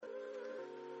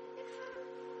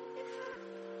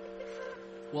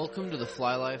Welcome to the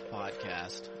Fly Life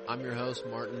Podcast. I'm your host,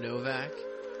 Martin Novak,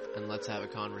 and let's have a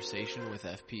conversation with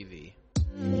FPV.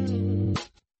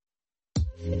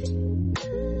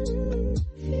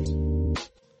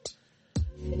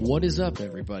 What is up,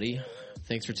 everybody?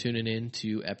 Thanks for tuning in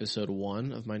to episode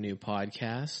 1 of my new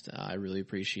podcast. I really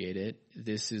appreciate it.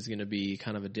 This is going to be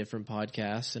kind of a different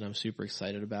podcast, and I'm super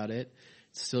excited about it.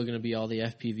 It's still going to be all the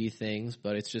FPV things,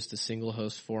 but it's just a single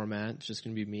host format. It's just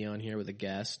going to be me on here with a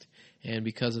guest. And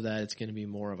because of that, it's going to be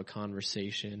more of a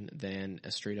conversation than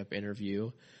a straight up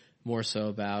interview, more so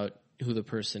about who the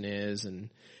person is and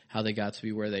how they got to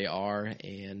be where they are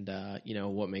and,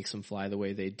 what makes them fly the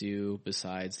way they do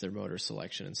besides their motor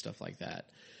selection and stuff like that.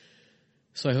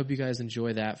 So I hope you guys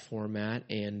enjoy that format.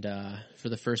 And for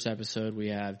the first episode, we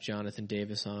have Jonathan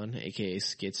Davis on, a.k.a.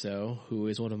 Skitzo, who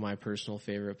is one of my personal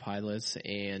favorite pilots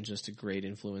and just a great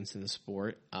influence in the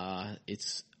sport.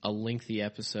 It's a lengthy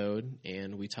episode,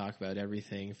 and we talk about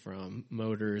everything from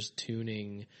motors,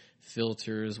 tuning,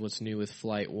 filters, what's new with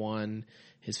Flight 1,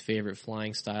 his favorite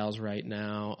flying styles right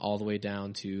now, all the way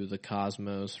down to the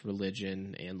cosmos,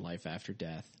 religion, and life after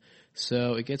death.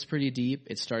 So it gets pretty deep.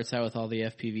 It starts out with all the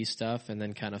FPV stuff and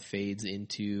then kind of fades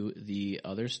into the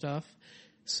other stuff.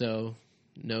 So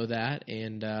know that,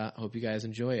 and hope you guys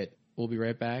enjoy it. We'll be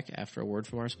right back after a word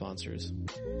from our sponsors.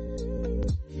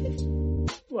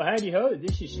 Well, howdy ho,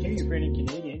 this is Stu, your friend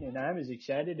Canadian, and I'm as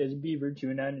excited as a beaver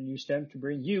chewing on a new stump to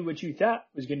bring you what you thought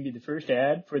was going to be the first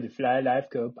ad for the Fly Life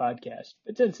Co. podcast.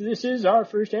 But since this is our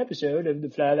first episode of the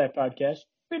Fly Life podcast,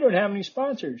 we don't have any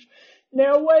sponsors.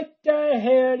 Now, what the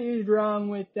hell is wrong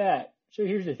with that? So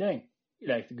here's the thing. You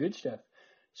like the good stuff.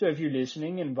 So if you're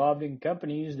listening involved in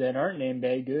companies that aren't name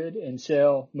bag good and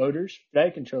sell motors,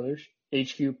 flight controllers,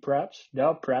 HQ props,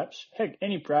 doll props, heck,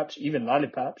 any props, even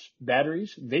lollipops,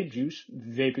 batteries, vape juice,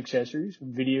 vape accessories,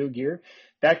 video gear,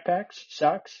 backpacks,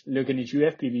 socks, looking at you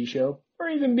FPV show, or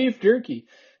even beef jerky.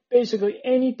 Basically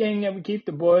anything that would keep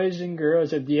the boys and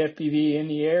girls of the FPV in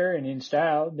the air and in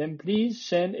style, then please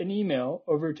send an email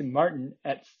over to Martin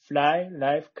at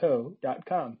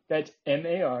flylifeco.com. That's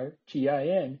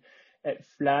Martin at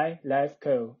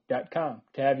flylifeco.com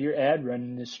to have your ad run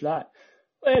in this slot.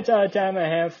 Well, that's all the time I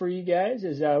have for you guys.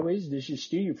 As always, this is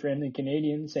Stu, your friendly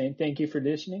Canadian, saying thank you for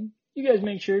listening. You guys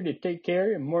make sure to take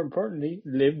care and, more importantly,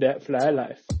 live that fly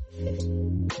life.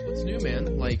 What's new,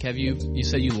 man? Like, you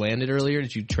said you landed earlier?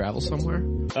 Did you travel somewhere?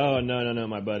 Oh, no.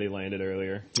 My buddy landed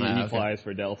earlier. He Okay. flies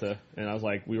for Delta. And I was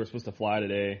like, we were supposed to fly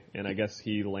today, and I guess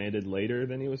he landed later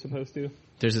than he was supposed to.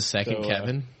 There's a second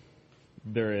Kevin?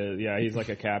 There is, yeah, he's like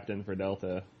a captain for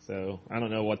Delta. So I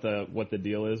don't know what the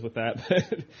deal is with that,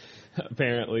 but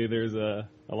apparently there's a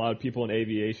lot of people in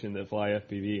aviation that fly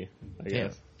FPV, I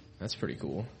guess. That's pretty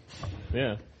cool.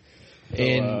 Yeah. So,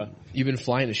 And you've been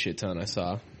flying a shit ton, I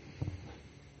saw.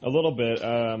 A little bit.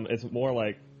 It's more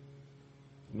like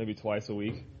maybe twice a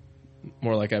week.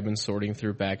 More like I've been sorting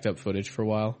through backed up footage for a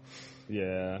while.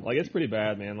 Yeah, like it's pretty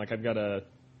bad, man. Like I've got a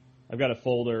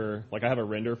folder, like I have a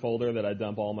render folder that I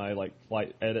dump all my like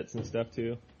flight edits and stuff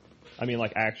to. I mean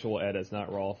like actual edits,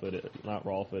 not raw footage.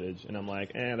 And I'm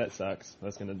like, that sucks.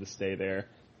 That's gonna just stay there.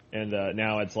 And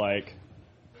now it's like,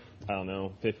 I don't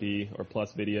know, 50 or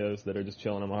plus videos that are just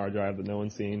chilling on my hard drive that no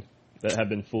one's seen, that have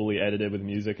been fully edited with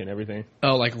music and everything.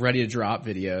 Oh, like ready to drop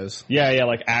videos. Yeah,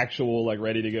 like actual, like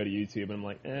ready to go to YouTube. And I'm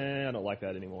like, I don't like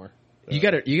that anymore. So, You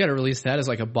gotta release that as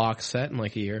like a box set in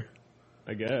like a year.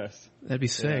 I guess. That'd be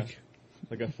sick. Yeah.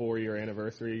 Like a 4-year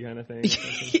anniversary kind of thing.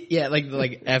 Yeah, like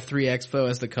F3 Expo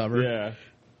as the cover. Yeah.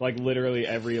 Like literally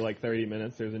every like 30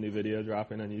 minutes there's a new video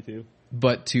dropping on YouTube.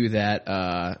 But to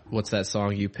that, what's that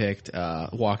song you picked?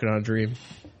 Walking on a Dream.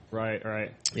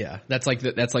 Right. Yeah, that's like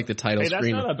the title Hey, that's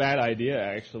screen. not a bad idea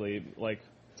actually. Like,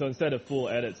 so instead of full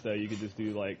edits though, you could just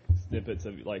do like snippets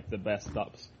of like the best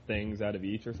things out of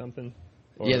each or something.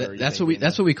 Or Yeah, that's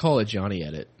what we call a Johnny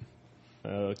edit.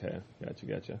 Oh, okay,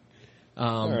 gotcha.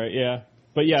 All right, yeah,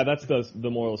 but yeah, that's the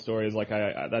moral of the story is like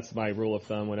I that's my rule of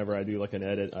thumb. Whenever I do like an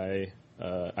edit, I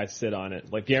sit on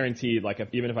it, like guaranteed. Like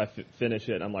even if I finish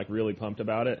it, I'm like really pumped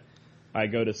about it. I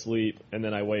go to sleep and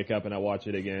then I wake up and I watch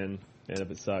it again. And if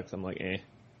it sucks, I'm like,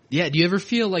 Yeah, do you ever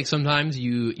feel like sometimes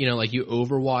you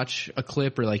overwatch a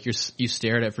clip or like you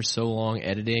stare at it for so long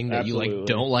editing that Absolutely. you like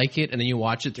don't like it, and then you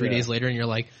watch it 3 days later and you're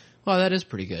like, oh, that is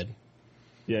pretty good.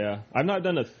 Yeah, I've not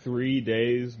done a 3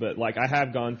 days, but like I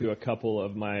have gone through a couple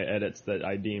of my edits that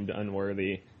I deemed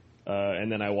unworthy,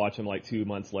 and then I watch them like 2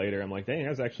 months later. I'm like, dang, that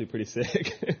was actually pretty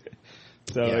sick.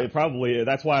 So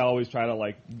that's why I always try to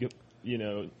like,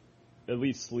 at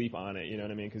least sleep on it. You know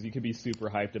what I mean? Because you could be super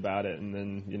hyped about it, and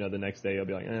then the next day you'll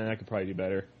be like, I could probably do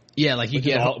better. Yeah, like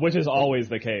which is always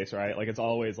the case, right? Like it's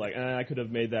always like, I could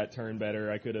have made that turn better.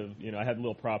 I could have, I had a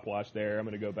little prop wash there. I'm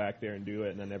going to go back there and do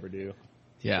it, and I never do.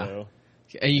 Yeah. So,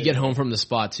 and you get home from the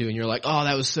spot too, and you're like, oh,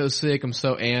 that was so sick. I'm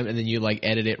so amped. And then you like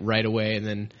edit it right away. And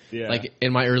then like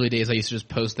in my early days, I used to just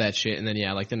post that shit. And then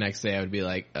like the next day I would be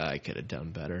like, I could have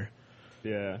done better.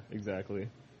 Yeah, exactly.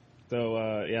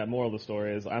 So, moral of the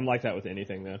story is I'm like that with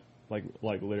anything though. Like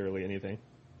literally anything.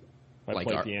 If I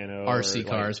play piano. RC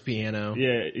cars, piano.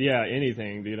 Yeah,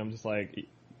 anything, dude. I'm just like,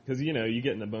 because, you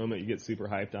get in the moment, you get super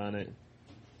hyped on it.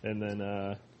 And then,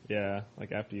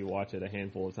 like after you watch it a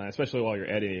handful of times, especially while you're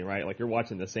editing, right? Like you're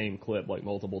watching the same clip like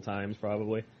multiple times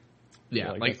probably.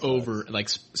 Yeah, like over, like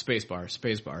spacebar.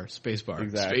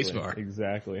 Exactly. Spacebar.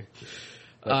 Exactly.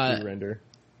 Render.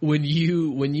 When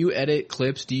you edit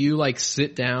clips, do you like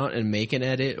sit down and make an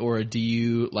edit, or do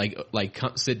you like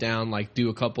sit down, like do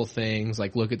a couple things,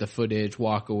 like look at the footage,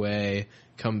 walk away,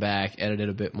 come back, edit it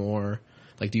a bit more?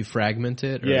 Like, do you fragment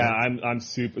it? Or? Yeah, I'm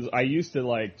super. I used to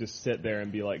like just sit there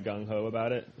and be like gung ho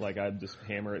about it, like I'd just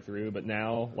hammer it through. But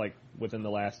now, like within the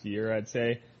last year, I'd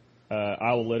say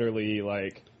I'll literally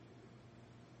like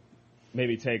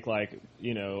maybe take like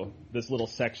this little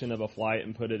section of a flight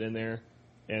and put it in there.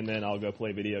 And then I'll go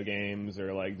play video games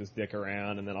or like just dick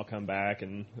around, and then I'll come back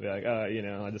and be like,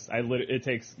 it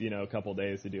takes a couple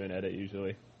days to do an edit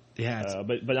usually. Yeah,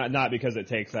 but not because it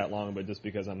takes that long, but just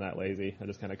because I'm that lazy. I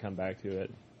just kind of come back to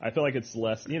it. I feel like it's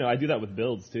less. I do that with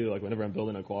builds too. Like whenever I'm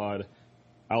building a quad,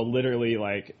 I'll literally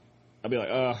I'll be like,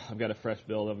 I've got a fresh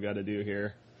build I've got to do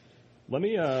here. Let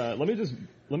me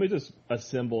just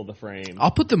assemble the frame.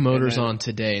 I'll put the motors on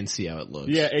today and see how it looks.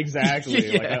 Yeah,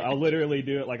 exactly. Yeah. Like I'll literally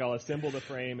do it. Like I'll assemble the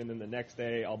frame, and then the next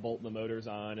day I'll bolt the motors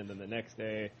on, and then the next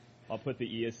day I'll put the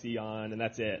ESC on, and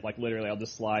that's it. Like literally, I'll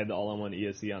just slide the all-in-one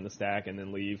ESC on the stack and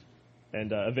then leave.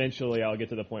 And eventually, I'll get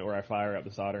to the point where I fire up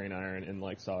the soldering iron and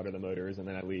like solder the motors, and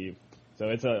then I leave. So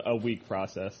it's a week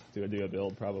process to do a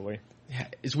build, probably. Yeah,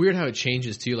 it's weird how it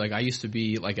changes too. Like I used to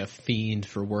be like a fiend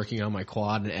for working on my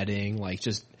quad and editing, like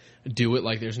just do it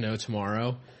like there's no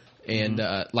tomorrow. And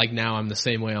like now I'm the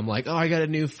same way. I'm like, I got a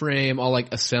new frame. I'll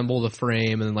like assemble the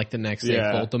frame, and then like the next day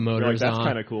bolt the motors that's on. That's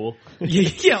kind of cool.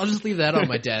 Yeah, I'll just leave that on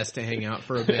my desk to hang out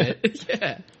for a bit.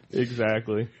 Yeah,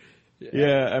 exactly.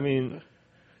 Yeah, I mean.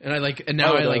 And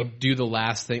I do the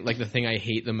last thing, like the thing I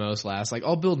hate the most last. Like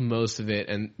I'll build most of it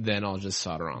and then I'll just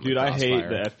solder on. Dude, I hate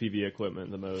the FPV equipment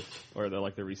the most, or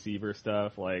the receiver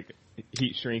stuff, like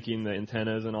heat shrinking the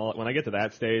antennas and all. When I get to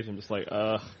that stage, I'm just like,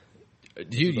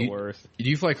 dude, the worst. Do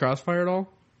you fly Crossfire at all?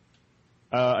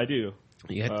 I do.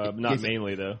 Not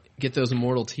mainly though. Get those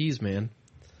Immortal T's, man.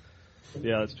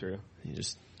 Yeah, that's true. You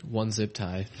just one zip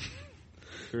tie.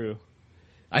 True.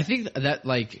 I think that,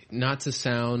 like, not to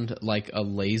sound like a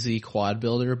lazy quad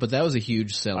builder, but that was a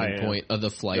huge selling point of the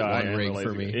Flight One rig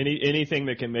for me. Anything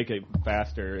that can make it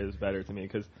faster is better to me,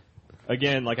 because,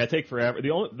 again, like I take forever.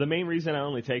 The main reason I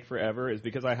only take forever is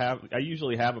because I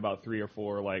usually have about 3 or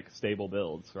 4 like stable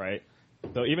builds, right?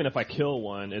 So even if I kill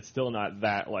one, it's still not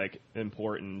that like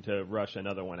important to rush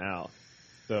another one out.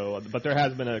 So, but there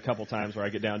has been a couple times where I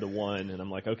get down to one, and I'm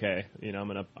like, okay, I'm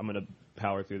gonna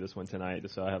power through this one tonight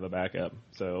just so I have a backup.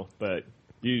 So, but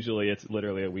usually it's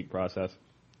literally a week process.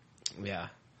 Yeah,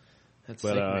 that's.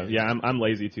 But sick, yeah, I'm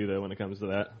lazy too though when it comes to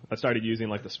that. I started using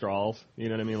like the straws. You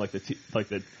know what I mean? Like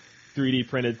the 3D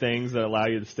printed things that allow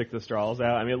you to stick the straws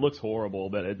out. I mean, it looks horrible,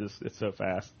 but it's so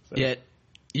fast. So. Yeah.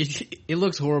 It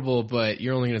looks horrible, but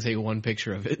you're only going to take one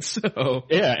picture of it, so...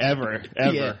 Yeah, ever,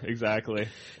 yeah. Exactly.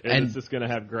 And it's just going to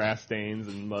have grass stains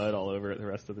and mud all over it the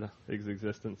rest of its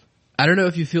existence. I don't know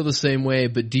if you feel the same way,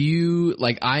 but do you...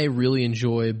 Like, I really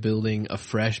enjoy building a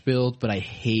fresh build, but I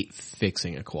hate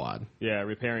fixing a quad. Yeah,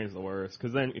 repairing is the worst,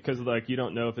 because like, you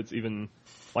don't know if it's even...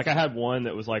 Like, I had one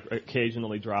that was, like,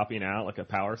 occasionally dropping out, like a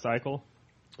power cycle,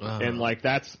 and, like,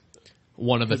 that's...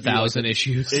 One of 1,000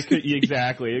 issues. It could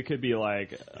exactly. It could be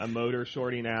like a motor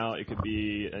shorting out. It could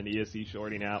be an ESC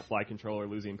shorting out. Flight controller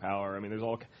losing power. I mean, there's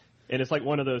all, and it's like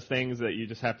one of those things that you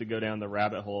just have to go down the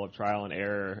rabbit hole of trial and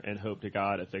error and hope to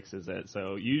God it fixes it.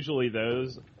 So usually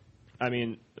those, I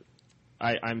mean,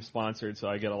 I'm sponsored, so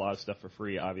I get a lot of stuff for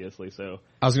free, obviously. So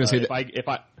I was going to say if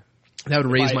I that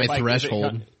would raise my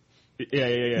threshold.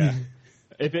 Yeah.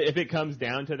 If it comes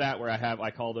down to that, where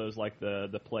I call those like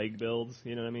the plague builds,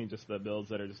 you know what I mean? Just the builds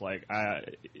that are just like,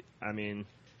 I mean,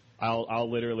 I'll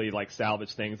literally like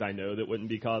salvage things I know that wouldn't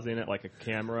be causing it, like a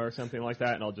camera or something like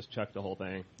that, and I'll just chuck the whole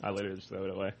thing. I literally just throw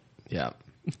it away. Yeah,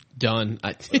 done.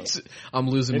 I'm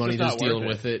losing money just dealing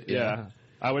with it. Yeah.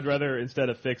 I would rather, instead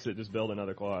of fix it, just build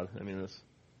another quad. I mean,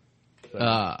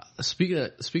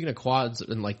 Speaking of quads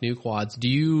and like new quads, do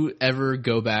you ever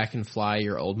go back and fly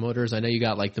your old motors? I know you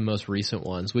got like the most recent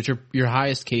ones, which are your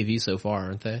highest KV so far,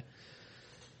 aren't they?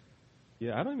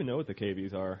 Yeah, I don't even know what the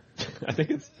KVs are. I think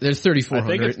it's there's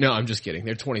 3,400. No, I'm just kidding.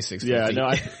 They're 2,650. Yeah,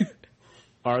 no,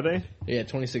 are they? Yeah,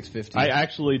 2,650. I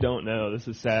actually don't know. This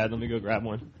is sad. Let me go grab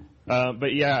one.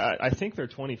 But yeah, I think they're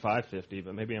 2,550,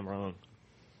 but maybe I'm wrong.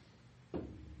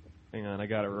 Hang on, I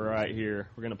got it right here.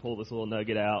 We're gonna pull this little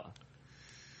nugget out.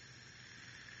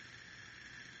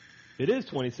 It is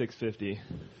 2,650.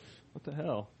 What the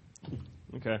hell?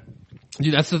 Okay.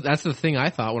 Dude, that's the thing I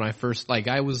thought when I first, like,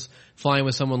 I was flying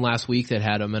with someone last week that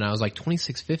had them, and I was like,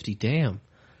 2,650, damn.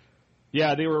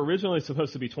 Yeah, they were originally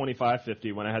supposed to be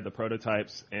 2,550 when I had the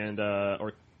prototypes, and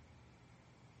or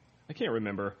I can't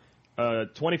remember,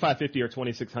 2,550 or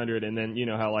 2,600, and then you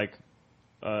know how like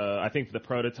I think the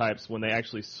prototypes when they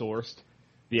actually sourced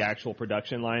the actual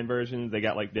production line versions, they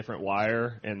got like different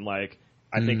wire, and like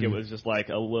I think it was just like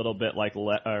a little bit like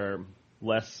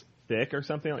less thick or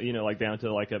something, you know, like down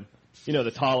to like a, you know,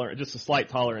 the tolerance, just a slight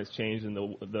tolerance change in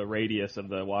the radius of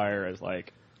the wire as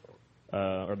like,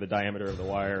 or the diameter of the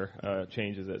wire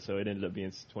changes it, so it ended up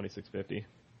being 2,650.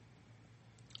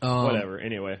 Whatever.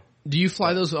 Anyway, do you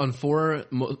fly those on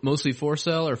mostly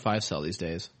 4-cell or 5-cell these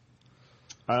days?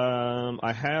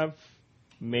 I have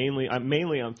I'm mainly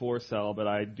on 4-cell, but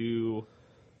I do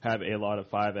have a lot of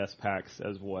 5S packs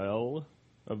as well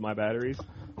of my batteries.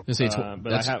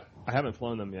 But I haven't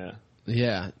flown them yet.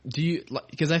 Yeah. Do you,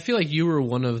 because I feel like you were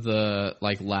one of the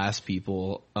like last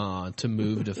people to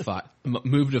move to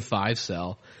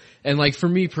 5-cell, and like for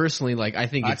me personally, like I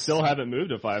think I still haven't moved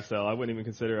to 5-cell. I wouldn't even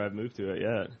consider I've moved to it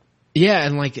yet. Yeah,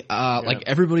 and like like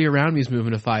everybody around me is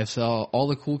moving to 5-cell. All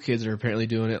the cool kids are apparently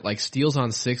doing it. Like Steele's on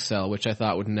 6-cell, which I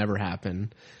thought would never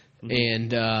happen. And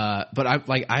but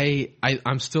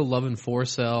I'm still loving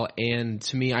 4-cell, and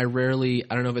to me I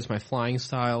don't know if it's my flying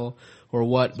style or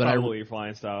what, but probably your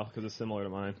flying style because it's similar to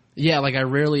mine. Yeah, like I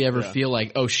rarely ever feel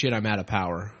like, oh shit, I'm out of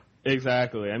power.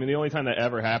 Exactly. I mean, the only time that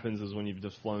ever happens is when you've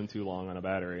just flown too long on a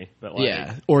battery. But like,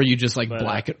 yeah, or you just like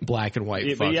black and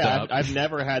white fucked up. I've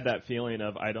never had that feeling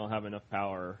of I don't have enough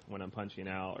power when I'm punching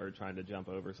out or trying to jump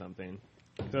over something.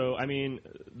 So, I mean,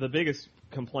 the biggest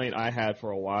complaint I had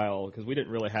for a while, because we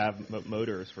didn't really have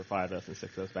motors for 5S and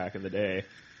 6S back in the day,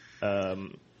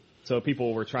 so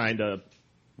people were trying to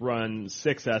run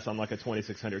 6S on like a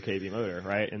 2,600 kV motor,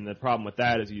 right? And the problem with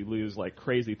that is you lose like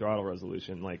crazy throttle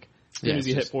resolution. Like as soon as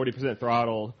you hit 40%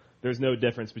 throttle, there's no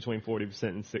difference between 40%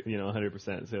 and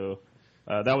 100%. So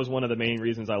that was one of the main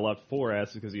reasons I loved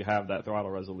 4S, because you have that throttle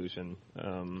resolution,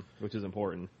 which is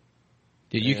important.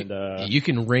 Dude, you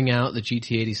can ring out the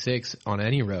GT86 on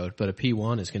any road, but a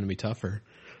P1 is going to be tougher.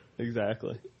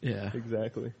 Exactly. Yeah.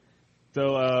 Exactly.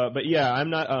 So, but yeah, I'm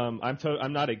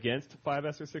not against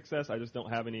 5S or 6S. I just don't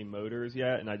have any motors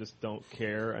yet, and I just don't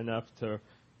care enough to.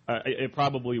 It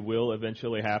probably will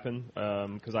eventually happen,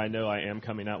 because I know I am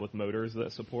coming out with motors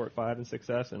that support 5 and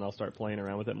 6S, and I'll start playing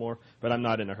around with it more. But I'm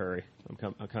not in a hurry.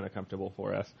 I'm kind of comfortable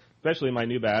 4S, especially my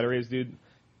new batteries, dude.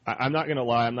 I'm not gonna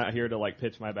lie. I'm not here to like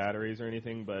pitch my batteries or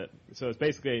anything, but so it's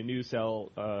basically a new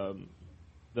cell.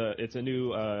 It's a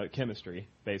new chemistry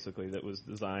basically that was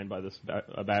designed by this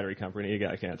a battery company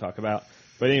I can't talk about.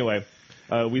 But anyway,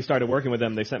 we started working with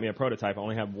them. They sent me a prototype. I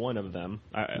only have one of them.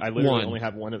 I literally only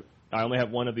have one of. I only have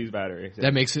one of these batteries.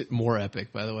 That makes it more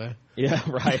epic, by the way. Yeah,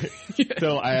 right.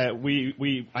 So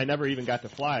I never even got to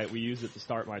fly it. We used it to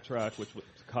start my truck, which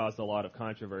caused a lot of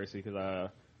controversy because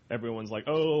everyone's like,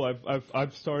 "Oh,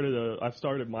 I've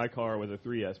started my car with a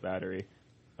 3S battery."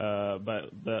 But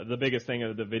the biggest thing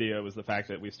of the video was the fact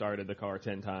that we started the car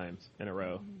 10 times in a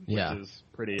row, which is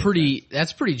pretty intense.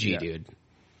 That's pretty G, dude.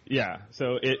 Yeah.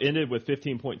 So it ended with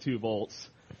 15.2 volts.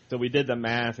 So we did the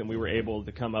math, and we were able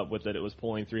to come up with that it was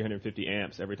pulling 350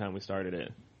 amps every time we started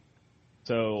it.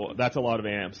 So that's a lot of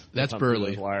amps. That's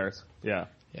burly. Those wires. Yeah.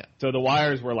 Yeah. So the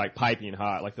wires were like piping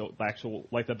hot. Like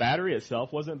the battery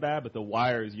itself wasn't bad, but the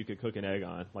wires you could cook an egg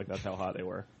on. Like that's how hot they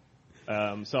were.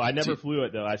 So I never flew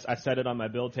it though. I set it on my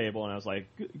build table and I was like,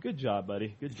 good job,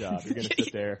 buddy. Good job. You're going to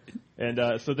sit there.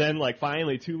 And, so then like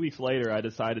finally 2 weeks later, I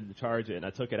decided to charge it and I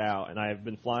took it out, and I've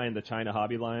been flying the China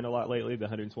Hobby line a lot lately, the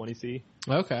 120C.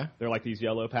 Okay. They're like these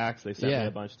yellow packs. They sent me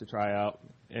a bunch to try out,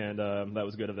 and, that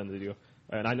was good of them to do.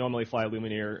 And I normally fly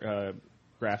Lumineer,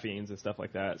 graphenes and stuff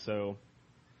like that. So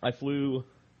I flew,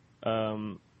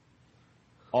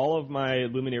 all of my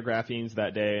Lumineer graphenes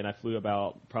that day, and I flew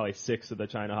about probably 6 of the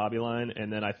China Hobby line,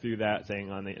 and then I threw that thing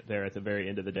on there at the very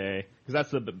end of the day. Because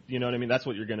that's you know what I mean? That's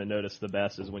what you're going to notice the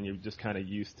best is when you're just kind of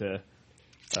used to,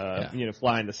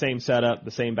 flying the same setup,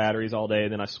 the same batteries all day.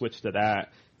 Then I switched to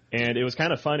that. And it was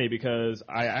kind of funny because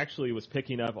I actually was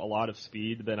picking up a lot of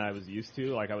speed than I was used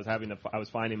to. Like I was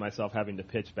finding myself having to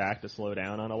pitch back to slow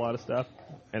down on a lot of stuff.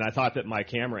 And I thought that my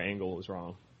camera angle was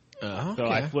wrong. Okay. So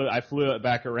I flew it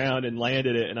back around and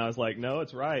landed it, and I was like, no,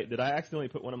 it's right. Did I accidentally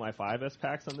put one of my 5S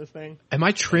packs on this thing? Am I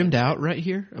trimmed out right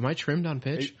here? Am I trimmed on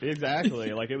pitch?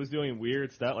 Exactly. Like it was doing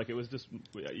weird stuff. Like it was just,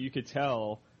 you could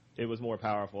tell it was more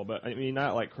powerful, but I mean,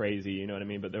 not like crazy, you know what I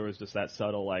mean? But there was just that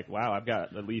subtle, like, wow, I've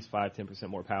got at least 5-10%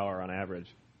 more power on average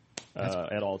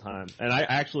at all times. And I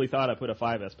actually thought I put a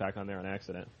 5S pack on there on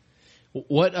accident.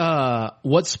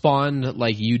 What spawned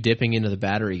like you dipping into the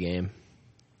battery game?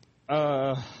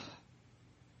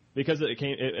 Because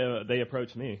they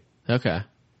approached me. Okay.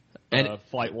 And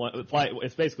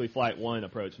it's basically Flight One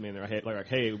approached me and they're like,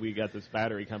 hey, we got this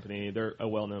battery company. They're a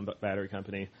well-known battery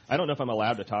company. I don't know if I'm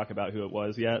allowed to talk about who it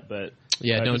was yet, but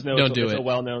yeah, don't do it.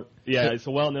 It's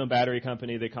a well-known battery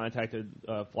company. They contacted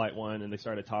Flight One and they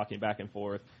started talking back and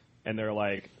forth. And they're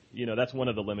like, that's one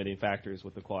of the limiting factors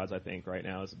with the quads, I think, right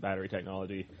now is battery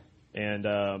technology. And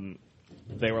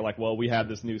they were like, well, we have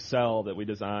this new cell that we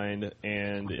designed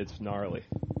and it's gnarly,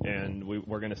 and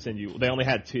we're going to send you. They only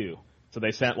had 2. So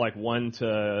they sent like one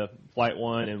to Flight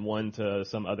One and one to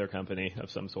some other company of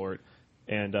some sort,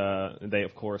 and they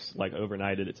of course like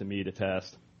overnighted it to me to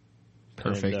test.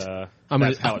 Perfect. And,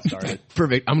 that's how it started.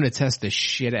 Perfect. I'm going to test the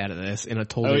shit out of this in a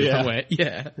totally different way.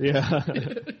 Yeah. Yeah.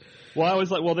 Well, I was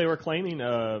like, they were claiming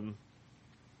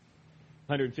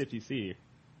 150C,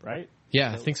 right?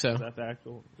 Yeah, I think so. Is that the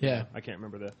actual? Yeah. I can't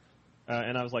remember the.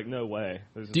 And I was like, no way.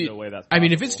 There's no way that's possible. I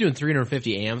mean, if it's doing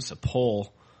 350 amps a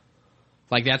pull.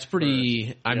 Like, that's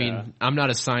pretty, I mean, I'm not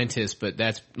a scientist, but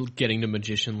that's getting to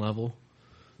magician level.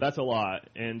 That's a lot.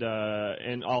 And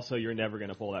also, you're never going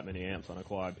to pull that many amps on a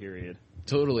quad, period.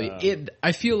 Totally.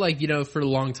 I feel like, for a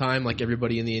long time, like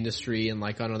everybody in the industry and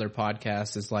like on other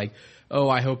podcasts is like, oh,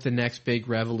 I hope the next big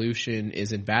revolution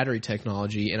is in battery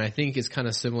technology. And I think it's kind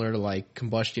of similar to like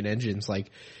combustion engines.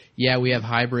 Like, yeah, we have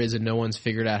hybrids and no one's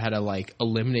figured out how to like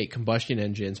eliminate combustion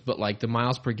engines, but like the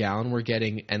miles per gallon we're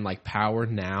getting and like power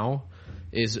now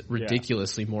is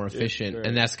ridiculously more efficient,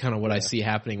 and that's kind of what I see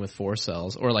happening with 4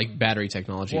 cells or like battery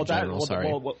technology in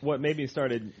general. What made me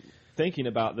started thinking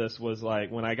about this was like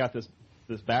when I got this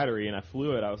battery and I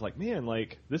flew it, I was like, man,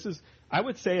 like this is. I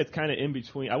would say it's kind of in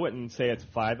between. I wouldn't say it's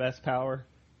 5S power,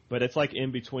 but it's like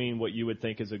in between what you would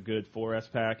think is a good 4S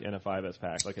pack and a 5S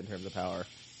pack, like in terms of power.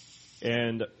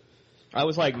 And I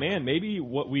was like, man, maybe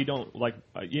what we don't like,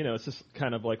 it's just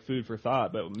kind of like food for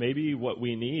thought, but maybe what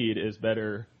we need is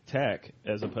better tech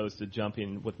as opposed to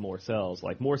jumping with more cells.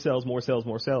 Like more cells, more cells,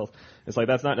 more cells. It's like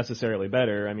that's not necessarily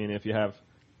better. I mean, if you have,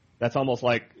 that's almost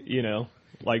like,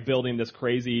 like building this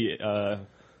crazy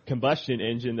combustion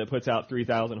engine that puts out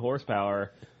 3,000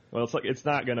 horsepower. Well, it's like it's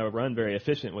not going to run very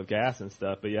efficient with gas and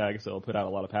stuff, but yeah, I guess it'll put out a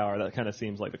lot of power. That kind of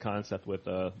seems like the concept with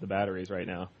the batteries right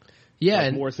now. Yeah, like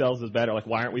and more cells is better. Like,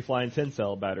 why aren't we flying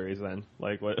 10-cell batteries then?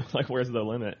 Like, what? Like, where's the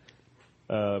limit?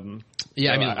 Yeah, so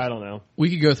I mean, I don't know. We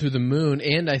could go through the moon,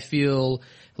 and I feel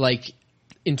like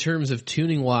in terms of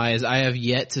tuning wise, I have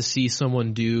yet to see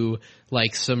someone do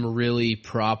like some really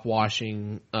prop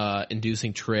washing,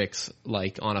 inducing tricks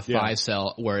like on a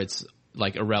 5-cell where it's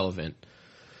like irrelevant.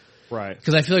 Right.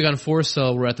 Because I feel like on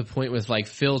 4-cell, we're at the point with like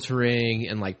filtering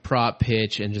and like prop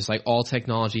pitch and just like all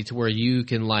technology to where you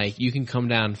can come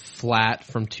down flat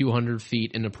from 200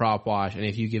 feet into prop wash, and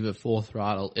if you give it full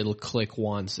throttle, it'll click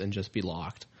once and just be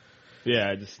locked.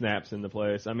 Yeah, it just snaps into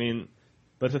place. I mean,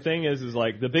 but the thing is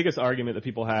like the biggest argument that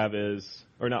people have is,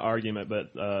 or not argument,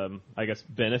 but I guess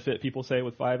benefit people say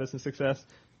with 5S and 6S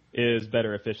is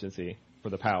better efficiency for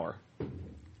the power.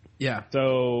 Yeah.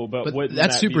 So, but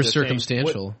that's super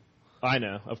circumstantial. I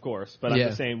know, of course, but I'm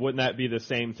just saying, wouldn't that be the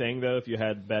same thing though if you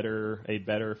had a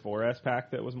better 4S pack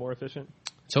that was more efficient?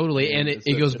 Totally, and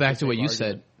it goes back to what you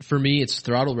said. For me, it's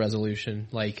throttle resolution.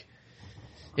 Like,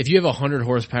 if you have a 100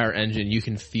 horsepower engine, you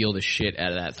can feel the shit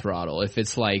out of that throttle. If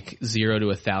it's like 0 to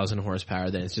 1,000 horsepower,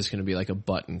 then it's just going to be like a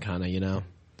button kind of,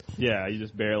 Yeah, you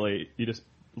just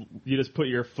put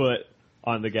your foot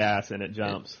on the gas and it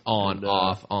jumps.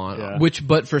 Off. Yeah.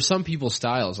 But for some people's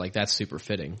styles, like that's super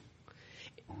fitting.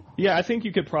 Yeah, I think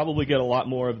you could probably get a lot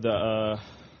more of the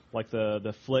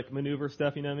the flick maneuver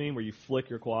stuff, you know what I mean, where you flick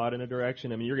your quad in a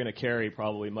direction. I mean, you're going to carry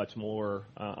probably much more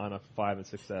on a 5 and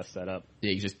 6S setup.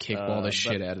 Yeah, you just kickball the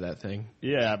shit out of that thing.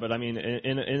 Yeah, but I mean,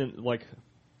 in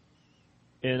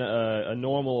a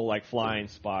normal like flying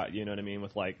spot, you know what I mean,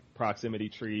 with like proximity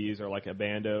trees or like a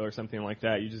bando or something like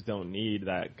that, you just don't need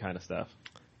that kind of stuff.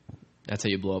 That's how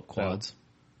you blow up quads. So,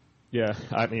 yeah,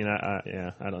 I mean,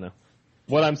 I don't know.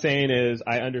 What I'm saying is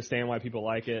I understand why people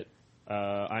like it.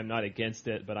 I'm not against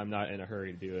it, but I'm not in a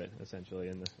hurry to do it, essentially,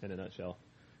 in a nutshell.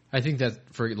 I think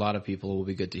that for a lot of people will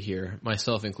be good to hear,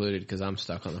 myself included, because I'm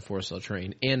stuck on the 4-cell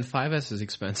train, and 5S is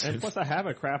expensive. And plus, I have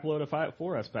a crap load of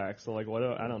 4S packs, so like, what?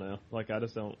 I don't know. Like, I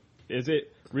just don't. Is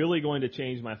it really going to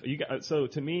change my? So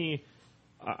to me,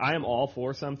 I am all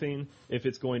for something if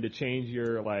it's going to change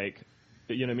your, like,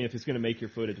 you know what I mean? If it's going to make your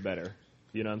footage better,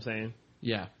 you know what I'm saying?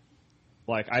 Yeah.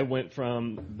 Like, I went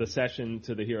from the Session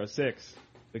to the Hero 6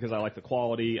 because I like the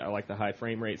quality, I like the high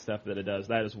frame rate stuff that it does.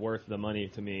 That is worth the money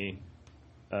to me.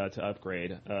 To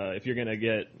upgrade. If you're going to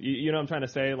get, you know what I'm trying to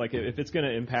say? Like, if it's going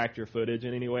to impact your footage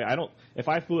in any way, if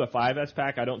I flew a 5S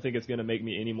pack, I don't think it's going to make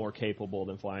me any more capable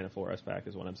than flying a 4S pack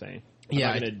is what I'm saying. I'm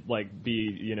not going to, like,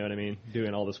 be, you know what I mean,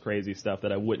 doing all this crazy stuff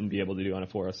that I wouldn't be able to do on a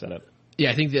 4S setup.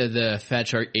 Yeah, I think the Fat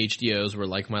Shark HDOs were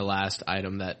like my last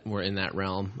item that were in that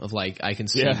realm of, like, I can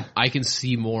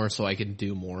see more so I can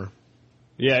do more.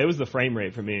 Yeah, it was the frame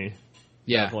rate for me.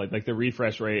 Yeah. Definitely. Like, the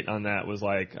refresh rate on that was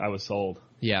like, I was sold.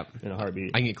 Yeah. In a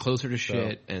heartbeat. I can get closer to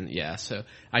shit, and yeah, so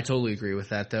I totally agree with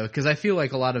that, though, because I feel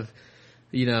like a lot of,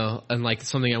 you know, and like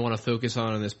something I want to focus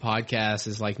on this podcast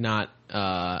is like not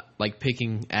like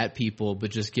picking at people,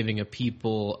 but just giving a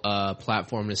people a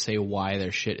platform to say why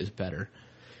their shit is better,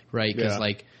 right? Because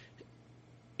like,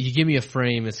 you give me a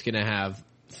frame, it's going to have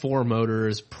 4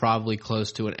 motors, probably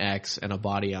close to an X, and a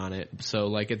body on it. So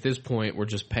like at this point, we're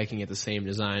just pecking at the same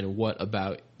design. What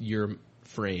about your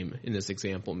frame in this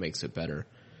example makes it better?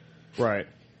 Right.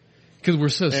 Because we're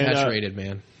so saturated,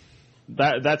 man.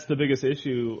 That's the biggest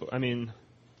issue. I mean,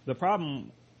 the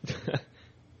problem,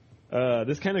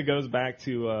 this kind of goes back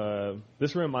to,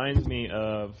 this reminds me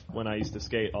of when I used to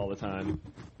skate all the time.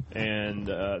 And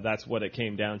that's what it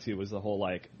came down to was the whole,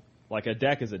 like a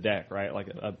deck is a deck, right? Like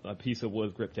a piece of wood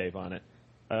with grip tape on it.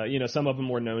 You know, some of them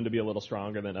were known to be a little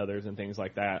stronger than others and things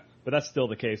like that. But that's still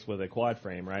the case with a quad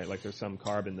frame, right? Like there's some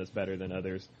carbon that's better than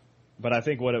others. But I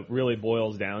think what it really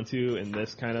boils down to in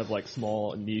this kind of like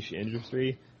small niche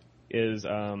industry is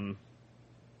kind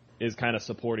of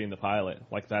supporting the pilot.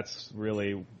 Like that's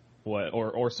really what,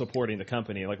 or supporting the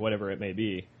company, like whatever it may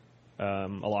be. A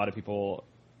lot of people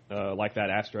like that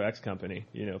Astro X company,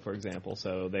 you know, for example.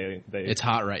 So they it's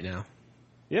hot right now.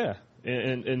 Yeah.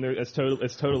 And it's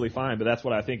totally fine, but that's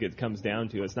what I think it comes down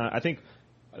to. It's not, I think,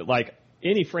 like,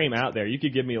 any frame out there, you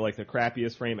could give me, like, the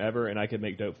crappiest frame ever, and I could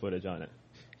make dope footage on it.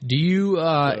 Do you,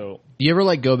 do you ever,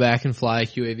 like, go back and fly a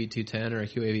QAV 210 or a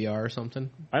QAVR or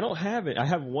something? I don't have it. I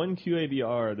have one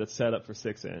QAVR that's set up for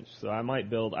 6-inch, so I might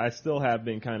build, I still have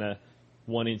been kind of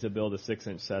wanting to build a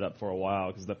 6-inch setup for a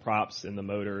while, because the props and the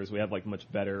motors, we have, like,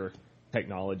 much better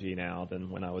technology now than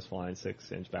when I was flying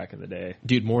 6-inch back in the day.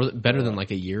 Dude, better than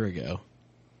like a year ago.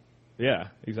 Yeah,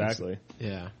 exactly.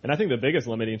 Yeah. And I think the biggest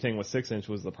limiting thing with 6-inch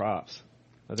was the props.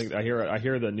 I think I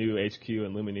hear the new HQ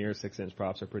and Lumineer 6-inch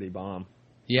props are pretty bomb.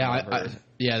 Yeah,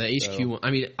 the HQ one.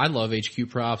 I mean, I love HQ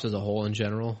props as a whole in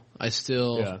general. I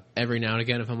still every now and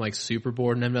again, if I'm like super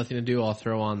bored and have nothing to do, I'll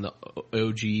throw on the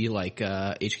OG like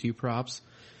HQ props,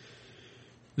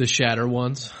 the shatter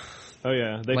ones. Oh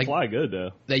yeah, they fly good though.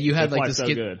 That you had like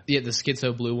the the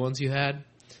Skitzo blue ones you had.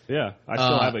 Yeah, I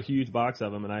still have a huge box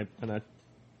of them, and I.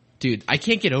 Dude, I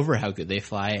can't get over how good they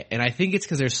fly, and I think it's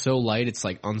because they're so light. It's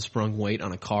like unsprung weight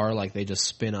on a car, like they just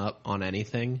spin up on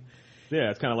anything. Yeah,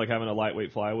 it's kind of like having a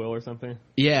lightweight flywheel or something.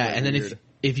 Yeah, and then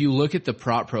if you look at the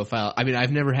prop profile, I mean,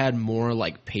 I've never had more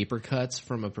like paper cuts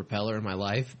from a propeller in my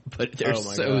life, but they're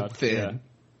so thin. Yeah.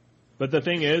 But the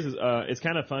thing is, it's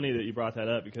kind of funny that you brought that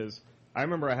up because I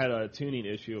remember I had a tuning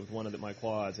issue with one of my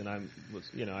quads, and I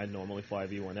normally fly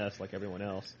V1S like everyone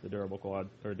else, the durable quad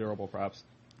or durable props,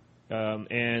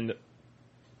 and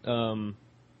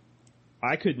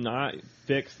I could not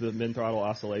fix the mid-throttle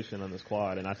oscillation on this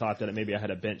quad, and I thought that maybe I had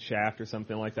a bent shaft or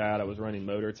something like that. I was running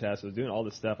motor tests, I was doing all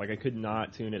this stuff, like I could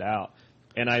not tune it out.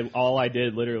 And all I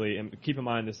did literally, and keep in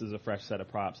mind this is a fresh set of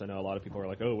props. I know a lot of people are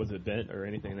like, oh, was it bent or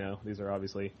anything? No, these are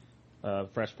obviously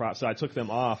fresh props. So I took them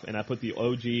off and I put the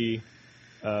OG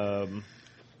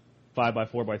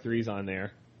 5x4x3s on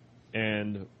there,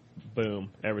 and boom,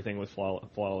 everything was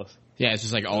flawless. Yeah, it's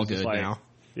just like all good now.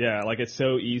 Yeah, like it's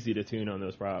so easy to tune on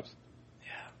those props.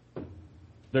 Yeah.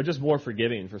 They're just more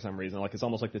forgiving for some reason. Like it's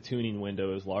almost like the tuning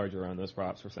window is larger on those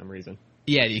props for some reason.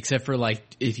 Yeah, except for like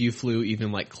if you flew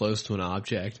even like close to an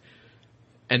object.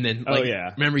 And then, like,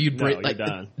 remember you'd break, like,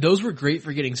 those were great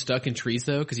for getting stuck in trees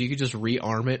though, because you could just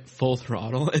rearm it full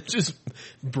throttle and just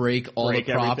break the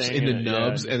props into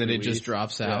nubs, and then it just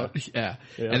drops out. Yeah.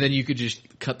 And then you could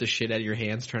just cut the shit out of your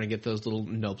hands trying to get those little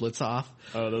nublets off.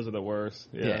 Oh, those are the worst.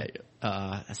 Yeah.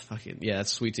 That's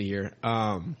sweet to hear.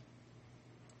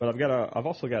 But I've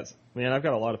also got, man, I've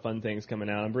got a lot of fun things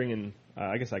coming out. I'm bringing,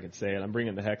 I guess I could say it, I'm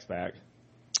bringing the Hex back.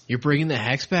 You're bringing the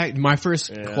Hex back? My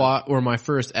first quad, or my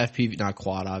first FPV, not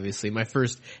quad obviously, my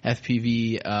first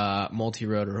FPV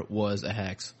multi-rotor was a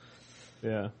Hex.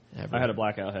 Yeah. Ever. I had a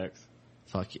Blackout Hex.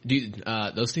 Fuck you. Dude,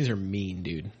 those things are mean,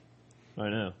 dude. I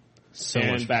know. So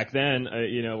and much. back then,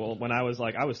 when I was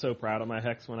so proud of my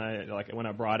Hex when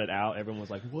I brought it out, everyone was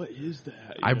like, "What is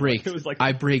that?" I break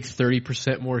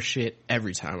 30% more shit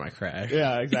every time I crash.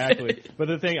 Yeah, exactly. But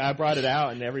the thing, I brought it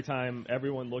out, and every time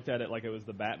everyone looked at it like it was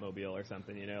the Batmobile or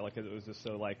something, like it was just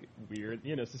so like weird.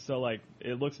 It's just so like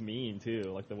it looks mean too,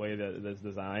 like the way that it's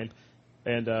designed.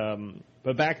 And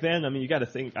but back then, I mean, you got to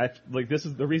think. This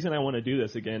is the reason I want to do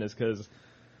this again is because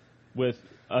with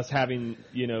us having,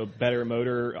 better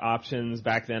motor options.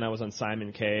 Back then I was on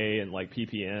Simon K and like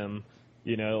PPM,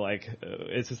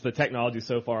 it's just the technology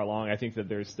so far along. I think that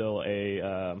there's still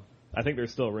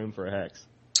room for a Hex.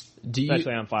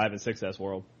 Especially on 5 and 6S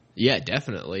world. Yeah,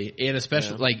 definitely. And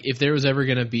especially like if there was ever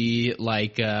going to be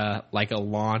like a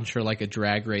launch or like a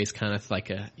drag race, kind of like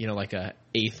a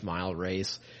 8th mile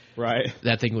race. Right.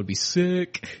 That thing would be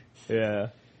sick. Yeah.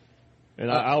 And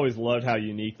I always loved how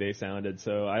unique they sounded,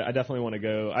 so I definitely want to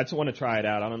go. I just want to try it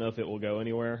out. I don't know if it will go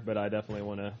anywhere, but I definitely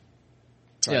want to.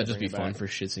 Yeah, just be fun for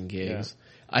shits and gigs.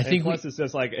 Yeah. I think plus it's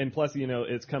just like, and plus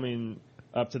it's coming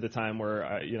up to the time where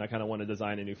I kind of want to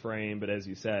design a new frame, but as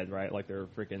you said, right, like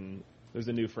there's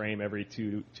a new frame every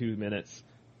two minutes,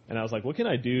 and I was like, what can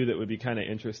I do that would be kind of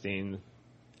interesting?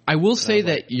 I will say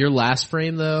that your last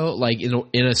frame, though, like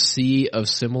in a sea of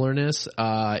similarness,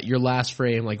 your last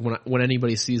frame, like when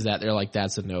anybody sees that, they're like,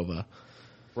 "That's a Nova."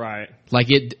 Right. Like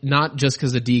it, not just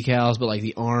because the decals, but like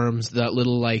the arms, that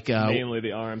little like. Mainly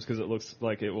the arms, because it looks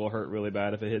like it will hurt really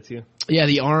bad if it hits you. Yeah,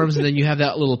 the arms, and then you have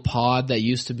that little pod that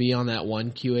used to be on that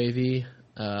one QAV,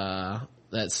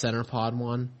 that center pod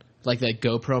one, like that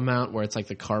GoPro mount where it's like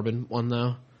the carbon one,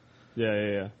 though.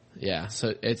 Yeah. Yeah, so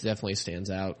it definitely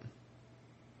stands out.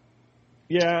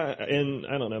 Yeah, and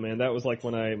I don't know, man. That was like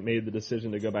when I made the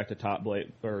decision to go back to top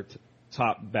blade or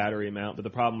top battery mount. But the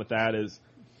problem with that is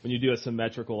when you do a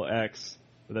symmetrical X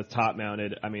that's top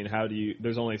mounted. I mean,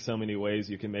 there's only so many ways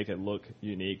you can make it look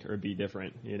unique or be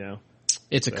different.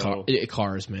 It's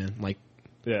cars, man. Like,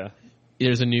 yeah,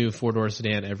 there's a new 4-door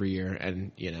sedan every year,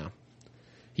 and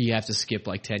you have to skip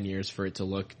like 10 years for it to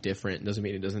look different. Doesn't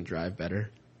mean it doesn't drive better.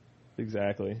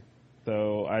 Exactly.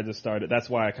 So I just started. That's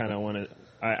why I kind of want to.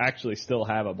 I actually still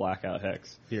have a Blackout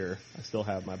Hex here. I still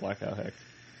have my Blackout Hex.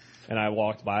 And I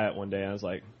walked by it one day and I was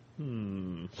like,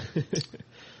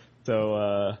 So,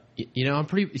 I'm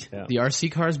pretty, the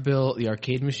RC car's built, the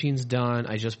arcade machine's done,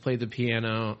 I just played the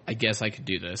piano, I guess I could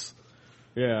do this.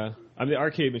 Yeah. I mean, the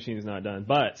arcade machine's not done,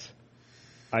 but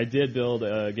I did build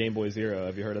a Game Boy Zero.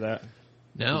 Have you heard of that?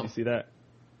 No. Did you see that?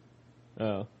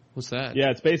 Oh. What's that?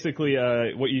 Yeah, it's basically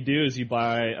what you do is you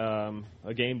buy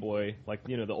a Game Boy, like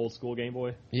the old school Game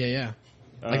Boy. Yeah.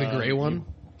 Like the gray one.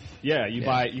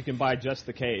 You can buy just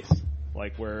the case,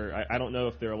 like where I don't know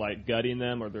if they're like gutting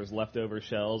them or there's leftover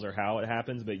shells or how it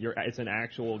happens, but it's an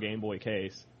actual Game Boy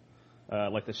case,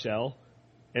 like the shell,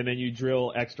 and then you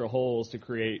drill extra holes to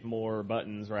create more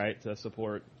buttons, right, to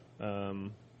support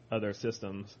other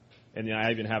systems, and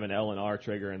I even have an L and R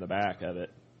trigger in the back of it,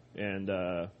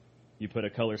 and you put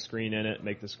a color screen in it,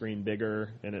 make the screen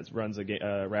bigger, and it runs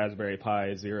a Raspberry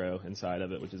Pi Zero inside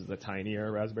of it, which is the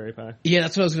tinier Raspberry Pi. Yeah,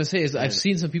 that's what I was going to say. Is I've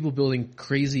seen some people building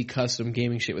crazy custom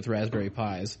gaming shit with Raspberry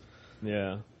Pis.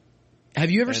 Yeah. Have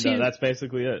you ever seen? That's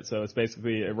basically it. So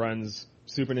it runs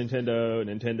Super Nintendo,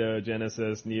 Nintendo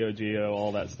Genesis, Neo Geo,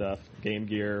 all that stuff, Game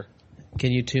Gear.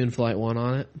 Can you tune Flight 1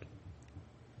 on it?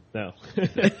 No.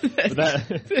 But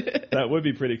that would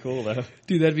be pretty cool, though.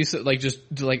 Dude, that'd be so,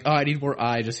 I need more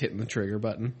eye, just hitting the trigger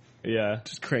button. Yeah.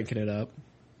 Just cranking it up.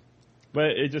 But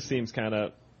it just seems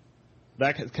that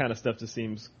kind of stuff just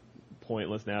seems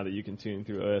pointless now that you can tune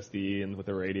through OSD and with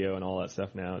the radio and all that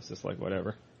stuff now. It's just like,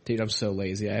 whatever. Dude, I'm so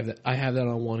lazy. I have that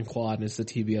on one quad, and it's the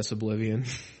TBS Oblivion.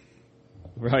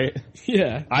 Right?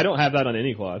 Yeah. I don't have that on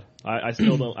any quad. I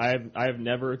still don't. I have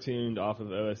never tuned off of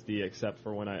OSD except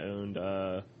for when I owned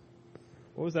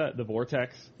what was that? The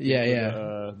Vortex?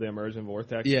 Yeah. The Immersion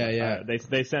Vortex? Yeah.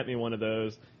 They sent me one of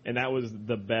those, and that was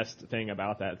the best thing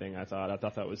about that thing, I thought. I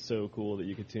thought that was so cool that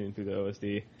you could tune through the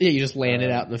OSD. Yeah, you just land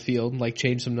it out in the field and, like,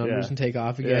 change some numbers and take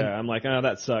off again. Yeah, I'm like, oh,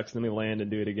 that sucks. Let me land and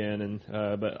do it again.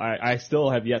 And but I still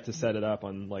have yet to set it up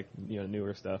on, like,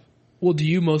 newer stuff. Well, do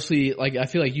you mostly, like, I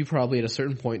feel like you probably at a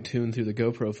certain point tune through the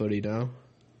GoPro footy now.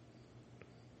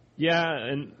 Yeah,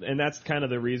 and that's kind of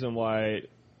the reason why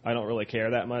I don't really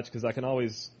care that much, because I can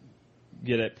always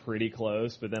get it pretty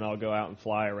close, but then I'll go out and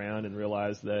fly around and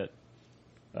realize that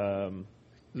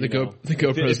The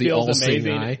GoPro is the all-seeing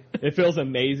eye. It feels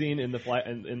amazing in the flight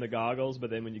and in the goggles, but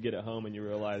then when you get it home and you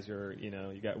realize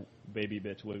you got baby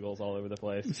bitch wiggles all over the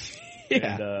place.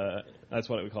 Yeah. And that's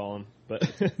what we call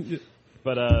them.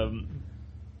 But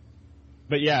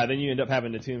yeah, then you end up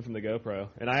having to tune from the GoPro.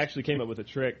 And I actually came up with a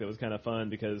trick that was kind of fun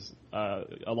because a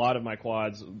lot of my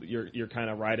quads, you're kind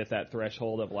of right at that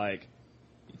threshold of like,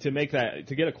 to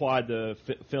get a quad to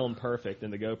film perfect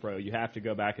in the GoPro, you have to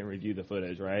go back and review the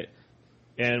footage, right?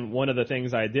 And one of the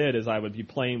things I did is I would be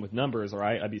playing with numbers,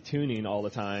 right? I'd be tuning all the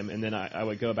time, and then I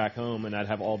would go back home and I'd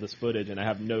have all this footage, and I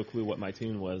have no clue what my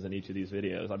tune was in each of these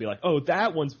videos. I'd be like, "Oh,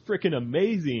 that one's freaking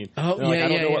amazing!" Oh, I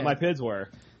don't know what my PIDs were.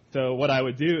 So what I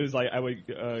would do is like I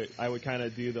would kind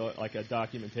of do a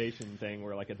documentation thing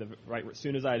where like as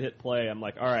soon as I'd hit play, I'm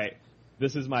like, "All right,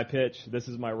 this is my pitch, this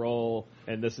is my roll,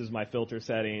 and this is my filter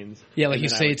settings." Yeah, like you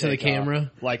say it to the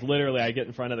camera. Like literally, I get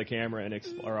in front of the camera and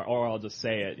or I'll just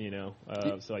say it,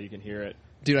 so you can hear it.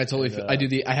 Dude, I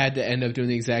had to end up doing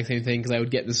the exact same thing because I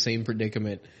would get in the same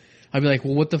predicament. I'd be like,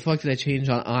 well, what the fuck did I change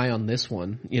on this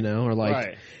one? Or like,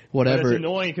 right. Whatever. But it's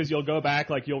annoying because you'll go back,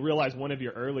 like you'll realize one of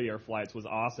your earlier flights was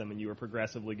awesome and you were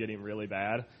progressively getting really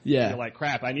bad. Yeah. You're like,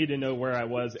 crap, I need to know where I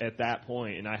was at that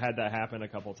point, and I had that happen a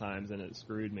couple times and it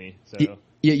screwed me. So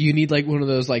yeah, you need like one of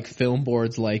those like film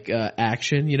boards, like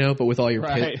Action, but with all your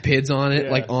PIDs on it,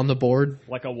 like on the board,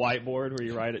 like a whiteboard where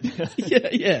you write it down.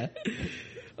 Yeah.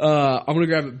 I'm gonna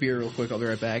grab a beer real quick. I'll be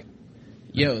right back.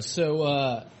 Yo,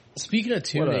 so speaking of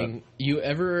tuning, you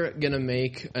ever gonna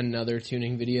make another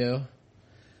tuning video?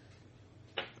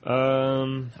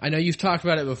 I know you've talked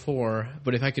about it before,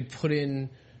 but if I could put in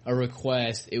a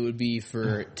request, it would be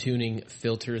for tuning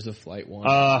filters of Flight 1.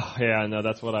 Yeah, no,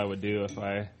 that's what I would do if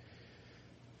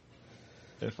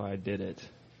I did it.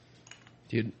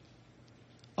 Dude,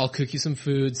 I'll cook you some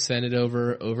food, send it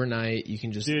over overnight. You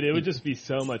can just... Dude, it would just be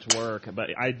so much work, but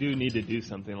I do need to do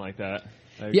something like that.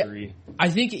 I agree.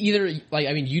 I think either,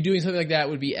 you doing something like that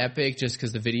would be epic just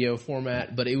because the video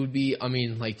format, but it would be,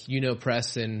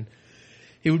 Preston...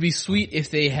 It would be sweet if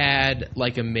they had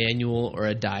like a manual or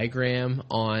a diagram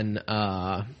on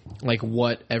like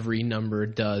what every number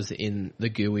does in the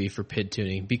GUI for PID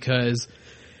tuning, because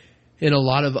in a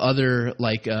lot of other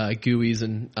like GUIs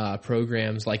and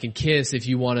programs, like in KISS, if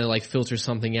you want to like filter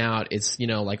something out, it's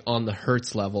like on the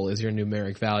hertz level is your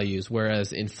numeric values,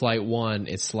 whereas in Flight 1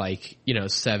 it's like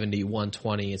 70,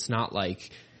 120. It's not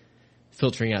like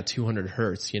filtering out 200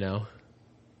 hertz,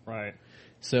 Right.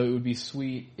 So it would be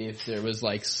sweet if there was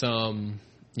like some,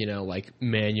 like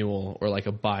manual or like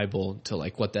a Bible to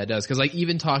like what that does. Cause like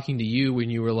even talking to you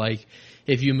when you were like,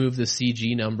 if you move the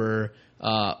CG number,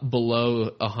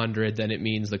 below 100, then it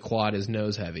means the quad is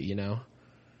nose heavy,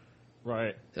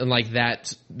 Right. And like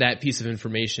that piece of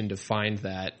information to find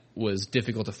that was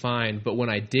difficult to find. But when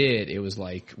I did, it was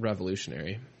like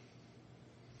revolutionary.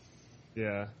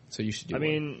 Yeah. So you should do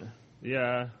one.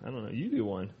 Yeah, I don't know. You do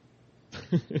one.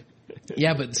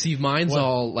 Yeah, but see, mine's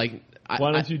all like...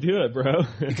 Why don't you do it, bro?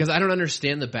 Because I don't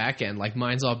understand the back end. Like,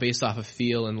 mine's all based off of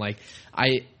feel, and like,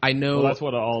 I know... Well, that's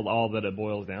what all that it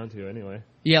boils down to anyway.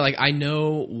 Yeah, like, I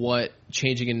know what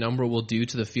changing a number will do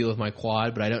to the feel of my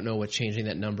quad, but I don't know what changing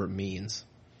that number means.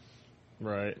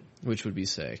 Right. Which would be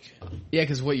sick. Yeah,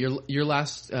 because what your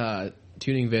last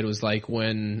tuning vid was like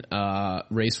when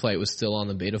Raceflight was still on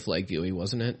the Betaflight GUI,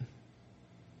 wasn't it?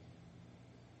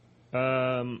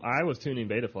 I was tuning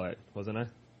Betaflight, wasn't I?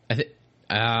 I think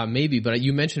maybe, but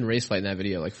you mentioned Raceflight in that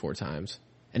video like 4 times,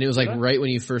 and it was like right when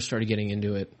you first started getting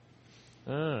into it.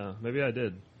 Maybe I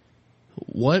did.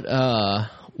 What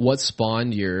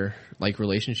spawned your like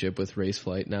relationship with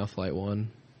Raceflight, now Flight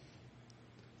 1?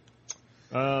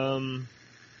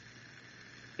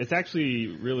 It's actually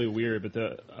really weird, but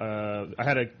I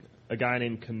had a guy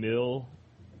named Camille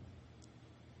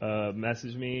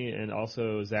messaged me, and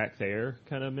also Zach Thayer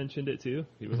kind of mentioned it too.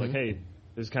 He was like, "Hey,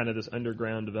 there's kind of this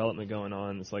underground development going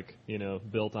on. It's like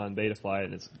built on Betaflight,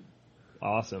 and it's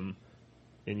awesome,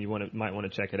 and you might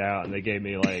want to check it out." And they gave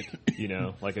me like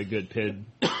like a good PID,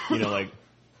 like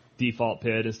default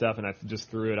PID and stuff, and I just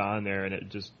threw it on there, and it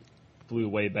just flew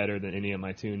way better than any of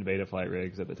my tuned Betaflight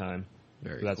rigs at the time.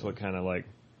 So that's what kind of like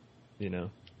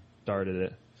started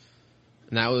it.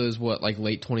 And that was what, like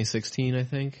late 2016, I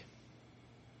think.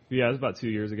 Yeah, it was about 2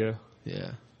 years ago.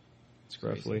 Yeah. It's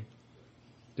roughly.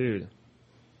 Dude,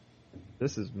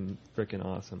 this is freaking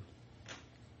awesome.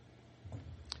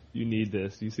 You need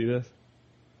this. Do you see this?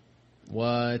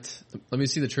 What? Let me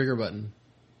see the trigger button.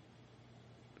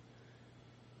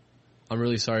 I'm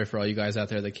really sorry for all you guys out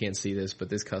there that can't see this, but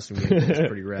this custom game is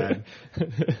pretty rad.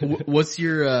 What's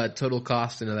your total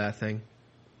cost into that thing?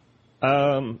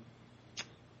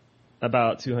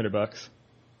 About $200.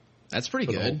 That's pretty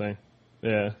for good. The whole thing.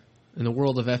 Yeah. In the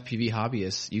world of FPV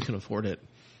hobbyists, you can afford it.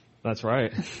 That's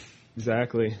right.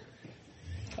 Exactly.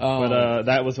 But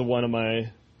that was one of my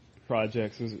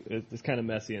projects. It's kind of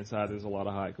messy inside. There's a lot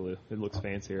of hot glue. It looks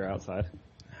fancier outside.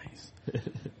 Nice.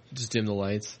 Just dim the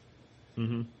lights.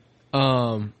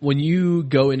 Mm-hmm. When you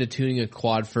go into tuning a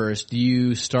quad first, do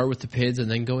you start with the PIDs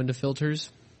and then go into filters?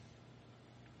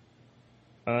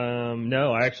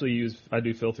 No, I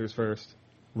do filters first.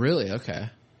 Really? Okay.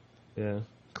 Yeah.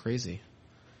 Crazy.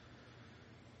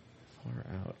 Far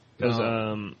out.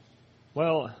 Because,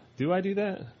 well, do I do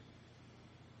that?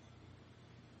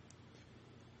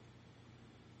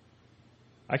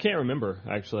 I can't remember,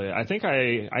 actually. I think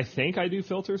I do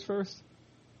filters first.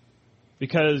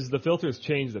 Because the filters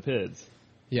change the PIDs.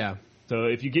 Yeah. So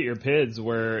if you get your PIDs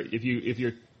where, if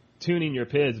you're tuning your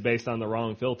PIDs based on the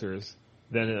wrong filters,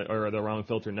 then, or the wrong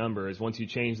filter numbers, once you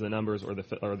change the numbers or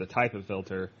the type of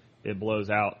filter, it blows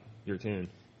out your tune.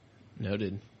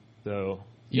 Noted. So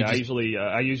I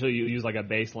usually use like a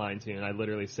baseline tune. I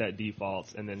literally set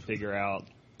defaults and then figure out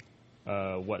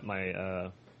what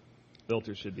my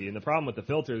filters should be. And the problem with the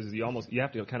filters is you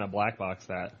have to kind of black box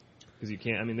that because you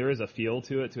can't. I mean, there is a feel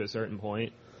to it to a certain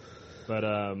point, but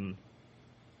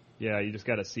you just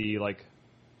got to see like.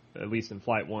 At least in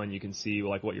Flight 1, you can see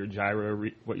like what your gyro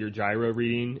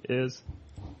reading is,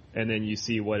 and then you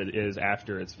see what it is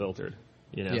after it's filtered.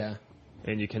 You know, yeah,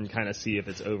 and you can kind of see if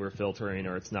it's over filtering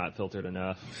or it's not filtered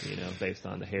enough. You know, based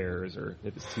on the hairs or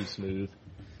if it's too smooth.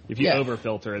 If you over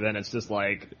filter, then it's just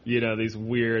like these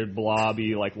weird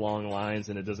blobby like long lines,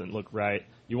 and it doesn't look right.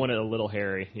 You want it a little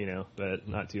hairy, but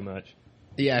not too much.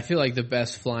 Yeah, I feel like the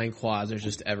best flying quads are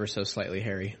just ever so slightly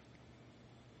hairy.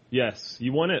 Yes,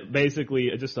 you want it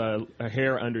basically just a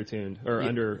hair undertuned or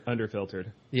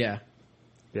underfiltered. Yeah,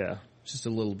 yeah, just a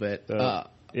little bit. So,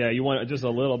 yeah, you want just a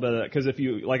little bit of that because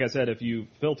if you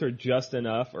filter just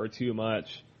enough or too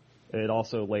much, it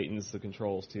also latens the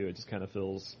controls too. It just kind of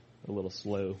feels a little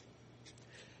slow.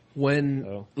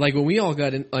 When we all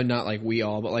got in, not like we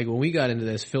all, but like when we got into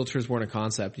this, filters weren't a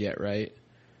concept yet, right?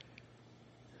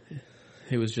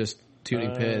 It was just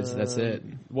tuning PIDs, that's it.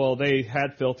 Well, they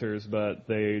had filters, but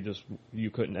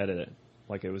you couldn't edit it.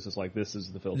 Like it was just like this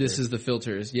is the filter. This is the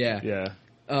filters, yeah.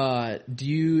 Yeah. Do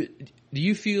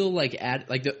you feel like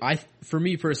for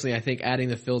me personally, I think adding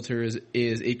the filters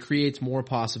it creates more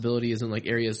possibilities and like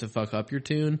areas to fuck up your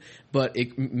tune, but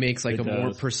it makes like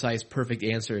more precise, perfect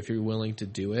answer if you're willing to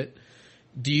do it.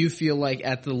 Do you feel like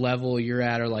at the level you're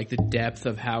at or like the depth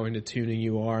of how into tuning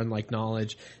you are and like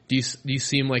knowledge, do you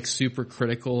seem like super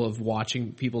critical of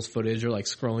watching people's footage or like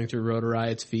scrolling through Rotor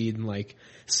Riot's feed and like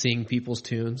seeing people's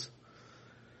tunes?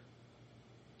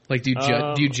 Like do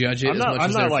you judge it as much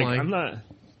as they're flying?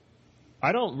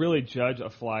 I don't really judge a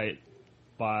flight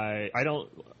by,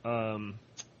 can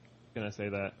I say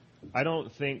that? I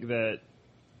don't think that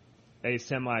a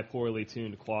semi-poorly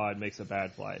tuned quad makes a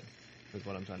bad flight, is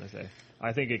what I'm trying to say.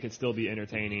 I think it could still be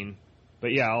entertaining,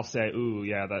 but yeah, I'll say, ooh,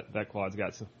 yeah, that quad's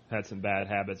had some bad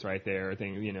habits right there.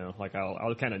 Like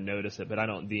I'll kind of notice it, but I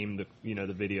don't deem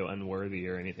the video unworthy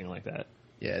or anything like that.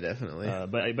 Yeah, definitely.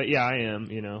 But yeah, I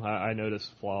am. I notice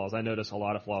flaws. I notice a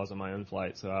lot of flaws in my own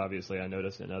flight, so obviously I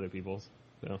notice it in other people's.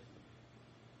 So.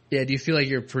 Yeah, do you feel like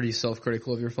you're pretty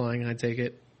self-critical of your flying? I take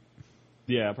it.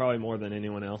 Yeah, probably more than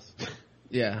anyone else.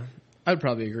 Yeah, I'd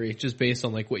probably agree, just based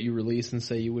on like what you release and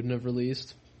say you wouldn't have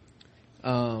released.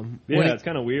 It's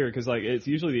kind of weird because like it's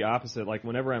usually the opposite. Like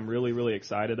whenever I'm really, really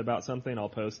excited about something, I'll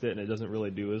post it and it doesn't really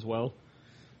do as well.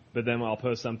 But then I'll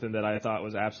post something that I thought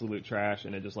was absolute trash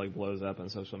and it just like blows up on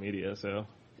social media. So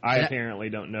I apparently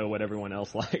don't know what everyone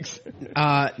else likes.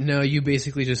 No, you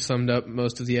basically just summed up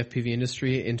most of the FPV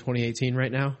industry in 2018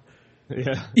 right now.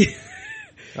 Yeah.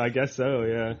 I guess so,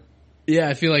 yeah. Yeah,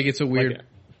 I feel like it's a weird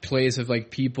place of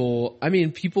like people. I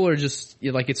mean, people are just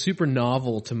like it's super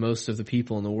novel to most of the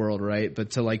people in the world, right?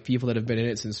 But to like people that have been in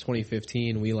it since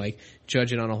 2015, we like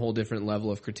judge it on a whole different level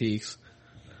of critiques.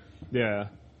 Yeah.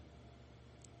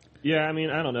 Yeah, I mean,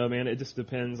 I don't know, man. It just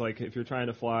depends. Like, if you're trying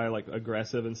to fly like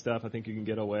aggressive and stuff, I think you can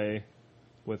get away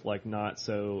with like not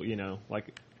so,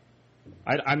 like.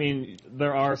 I mean,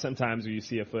 there are some times where you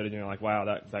see a footage and you're like, wow,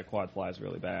 that quad flies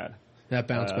really bad. That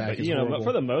bounce back is horrible. horrible. But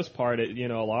for the most part,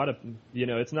 a lot of,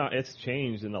 it's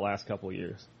changed in the last couple of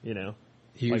years,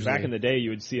 Hugely. Like back in the day, you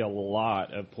would see a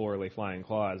lot of poorly flying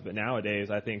quads, but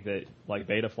nowadays, I think that like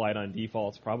Beta Flight on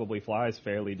defaults probably flies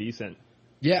fairly decent.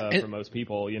 Yeah, for most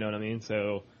people, you know what I mean?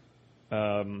 So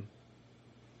I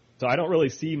don't really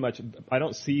see much. I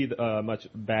don't see much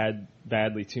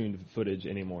badly tuned footage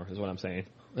anymore. Is what I'm saying.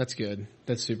 That's good.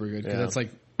 That's super good because that's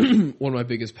like one of my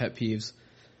biggest pet peeves.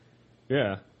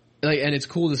 Yeah. Like, and it's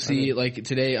cool to see, like,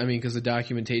 today, I mean, because the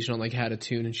documentation on, like, how to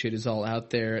tune and shit is all out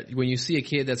there. When you see a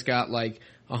kid that's got, like,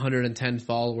 110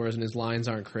 followers and his lines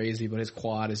aren't crazy, but his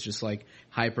quad is just, like,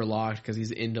 hyper locked because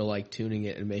he's into, like, tuning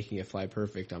it and making it fly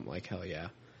perfect, I'm like, hell yeah.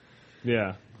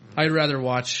 Yeah. I'd rather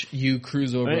watch you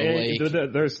cruise over a lake.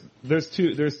 There's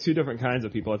two different kinds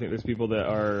of people. I think there's people that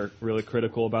are really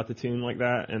critical about the tune like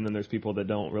that, and then there's people that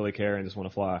don't really care and just want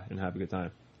to fly and have a good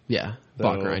time. Yeah, so,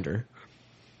 bot grinder.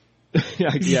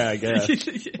 yeah, I guess.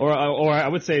 or I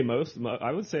would say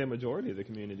I would say a majority of the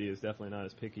community is definitely not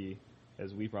as picky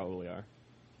as we probably are.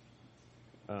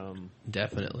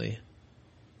 Definitely.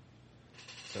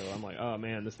 So I'm like, oh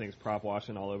man, this thing's prop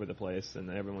washing all over the place, and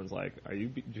everyone's like, are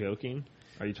you joking?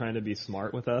 Are you trying to be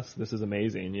smart with us? This is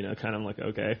amazing, you know. Kind of like,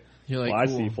 okay, you're like, well, I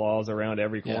cool. see flaws around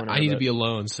every corner. I need to be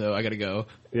alone, so I got to go.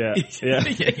 Yeah, yeah,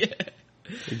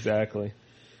 exactly.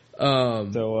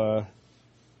 So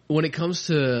when it comes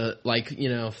to, like, you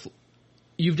know,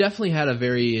 you've definitely had a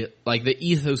very, like, the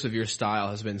ethos of your style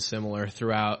has been similar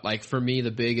throughout. Like, for me,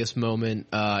 the biggest moment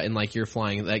in, like, your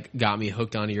flying that got me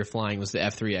hooked onto your flying was the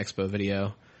F3 Expo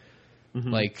video. Mm-hmm.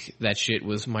 Like, that shit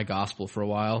was my gospel for a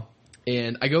while.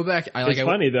 And I go back. It's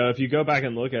funny though. If you go back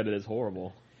and look at it, it's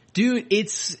horrible. Dude,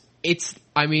 it's.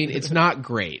 I mean, it's not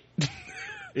great.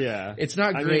 Yeah, it's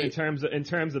not great. Mean, in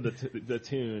terms of the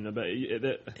tune,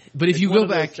 but if you go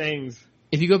back,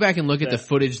 if you go back and look at the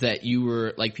footage that you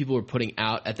were like people were putting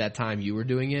out at that time, you were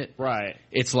doing it. Right.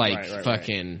 It's like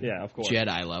fucking yeah, of course.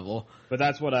 Jedi level. But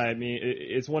that's what I mean.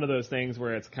 It's one of those things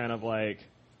where it's kind of like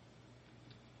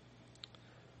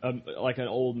an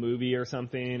old movie or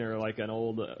something, or like an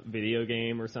old video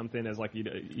game or something. Is like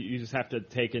you just have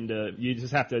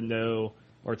to know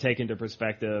or take into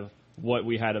perspective what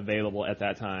we had available at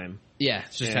that time. Yeah,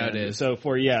 it's just how it is. So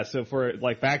for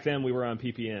like back then we were on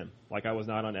PPM. Like I was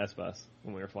not on S-Bus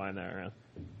when we were flying that around.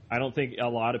 I don't think a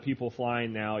lot of people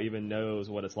flying now even knows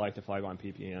what it's like to fly on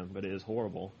PPM, but it is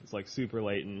horrible. It's like super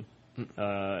latent,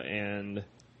 and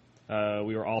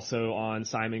we were also on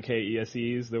Simon K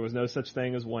ESEs. There was no such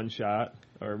thing as one shot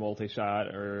or multi-shot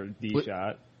or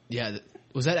D-shot. Yeah,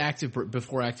 was that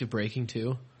before active braking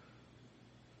too?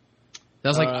 That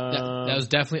was like that was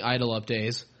definitely idle up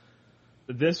days.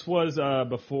 This was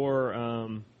before.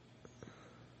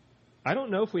 I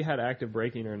don't know if we had active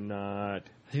braking or not.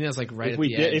 I think that was like right at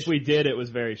the edge. If we did, it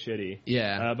was very shitty.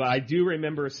 Yeah. But I do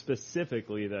remember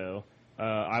specifically though.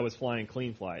 I was flying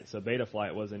clean flight, so beta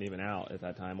flight wasn't even out at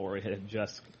that time, or it had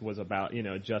just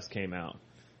came out.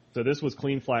 So this was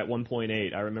clean flight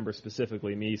 1.8. I remember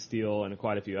specifically me, Steele, and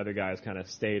quite a few other guys kind of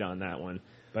stayed on that one.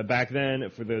 But back then,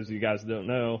 for those of you guys who don't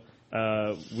know,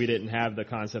 we didn't have the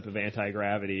concept of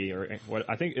anti-gravity or what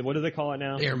do they call it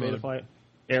now? Air mode. Beta flight?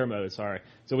 Air mode, sorry.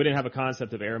 So we didn't have a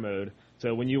concept of air mode.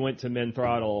 So when you went to min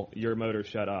throttle, your motor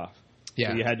shut off.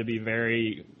 Yeah. So you had to be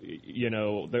very,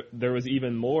 there was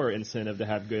even more incentive to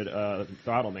have good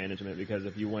throttle management, because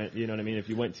if you went, if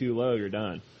you went too low, you're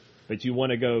done. But you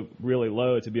want to go really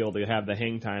low to be able to have the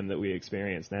hang time that we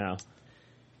experience now.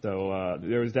 So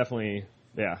there was definitely,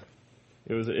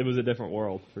 it was a different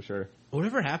world for sure.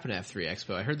 Whatever happened to F3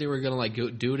 Expo? I heard they were going to like go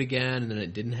do it again, and then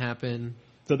it didn't happen.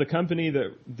 So the company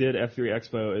that did F3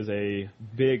 Expo is a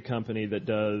big company that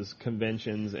does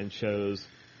conventions and shows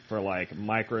for like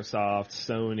Microsoft,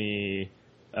 Sony,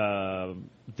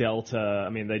 Delta. I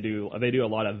mean, they do a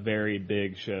lot of very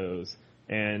big shows,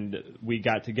 and we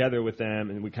got together with them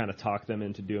and we kind of talked them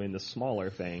into doing the smaller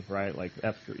thing, right? Like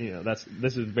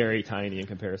this is very tiny in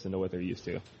comparison to what they're used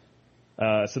to.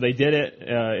 So they did it.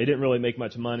 It didn't really make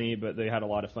much money, but they had a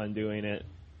lot of fun doing it.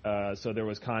 So there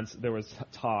was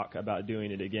talk about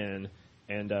doing it again,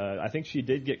 and I think she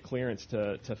did get clearance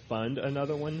to fund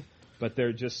another one. But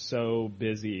they're just so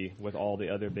busy with all the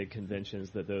other big conventions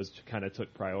that those kind of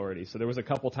took priority. So there was a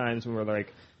couple times when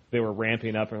they were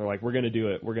ramping up and we're like, we're going to do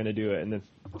it. And then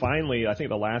finally, I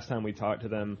think the last time we talked to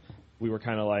them, we were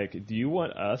kind of like, do you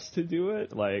want us to do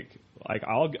it? Like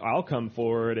I'll come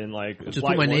forward and like just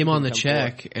put my name on the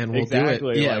check and we'll do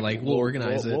it. Yeah, like we'll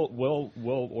organize it. We'll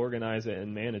organize it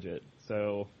and manage it.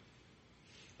 So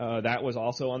that was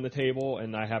also on the table,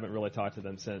 and I haven't really talked to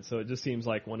them since. So it just seems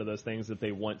like one of those things that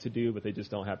they want to do, but they just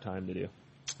don't have time to do.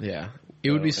 Yeah, it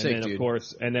would be sick, and then, dude. Of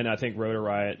course, and then I think Rotor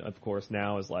Riot, of course,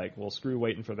 now is like, well, screw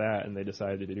waiting for that, and they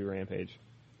decided to do Rampage,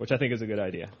 which I think is a good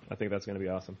idea. I think that's going to be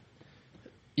awesome.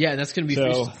 Yeah, and that's going to be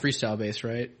freestyle based,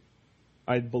 right?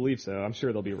 I believe so. I'm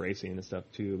sure there'll be racing and stuff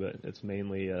too, but it's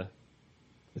mainly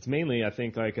I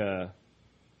think like a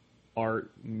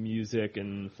art, music,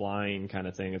 and flying kind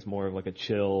of thing. It's more of like a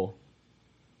chill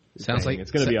Sounds like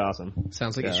it's going to be awesome.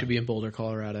 Sounds like it should be in Boulder,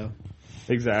 Colorado.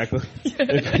 Exactly.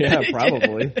 Yeah,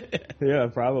 probably. Yeah,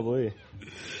 probably.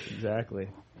 Exactly.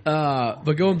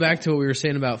 But going back to what we were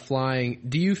saying about flying,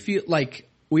 do you feel like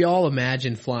we all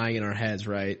imagine flying in our heads,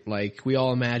 right? Like we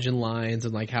all imagine lines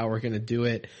and like how we're going to do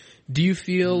it. Do you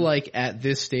feel like at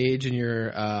this stage in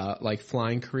your like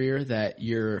flying career that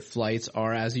your flights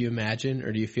are as you imagine,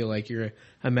 or do you feel like your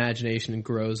imagination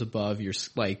grows above your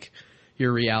like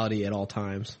your reality at all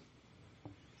times?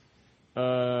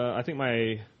 I think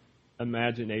my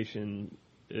imagination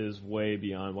is way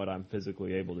beyond what I'm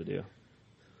physically able to do.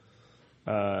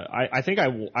 I think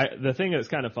the thing that's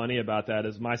kind of funny about that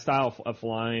is my style of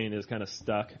flying is kind of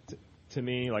stuck to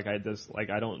me. Like it's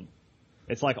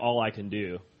like all I can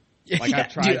do. Like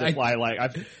I've tried to fly,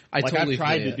 I've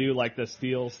tried to do like the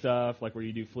steel stuff, like where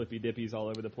you do flippy dippies all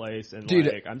over the place, and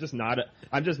like I'm just not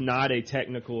a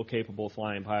technical capable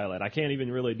flying pilot. I can't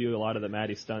even really do a lot of the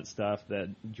Matty stunt stuff that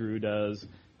Drew does.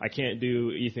 I can't do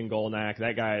Ethan Golnack.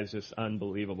 That guy is just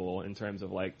unbelievable in terms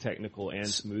of like technical and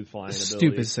smooth flying ability.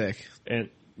 Stupid sick. And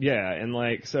yeah, and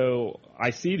like so I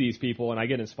see these people and I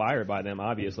get inspired by them.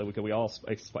 Obviously, because we all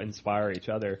inspire each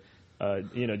other.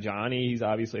 Johnny, he's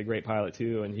obviously a great pilot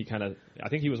too, and I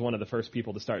think he was one of the first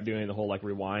people to start doing the whole like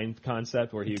rewind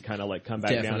concept where he would kind of like come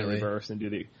back down in reverse and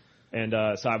do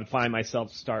so I would find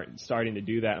myself starting to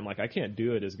do that. I'm like, I can't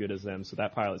do it as good as them, so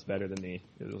that pilot's better than me.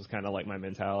 It was kind of like my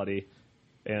mentality.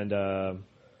 And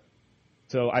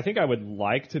so I think I would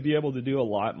like to be able to do a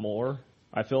lot more.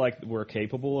 I feel like we're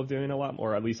capable of doing a lot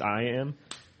more, or at least I am.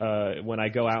 When I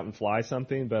go out and fly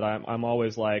something, but I'm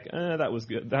always like, that was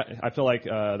good. I feel like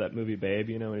that movie Babe,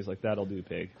 when he's like, that'll do,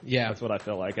 pig. Yeah, that's what I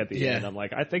feel like at the end. I'm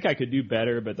like, I think I could do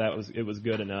better, but it was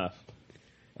good enough.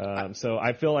 So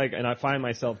I feel like, and I find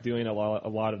myself doing a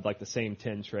lot of like the same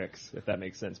 10 tricks, if that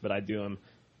makes sense, but I do them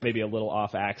maybe a little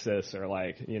off axis or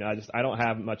like, I don't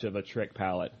have much of a trick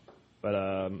palette, but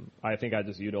I think I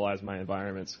just utilize my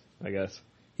environments, I guess.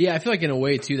 Yeah, I feel like in a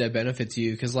way, too, that benefits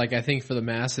you because, like, I think for the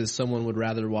masses, someone would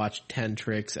rather watch 10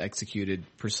 tricks executed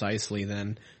precisely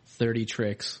than 30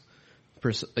 tricks,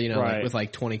 right. Like, with,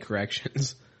 like, 20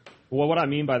 corrections. Well, what I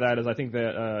mean by that is I think,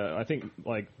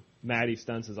 like, Matty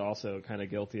Stunts is also kind of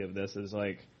guilty of this, is,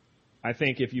 like, I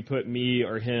think if you put me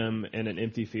or him in an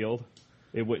empty field,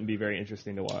 it wouldn't be very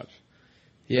interesting to watch.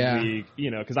 Yeah.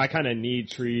 Because I kind of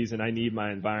need trees and I need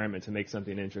my environment to make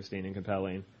something interesting and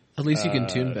compelling. At least you can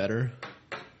tune better.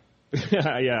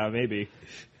 Yeah, maybe.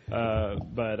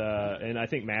 And I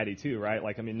think Matty too, right?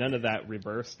 Like, I mean, none of that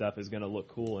reverse stuff is going to look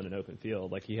cool in an open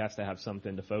field. Like, he has to have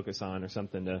something to focus on or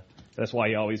something that's why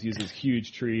he always uses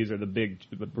huge trees or the big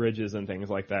bridges and things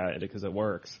like that, because it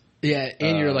works. Yeah,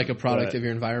 and you're like a product of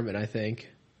your environment, I think.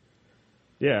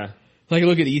 Yeah. Like,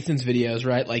 look at Ethan's videos,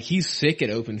 right? Like, he's sick at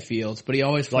open fields, but he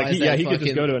always flies he could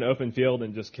just go to an open field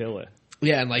and just kill it.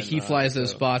 Yeah, and like he flies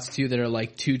those spots too that are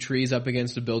like 2 trees up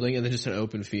against a building and then just an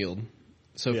open field.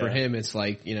 So for him, it's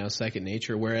like, second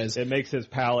nature. Whereas it makes his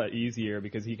palette easier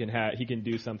because he can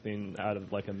do something out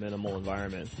of like a minimal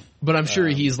environment. But I'm sure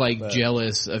he's like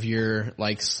jealous of your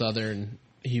like southern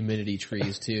humidity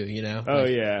trees too. Oh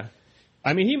yeah.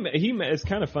 I mean, it's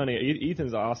kind of funny.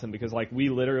 Ethan's awesome because like we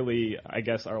literally, I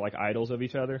guess, are like idols of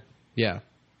each other. Yeah.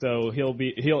 So he'll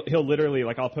literally,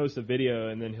 like, I'll post a video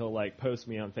and then he'll like post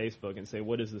me on Facebook and say,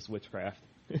 "What is this witchcraft?"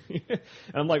 And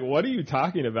I'm like, "What are you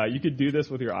talking about? You could do this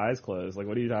with your eyes closed. Like,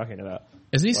 what are you talking about?"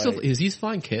 Is he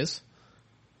flying KISS?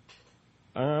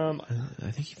 I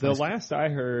think the last I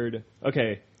heard,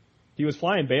 he was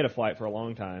flying Beta Flight for a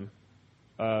long time.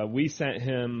 We sent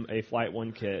him a Flight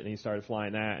 1 kit and he started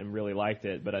flying that and really liked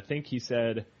it. But I think he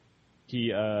said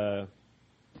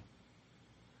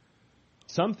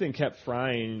something kept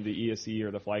frying the ESC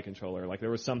or the flight controller. Like, there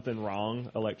was something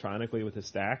wrong electronically with his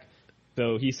stack.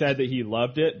 So he said that he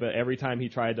loved it, but every time he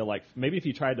tried to, like, maybe if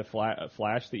he tried to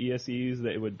flash the ESCs,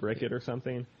 that it would brick it or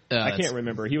something. I can't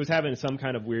remember. He was having some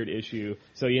kind of weird issue,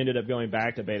 so he ended up going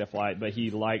back to Beta Flight, but he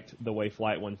liked the way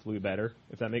Flight 1 flew better,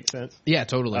 if that makes sense. Yeah,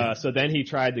 totally. So then he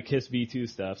tried the KISS V2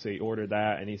 stuff, so he ordered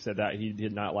that, and he said that he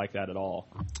did not like that at all.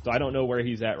 So I don't know where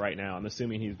he's at right now. I'm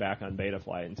assuming he's back on Beta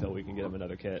Flight until we can get him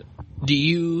another kit. Do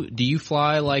you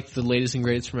fly, like, the latest and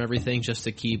greatest from everything just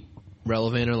to keep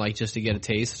relevant or, like, just to get a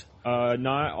taste?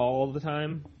 Not all the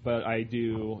time, but I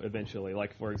do eventually.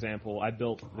 Like, for example, I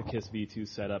built the KISS V2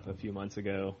 setup a few months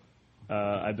ago.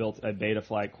 I built a Beta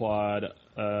Flight quad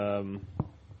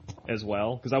as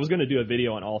well, because I was going to do a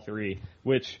video on all 3,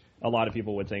 which a lot of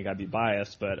people would think I'd be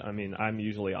biased, but I mean, I'm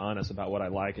usually honest about what I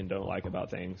like and don't like about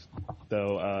things.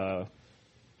 So,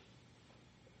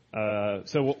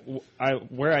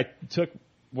 where I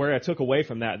took away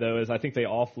from that though is I think they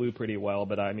all flew pretty well,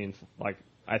 but I mean, like,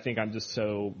 I think I'm just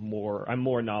I'm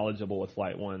more knowledgeable with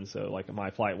Flight 1, so like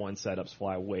my Flight 1 setups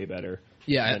fly way better.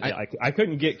 Yeah, I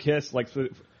couldn't get KISS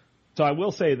so I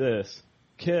will say this.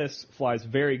 KISS flies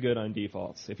very good on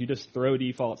defaults. If you just throw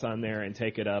defaults on there and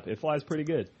take it up, it flies pretty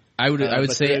good. I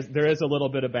would say there is a little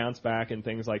bit of bounce back and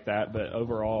things like that, but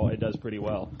overall it does pretty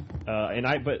well.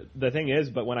 But the thing is,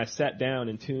 when I sat down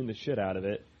and tuned the shit out of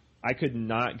it, I could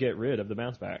not get rid of the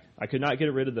bounce back. I could not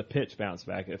get rid of the pitch bounce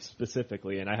back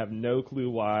specifically, and I have no clue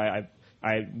why.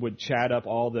 I would chat up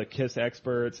all the KISS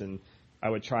experts, and I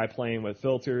would try playing with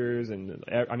filters, and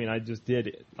I mean, I just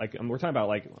did like we're talking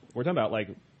about like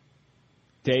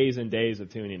days and days of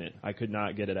tuning it. I could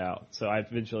not get it out, so I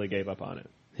eventually gave up on it.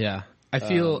 Yeah, I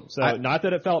feel not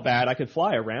that it felt bad. I could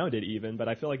fly around it even, but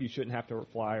I feel like you shouldn't have to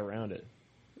fly around it.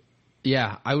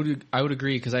 Yeah, I would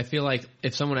agree, because I feel like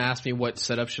if someone asked me what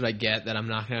setup should I get that I'm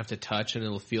not gonna have to touch and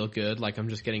it'll feel good, like I'm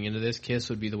just getting into this, KISS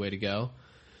would be the way to go.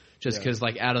 Just because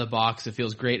like out of the box it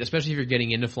feels great, especially if you're getting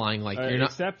into flying. Like you're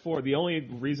not. Except for the only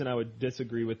reason I would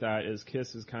disagree with that is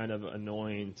KISS is kind of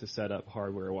annoying to set up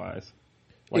hardware wise.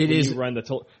 Like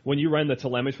when you run the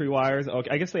telemetry wires. Okay,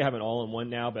 I guess they have an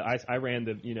all-in-one now, but I ran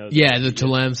the the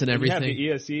telems and everything.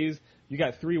 You have the ESCs. You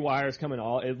got 3 wires coming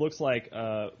it looks like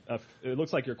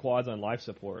your quad's on life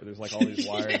support. There's like all these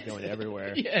wires going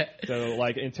everywhere. Yeah. So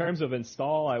like in terms of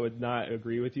install, I would not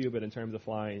agree with you, but in terms of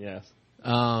flying, yes.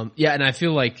 Yeah, and I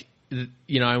feel like I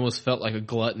almost felt like a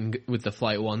glutton with the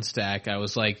Flight 1 stack. I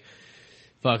was like,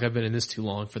 fuck, I've been in this too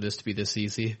long for this to be this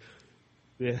easy.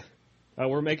 Yeah.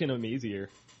 We're making them easier.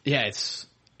 Yeah, it's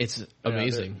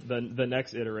amazing. The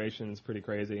next iteration is pretty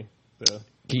crazy. So.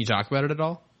 Can you talk about it at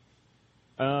all?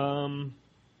 Can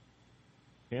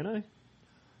I?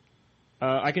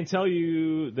 I can tell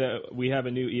you that we have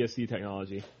a new ESC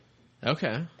technology.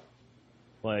 Okay.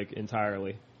 Like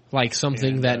entirely. Like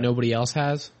something that nobody else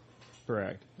has?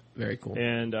 Correct. Very cool.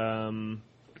 And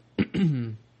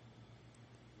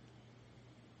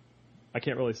I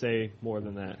can't really say more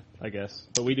than that, I guess.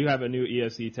 But we do have a new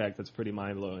ESC tech that's pretty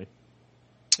mind-blowing.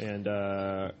 And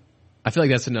I feel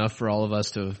like that's enough for all of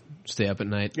us to stay up at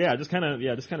night. Yeah, just kind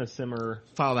of simmer.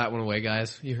 File that one away,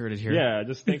 guys. You heard it here. Yeah,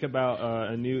 just think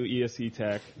about a new ESC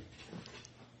tech.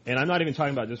 And I'm not even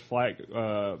talking about just flight,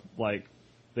 like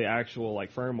the actual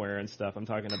like firmware and stuff. I'm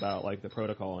talking about like the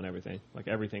protocol and everything. Like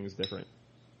everything's different.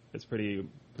 It's pretty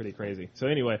crazy. So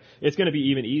anyway, it's going to be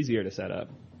even easier to set up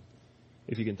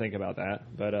if you can think about that.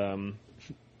 But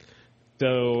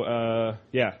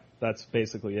yeah, that's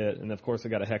basically it. And of course, I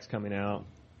got a hex coming out.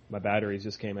 My batteries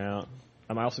just came out.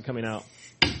 I'm also coming out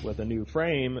with a new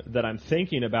frame that I'm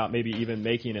thinking about maybe even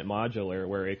making it modular,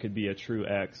 where it could be a true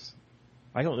X.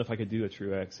 I don't know if I could do a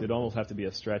true X. It'd almost have to be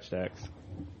a stretched X.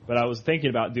 But I was thinking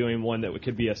about doing one that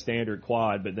could be a standard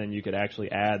quad, but then you could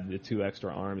actually add the 2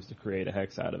 extra arms to create a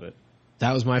hex out of it.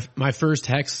 That was my first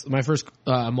hex. My first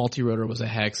multi-rotor was a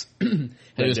hex. And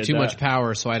it was too much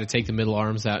power, so I had to take the middle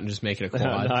arms out and just make it a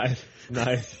quad.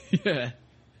 Nice. Yeah.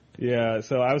 Yeah,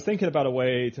 so I was thinking about a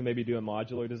way to maybe do a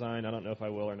modular design. I don't know if I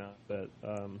will or not, but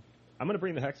I'm going to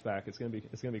bring the hex back. It's going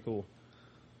to be cool.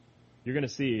 You're going to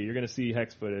see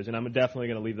hex footage, and I'm definitely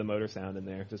going to leave the motor sound in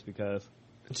there just because.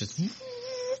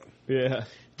 Yeah.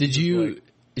 Did you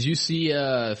see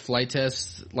Flight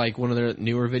Test, like one of their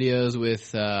newer videos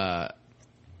with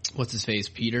what's his face,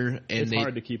 Peter? And it's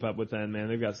hard to keep up with them, man.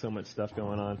 They've got so much stuff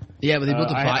going on. Yeah, but they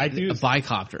built a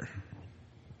bicopter.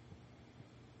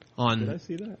 Did I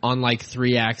see that? On like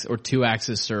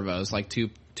 2-axis servos, like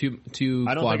two I don't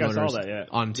quad think motors I saw that yet.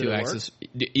 on 2 axis.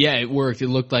 Yeah, it worked. It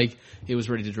looked like it was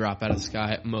ready to drop out of the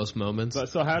sky at most moments. But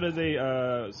so how did they?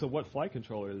 So what flight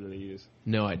controller did they use?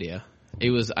 No idea. It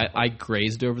was I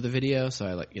grazed over the video, so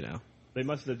I They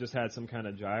must have just had some kind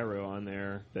of gyro on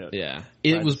there that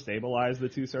it was stabilize the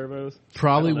 2 servos.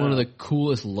 Probably one of the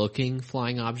coolest looking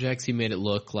flying objects. He made it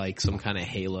look like some kind of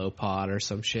Halo pod or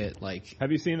some shit. Like,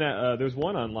 have you seen that? There's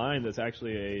one online that's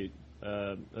actually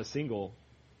a single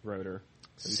rotor.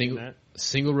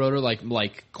 Single rotor,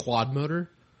 like quad motor.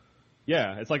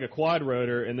 Yeah, it's like a quad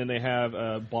rotor, and then they have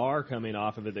a bar coming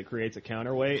off of it that creates a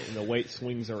counterweight, and the weight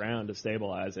swings around to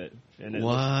stabilize it. And it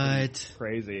looks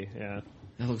crazy, yeah.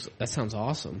 That sounds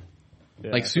awesome.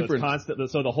 Yeah, like super.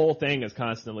 So the whole thing is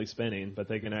constantly spinning, but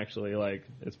they can actually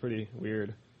it's pretty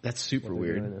weird. That's super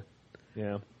weird.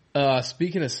 Yeah.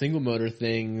 Speaking of single motor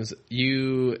things,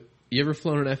 you ever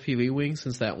flown an FPV wing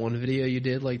since that one video you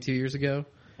did like 2 years ago?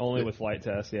 Only with Flight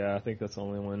Test, yeah. I think that's the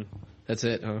only one. That's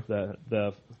it, huh?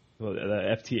 The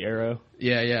FT Arrow.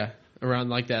 Yeah. Around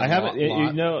like that. I haven't.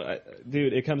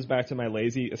 Dude, it comes back to my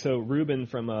lazy. So Ruben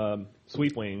from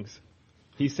Sweep Wings,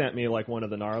 he sent me like one of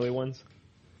the gnarly ones,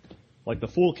 like the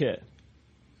full kit,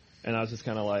 and I was just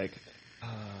kind of like,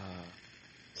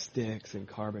 sticks and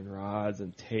carbon rods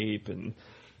and tape and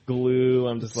glue.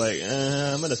 I'm just like,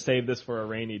 I'm going to save this for a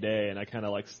rainy day. And I kind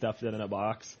of like stuffed it in a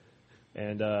box.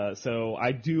 And so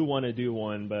I do want to do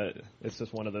one, but it's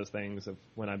just one of those things of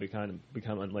when I become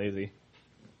unlazy.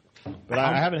 But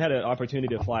I haven't had an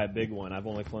opportunity to fly a big one. I've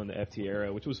only flown the FT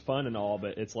Arrow, which was fun and all,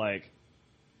 but it's like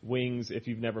wings. If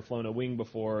you've never flown a wing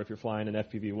before, if you're flying an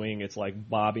FPV wing, it's like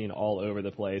bobbing all over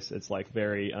the place. It's like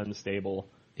very unstable.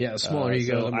 Yeah, the smaller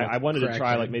you go, the more I wanted to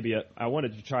try crackling.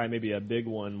 maybe a big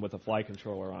one with a flight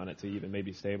controller on it to even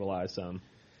maybe stabilize some,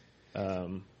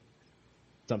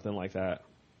 something like that.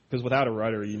 Because without a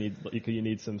rudder, you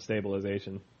need some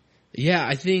stabilization. Yeah,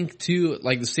 I think too,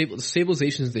 like the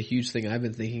stabilization is the huge thing I've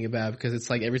been thinking about, because it's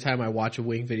like every time I watch a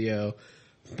wing video,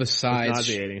 besides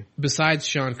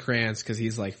Sean Krantz, because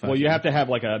he's like, well, you have to have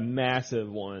like a massive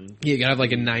one. Yeah, you gotta have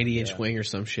like a 90-inch wing or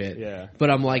some shit. Yeah.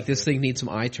 But I'm like, this thing needs some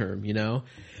I-term, you know?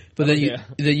 But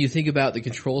then you think about the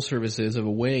control surfaces of a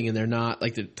wing, and they're not,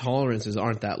 like, the tolerances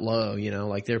aren't that low, you know?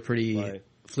 Like, they're pretty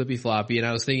flippy floppy. And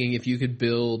I was thinking if you could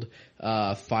build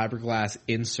fiberglass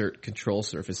insert control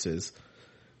surfaces.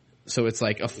 So it's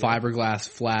like a fiberglass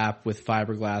flap with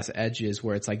fiberglass edges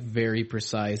where it's like very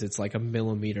precise. It's like a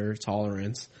millimeter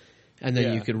tolerance. And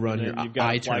then you could run your you've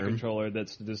got a flight I-term controller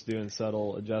that's just doing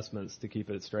subtle adjustments to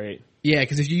keep it straight. Yeah,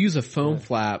 because if you use a foam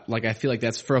flap, like I feel like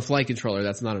that's for a flight controller,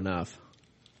 that's not enough.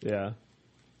 Yeah.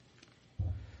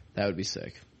 That would be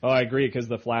sick. Oh, I agree, because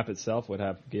the flap itself would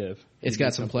have give. It's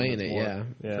got some play in it,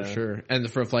 for sure. And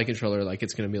for a flight controller, like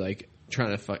it's going to be like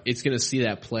trying to it's going to see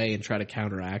that play and try to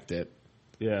counteract it.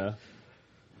 Yeah.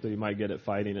 So you might get it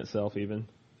fighting itself even.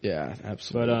 Yeah,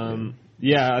 absolutely.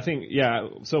 But I think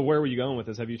so where were you going with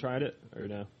this? Have you tried it or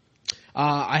no?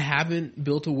 I haven't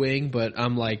built a wing, but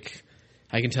I'm like,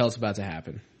 I can tell it's about to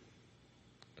happen.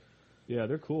 Yeah,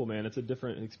 they're cool, man. It's a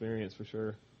different experience for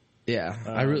sure. Yeah,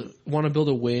 I really want to build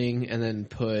a wing and then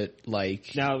put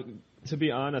like. Now, to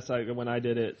be honest, when I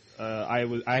did it,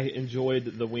 I enjoyed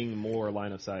the wing more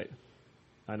line of sight.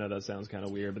 I know that sounds kind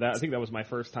of weird, but I think that was my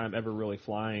first time ever really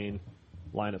flying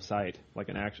line of sight, like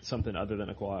something other than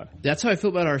a quad. That's how I feel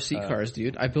about RC cars,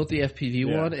 dude. I built the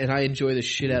FPV one, and I enjoy the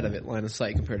shit out of it line of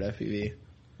sight compared to FPV.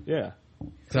 Yeah.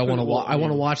 Because I want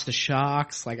to watch the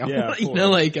shocks. Like I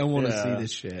want to see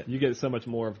this shit. You get so much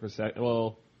more of perspective.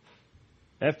 Well,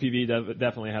 FPV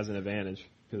definitely has an advantage.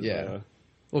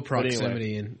 Well,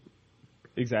 proximity and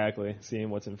exactly seeing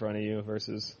what's in front of you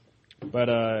versus. But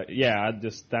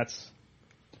that's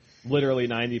literally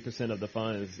 90% of the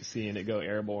fun is seeing it go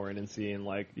airborne and seeing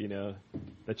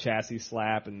the chassis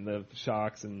slap and the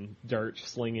shocks and dirt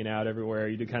slinging out everywhere.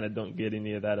 You kind of don't get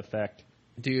any of that effect.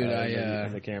 Dude,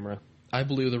 in the camera. I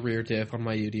blew the rear diff on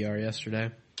my UDR yesterday.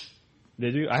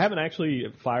 Did you? I haven't actually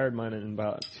fired mine in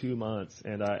about 2 months,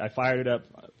 and I fired it up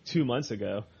 2 months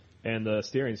ago, and the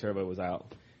steering servo was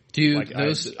out. Dude,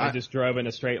 I just drove in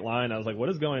a straight line. I was like, "What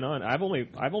is going on?" I've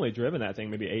only driven that thing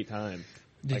maybe 8 times.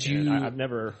 I've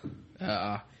never.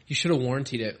 You should have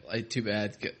warrantied it. Like, too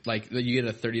bad. Like, you get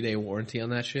a 30-day warranty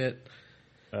on that shit.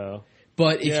 Oh.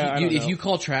 But if you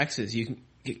call Traxxas, you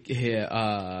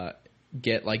can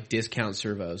get like discount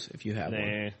servos if you have one.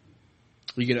 Are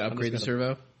you gonna upgrade the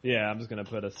servo? Yeah, I'm just gonna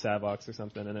put a Savox or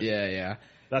something in it. Yeah.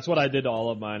 That's what I did to all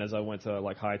of mine. As I went to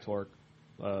like high torque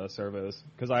servos,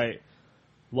 because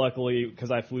luckily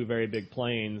because I flew very big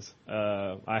planes,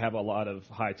 I have a lot of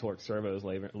high torque servos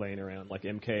laying around, like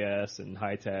MKS and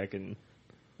High Tech, and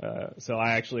so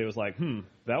I actually was like,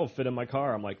 that will fit in my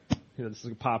car. I'm like,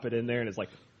 just pop it in there, and it's like.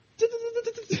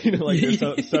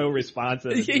 They're so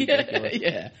responsive.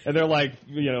 Yeah. And they're like,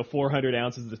 400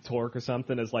 ounces of torque or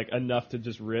something is like enough to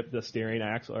just rip the steering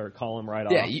axle or column right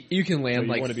off. Yeah, you can land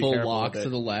so full lock to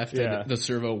the left and the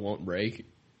servo won't break.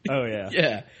 Oh yeah.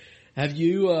 Yeah. Have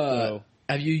you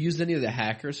used any of the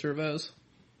Hacker servos?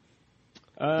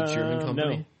 The German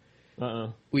company?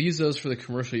 No. We use those for the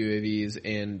commercial UAVs,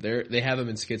 and they have them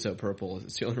in Skitzo purple.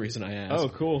 It's the only reason I asked. Oh,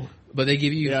 cool. But they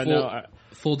give you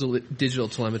full digital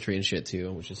telemetry and shit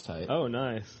too, which is tight. Oh,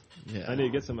 nice. Yeah. I need to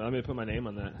get some. I'm gonna put my name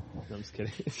on that. No, I'm just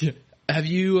kidding. Have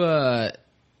you? I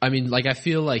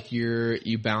feel like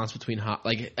you balance between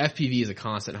FPV is a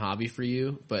constant hobby for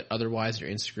you, but otherwise your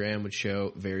Instagram would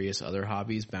show various other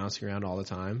hobbies bouncing around all the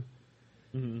time.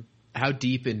 Mm-hmm. How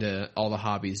deep into all the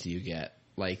hobbies do you get?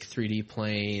 Like 3D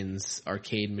planes,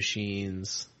 arcade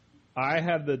machines? I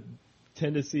have the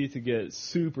tendency to get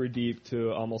super deep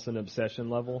to almost an obsession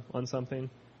level on something.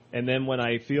 And then when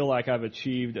I feel like I've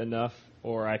achieved enough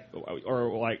I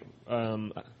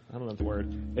don't know the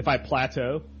word. If I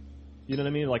plateau, you know what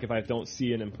I mean? Like if I don't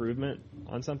see an improvement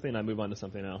on something, I move on to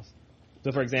something else.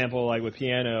 So for example, like with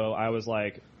piano, I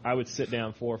would sit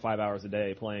down 4 or 5 hours a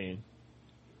day playing.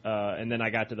 And then I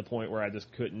got to the point where I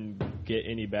just couldn't get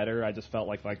any better. I just felt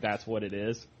like that's what it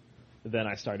is. Then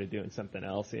I started doing something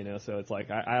else, you know. So it's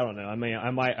like I don't know. I mean,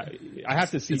 I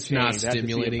have to see it's change. not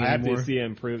stimulating I have anymore. to see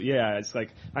improve. Yeah, it's like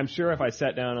I'm sure if I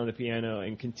sat down on the piano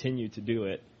and continued to do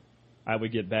it, I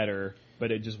would get better.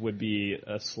 But it just would be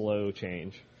a slow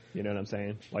change. You know what I'm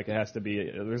saying? Like it has to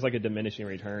be. There's like a diminishing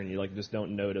return. You like just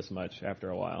don't notice much after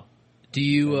a while. Do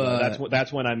you?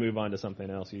 That's when I move on to something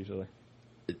else usually.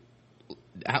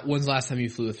 When's the last time you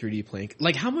flew a 3D plane?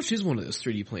 Like, how much is one of those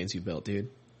 3D planes you built,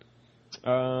 dude?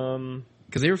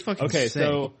 Because they were fucking okay, sick.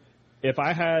 so if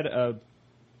I had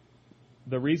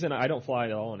the reason I don't fly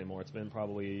at all anymore, it's been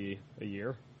probably a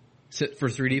year. For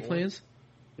 3D planes?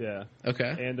 Yeah.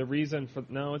 Okay. And the reason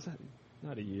it's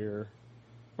not a year,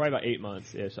 probably about 8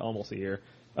 months ish, almost a year.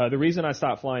 The reason I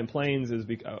stopped flying planes is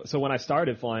because so when I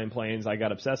started flying planes, I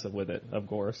got obsessive with it. Of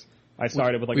course, I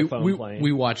started with a foam plane.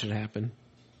 We watch it happen.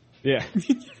 Yeah,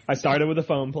 I started with a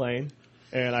foam plane.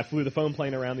 And I flew the foam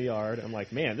plane around the yard. I'm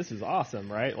like, man, this is awesome,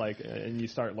 right? Like, and you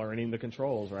start learning the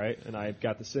controls, right? And I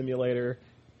got the simulator.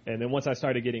 And then once I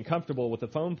started getting comfortable with the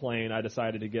foam plane, I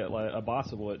decided to get like a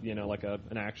bossable, you know, like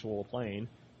an actual plane,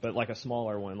 but like a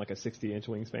smaller one, like a 60-inch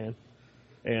wingspan.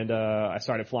 And I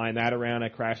started flying that around. I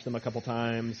crashed them a couple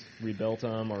times, rebuilt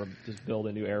them, or just build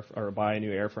a new or buy a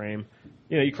new airframe.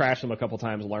 You know, you crash them a couple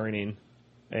times learning.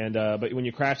 And but when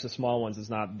you crash the small ones, it's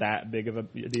not that big of a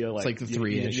deal. It's like the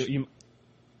 3-inch.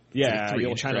 Yeah,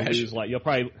 you'll kind of crash. lose you'll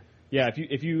probably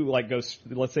if you like go,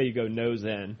 let's say you go nose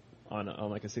in on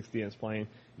like a 60-inch plane,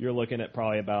 you're looking at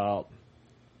probably about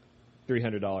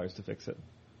 $300 to fix it.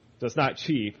 So it's not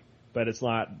cheap, but it's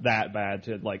not that bad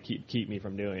to like keep me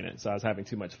from doing it. So I was having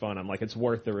too much fun. I'm like, it's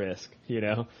worth the risk, you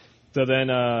know. So then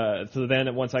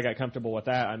once I got comfortable with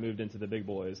that, I moved into the big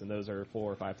boys, and those are $4,000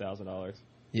 or $5,000.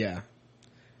 Yeah.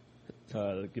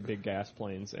 Big gas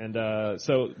planes. And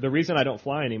so the reason I don't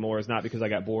fly anymore is not because I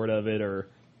got bored of it or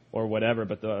whatever,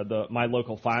 but my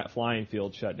local flying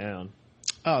field shut down.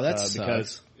 Oh, that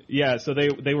sucks. So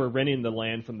they were renting the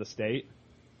land from the state.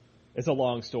 It's a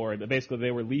long story, but basically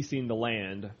they were leasing the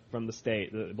land from the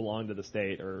state that belonged to the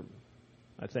state, or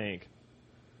I think.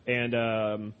 And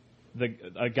a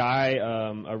guy,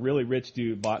 a really rich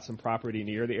dude, bought some property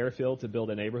near the airfield to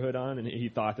build a neighborhood on, and he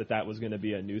thought that was going to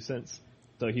be a nuisance.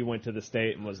 So he went to the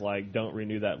state and was like, don't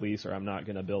renew that lease or I'm not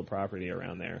going to build property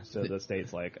around there. So the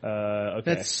state's like, okay.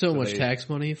 That's so much tax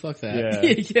money. Fuck that.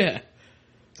 Yeah. Yeah.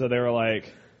 So they were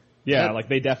like, like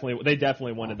they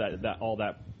definitely wanted they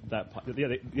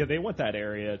want that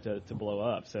area to blow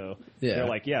up. So they're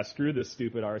like, yeah, screw this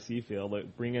stupid RC field.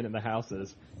 Bring it in the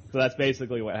houses. So that's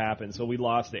basically what happened. So we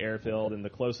lost the airfield, and the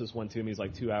closest one to me is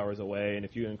like 2 hours away. And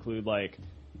if you include like,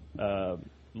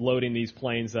 loading these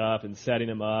planes up and setting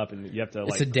them up, and you have to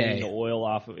like clean the oil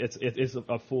off of it's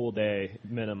a full day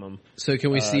minimum. So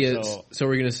can we see it? So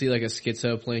we're gonna see like a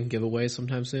Skitzo plane giveaway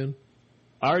sometime soon?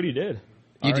 I already did.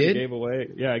 You did?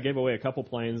 I gave away a couple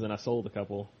planes and I sold a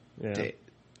couple. Yeah.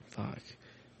 Fuck.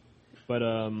 But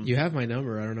you have my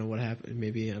number. I don't know what happened.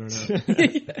 Maybe I don't know.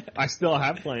 I still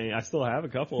have planes. I still have a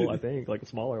couple. I think like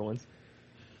smaller ones.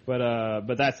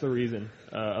 But that's the reason.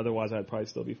 Otherwise, I'd probably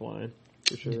still be flying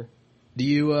for sure. Do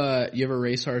you ever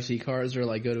race RC cars or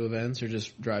like go to events or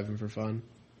just drive them for fun?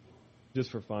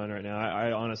 Just for fun right now.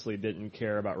 I honestly didn't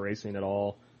care about racing at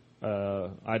all.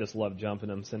 I just love jumping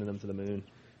them, sending them to the moon.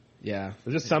 Yeah.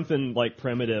 There's just something like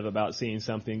primitive about seeing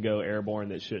something go airborne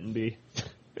that shouldn't be.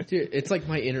 Dude, it's like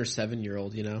my inner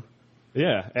 7-year-old, you know?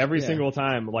 Yeah, every single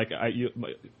time. Like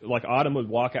Autumn would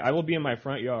walk. I will be in my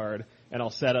front yard and I'll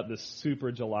set up this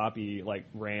super jalopy like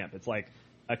ramp. It's like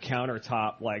a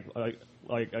countertop, like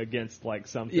against like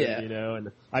something, you know,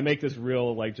 and I make this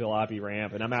real like jalopy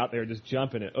ramp, and I'm out there just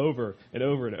jumping it over and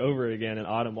over and over again, and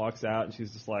Autumn walks out and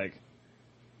she's just like,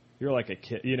 you're like a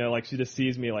kid, you know, like she just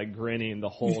sees me like grinning the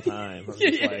whole time. I'm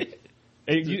just like,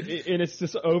 and it's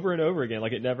just over and over again,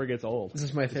 like it never gets old. This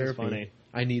is my therapy. Funny.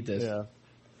 I need this. Yeah.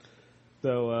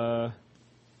 So,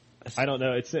 I don't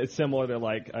know. It's similar to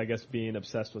like, I guess being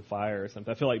obsessed with fire or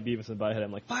something. I feel like Beavis and Butthead.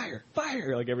 I'm like, fire,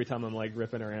 like every time I'm like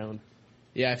ripping around.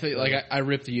 Yeah, I feel like I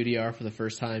ripped the UDR for the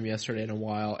first time yesterday in a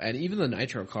while, and even the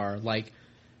nitro car, like,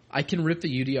 I can rip the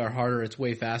UDR harder, it's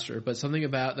way faster, but something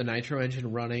about the nitro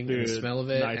engine running and the smell of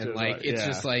it, and like, it's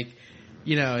just like,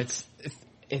 you know, it's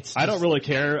just, I don't really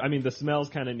care. I mean, the smell's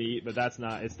kind of neat, but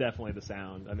it's definitely the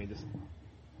sound. I mean,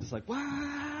 just like,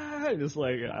 what? Just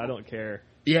like, I don't care.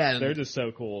 Yeah. They're just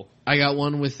so cool. I got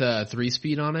one with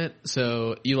 3-speed on it,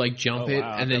 so you like jump it,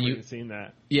 and then I've never seen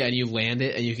that. Yeah, and you land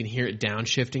it, and you can hear it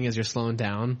downshifting as you're slowing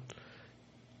down.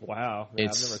 Wow. Yeah,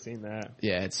 I've never seen that.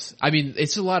 Yeah,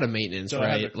 it's a lot of maintenance, so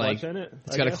right? It has a clutch in it,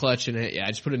 it's got a clutch in it. Yeah, I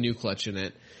just put a new clutch in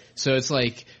it. So it's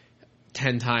like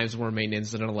 10 times more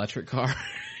maintenance than an electric car.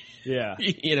 Yeah.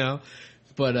 You know?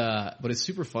 But it's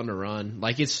super fun to run.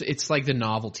 Like it's like the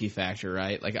novelty factor,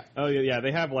 right? Like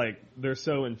they have they're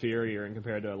so inferior in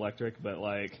compared to electric, but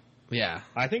yeah.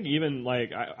 I think even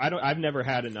I've never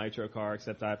had a nitro car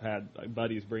except I've had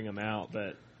buddies bring them out,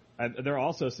 but they're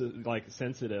also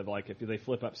sensitive. Like if they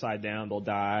flip upside down, they'll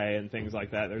die and things like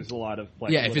that. There's a lot of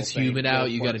if it's humid out,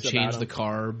 you got to change the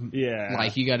carb. Yeah,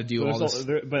 you got to do all this.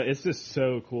 But it's just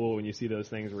so cool when you see those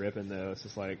things ripping. Though it's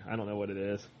just I don't know what it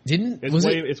is.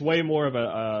 It's way more of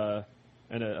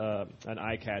an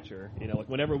eye catcher. You know,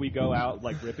 whenever we go out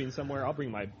ripping somewhere, I'll bring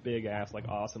my big ass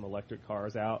awesome electric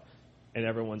cars out. And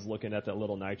everyone's looking at that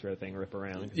little nitro thing rip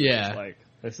around. Yeah.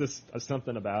 It's just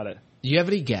something about it. Do you have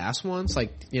any gas ones? The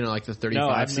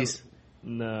 35cc?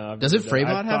 No. Does it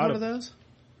Freibot have one of those?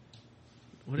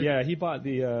 Yeah, he got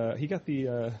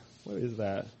the, what is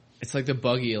that? It's like the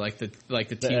buggy, like the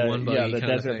T1 buggy. Yeah, the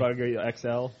kind Desert of Buggy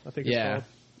XL, I think it's called.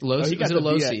 Losi? Is it a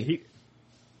Losi?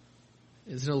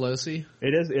 Is it a Losi?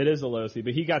 It is a Losi,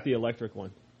 but he got the electric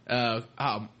one.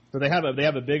 So they have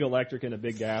a big electric and a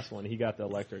big gas one. He got the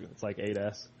electric. It's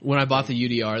 8S. When I bought the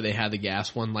UDR, they had the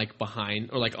gas one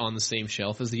behind or on the same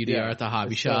shelf as the UDR at the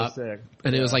hobby shop, so sick.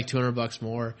 And it was $200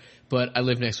 more. But I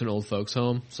live next to an old folks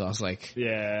home, so I was like,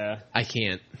 yeah, I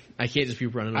can't just be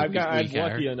running. I'm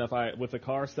lucky enough. With the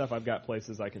car stuff, I've got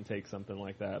places I can take something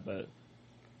like that. But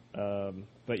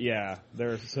yeah,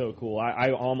 they're so cool.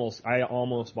 I almost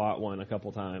bought one a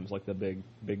couple times, the big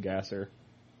gasser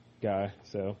guy.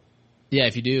 So. Yeah,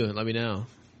 if you do, let me know.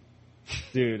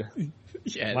 Dude,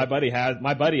 yeah, my buddy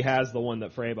has the one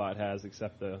that Freibot has,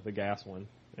 except the gas one.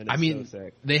 And it's so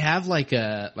sick. They have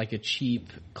a cheap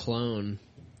clone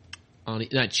on,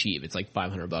 not cheap, it's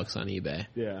 $500 on eBay.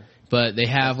 Yeah. But they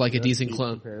have a decent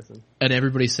clone, comparison. And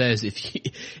everybody says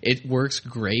it works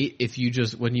great if you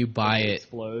just when you buy it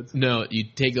explodes. No, you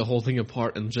take the whole thing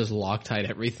apart and just Loctite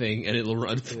everything, and it'll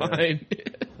run fine.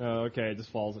 Oh, okay, it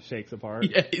just shakes apart.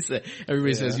 Yeah,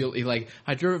 everybody says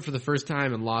I drove it for the first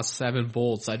time and lost 7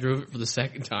 bolts. I drove it for the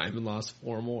second time and lost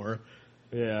 4 more.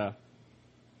 Yeah.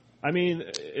 I mean,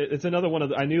 it's another one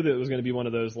of I knew that it was going to be one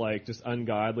of those just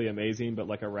ungodly amazing, but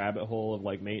a rabbit hole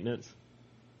of maintenance.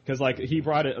 Because he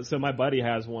brought it, so my buddy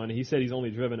has one. He said he's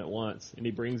only driven it once, and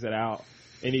he brings it out,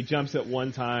 and he jumps it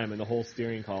one time, and the whole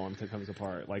steering column comes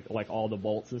apart, all the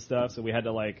bolts and stuff. So we had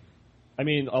to I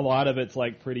mean, a lot of it's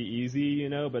pretty easy,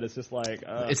 but it's just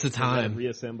it's the time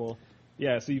reassemble.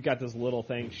 Yeah, so you've got this little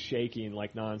thing shaking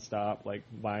nonstop,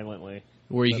 violently.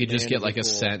 Where you could just get a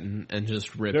set and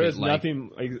just rip it. There's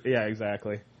nothing. Yeah,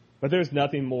 exactly. But there's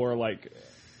nothing more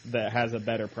that has a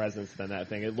better presence than that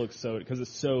thing. It looks because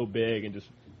it's so big and just.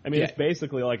 I mean, it's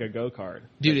basically like a go-kart.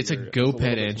 Dude, it's a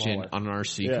GoPed engine on an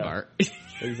RC car.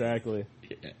 Exactly.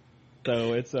 Yeah.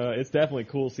 So it's definitely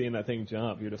cool seeing that thing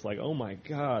jump. You're just oh my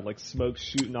god, smoke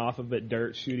shooting off of it,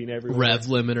 dirt shooting everywhere. Rev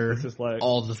limiter, it's just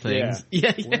all the things.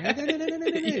 Yeah.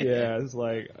 Yeah, it's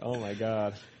oh my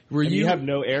god. You have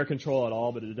no air control at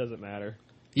all, but it doesn't matter.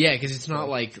 Yeah, because it's not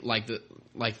like the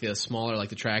smaller,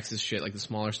 the Traxxas shit, the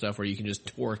smaller stuff where you can just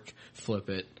torque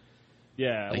flip it.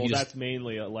 Yeah, that's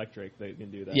mainly electric that you can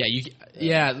do that.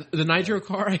 Yeah, the nitro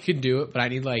car I can do it, but I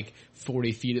need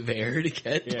 40 feet of air to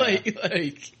get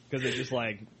because it just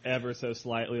ever so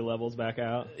slightly levels back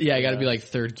out. Yeah, I got to be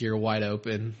third gear wide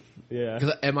open. Yeah,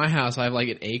 because at my house I have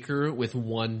an acre with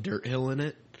one dirt hill in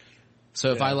it.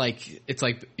 So if I it's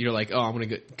you're oh, I'm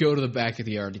gonna go to the back of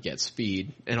the yard to get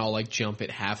speed, and I'll jump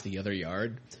it half the other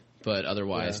yard. But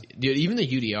otherwise, dude, even the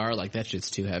UDR that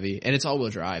shit's too heavy, and it's all-wheel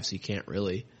drive, so you can't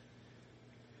really.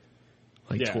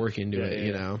 Torque into it,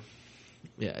 you know.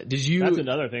 Yeah. Did you? That's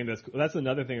another thing that's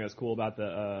cool about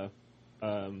the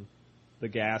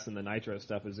gas and the nitro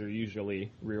stuff is they're usually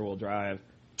rear wheel drive.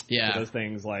 Yeah. So those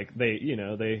things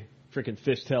they freaking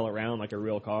fishtail around like a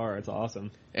real car. It's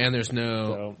awesome. And there's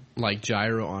no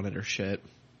gyro on it or shit.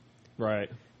 Right.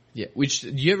 Yeah. Which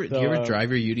do you ever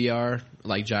drive your UDR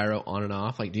gyro on and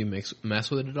off? Do you mess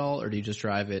with it at all, or do you just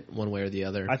drive it one way or the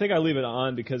other? I think I leave it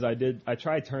on because I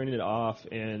tried turning it off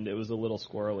and it was a little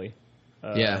squirrely.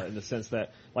 In the sense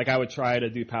that I would try to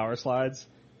do power slides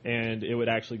and it would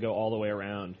actually go all the way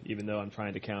around, even though I'm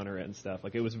trying to counter it and stuff.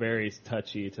 It was very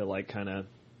touchy to kind of.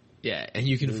 Yeah, and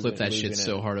you can flip that shit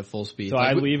so hard at full speed. So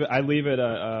I leave it. I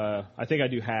think I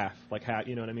do half, half.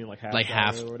 You know what I mean,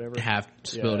 half or whatever. Half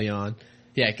stability on.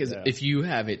 Yeah, because if you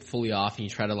have it fully off and you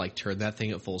try to turn that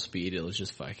thing at full speed, it'll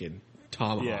just fucking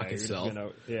tomahawk itself.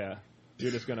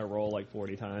 You're just gonna roll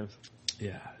 40 times.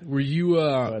 Yeah. Were you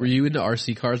into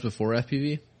RC cars before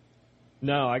FPV?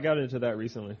 No, I got into that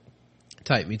recently.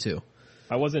 Tight, me too.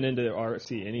 I wasn't into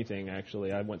RC anything,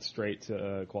 actually. I went straight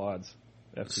to quads,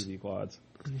 FPV quads.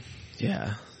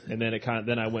 Yeah. And then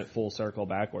then I went full circle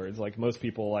backwards. Like most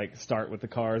people like start with the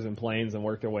cars and planes and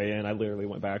work their way in. I literally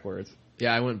went backwards.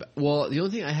 Yeah, well, the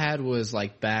only thing I had was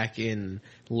like back in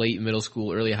late middle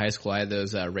school, early high school, I had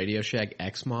those Radio Shack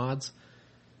X mods.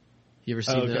 You ever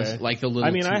seen those? Like the little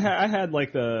I mean, I had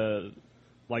like the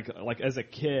like as a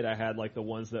kid, I had like the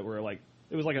ones that were like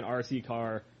it was like an RC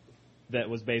car that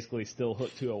was basically still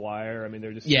hooked to a wire. I mean,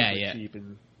 they're just super cheap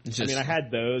and I mean, I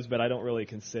had those, but I don't really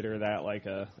consider that like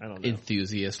a, I don't know.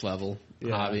 Enthusiast level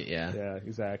hobby, yeah. Yeah,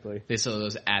 exactly. They sell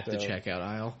those at the checkout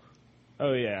aisle.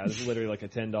 Oh, yeah. It's literally like a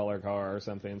 $10 car or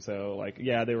something. So, like,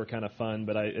 yeah, they were kind of fun,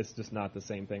 but it's just not the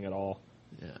same thing at all.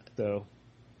 Yeah. So,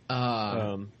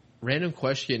 random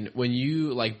question. When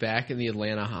you, like, back in the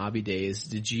Atlanta Hobby days,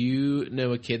 did you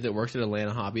know a kid that worked at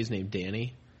Atlanta Hobbies named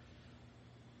Danny?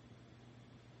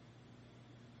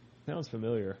 Sounds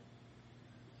familiar.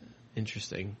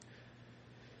 Interesting.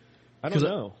 I don't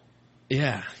know.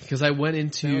 Yeah, because I went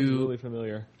into... Sounds really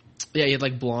familiar. Yeah, he had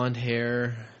like blonde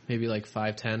hair, maybe like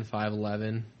 5'10",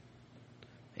 5'11",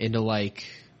 into like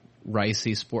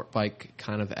ricey sport bike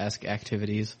kind of esque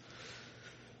activities.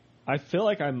 I feel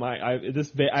like I might.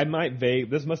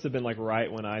 This must have been like right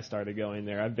when I started going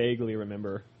there. I vaguely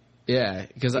remember. Yeah,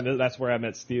 because that's where I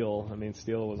met Steele. I mean,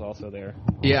 Steele was also there.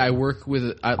 Yeah, I work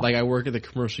at the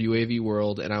commercial UAV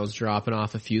world, and I was dropping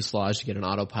off a fuselage to get an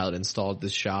autopilot installed at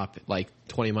this shop like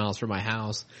 20 miles from my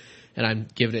house. And I'm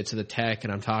giving it to the tech,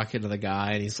 and I'm talking to the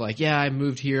guy, and he's like, "Yeah, I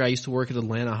moved here. I used to work at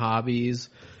Atlanta Hobbies."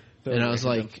 And I was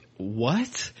like,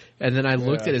 "What?" And then I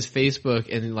looked at his Facebook,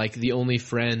 and like the only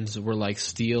friends were like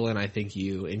Steele and I think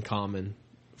you in common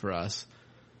for us.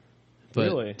 But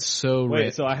really? So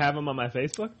wait, so I have him on my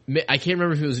Facebook? I can't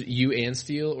remember if it was you and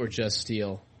Steele or just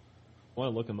Steele. I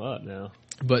want to look him up now.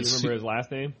 But do you remember his last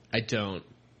name? I don't.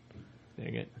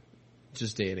 Dang it.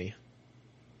 Just Danny.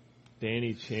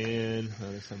 Danny Chan.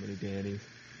 Oh, there's so many Dannys.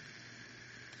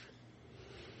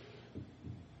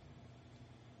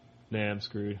 Nah, I'm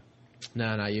screwed.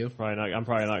 Nah, not you. I'm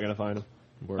probably not gonna find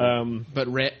him. But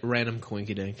random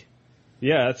coinkydink.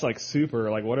 Yeah, that's like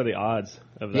super. Like, what are the odds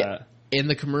of that? In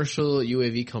the commercial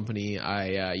UAV company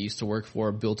I used to work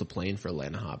for, built a plane for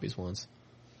Atlanta Hobbies once.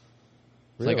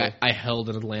 Really? Like I held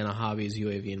an Atlanta Hobbies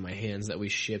UAV in my hands that we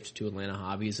shipped to Atlanta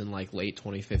Hobbies in like late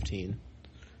 2015.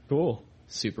 Cool.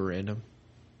 Super random.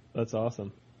 That's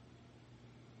awesome.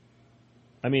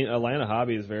 I mean, Atlanta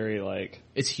Hobby is very like...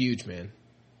 It's huge, man.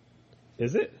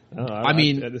 Is it? I don't know. I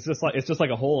mean... It's just like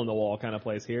a hole in the wall kind of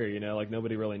place here, you know? Like,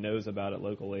 nobody really knows about it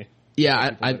locally.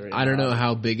 Yeah, I don't know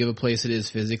how big of a place it is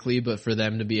physically, but for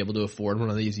them to be able to afford one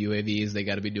of these UAVs, they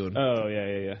got to be doing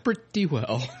pretty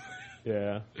well.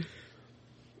 Yeah.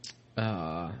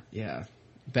 Yeah.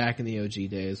 Back in the OG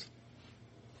days.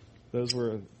 Those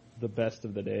were the best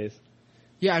of the days.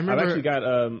 Yeah, I remember. I've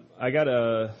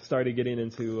actually started getting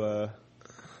into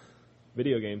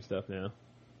video game stuff now,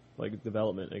 like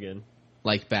development again.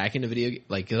 Like back into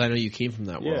because I know you came from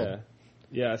that world.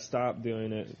 Yeah, I stopped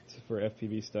doing it for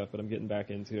FPV stuff, but I'm getting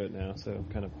back into it now. So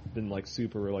kind of been like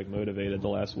super like motivated the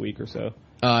last week or so.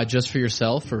 Just for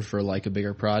yourself or for like a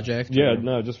bigger project? Yeah,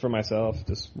 no, just for myself.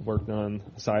 Just working on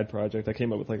a side project. I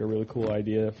came up with like a really cool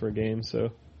idea for a game.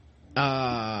 So,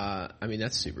 I mean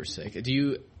that's super sick. Have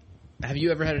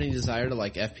you ever had any desire to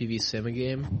like FPV sim a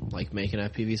game? Like make an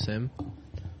FPV sim?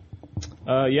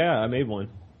 Yeah, I made one.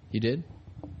 You did?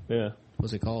 Yeah.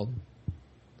 What's it called?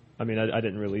 I mean, I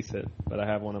didn't release it, but I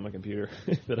have one on my computer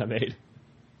that I made.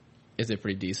 Is it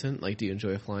pretty decent? Like, do you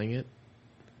enjoy flying it?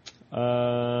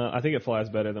 I think it flies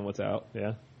better than what's out,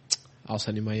 yeah. I'll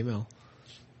send you my email.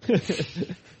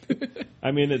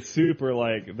 I mean, it's super,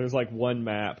 like, there's, like, one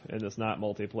map, and it's not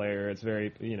multiplayer. It's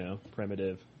very,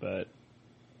 primitive, but...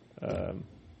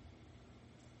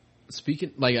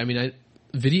 Speaking, like, I mean,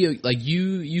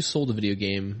 you sold a video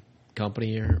game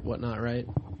company or whatnot, right?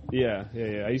 Yeah.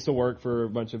 I used to work for a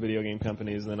bunch of video game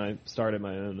companies, then I started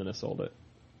my own, then I sold it.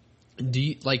 Do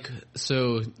you,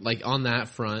 on that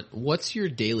front, what's your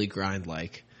daily grind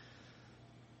like?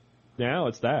 Now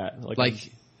it's that.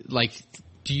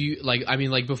 Do you, I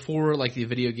mean, before, the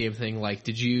video game thing,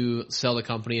 did you sell the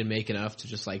company and make enough to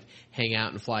just, hang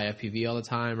out and fly FPV all the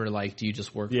time, or, do you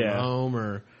just work from home,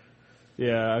 or...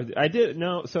 Yeah, I did.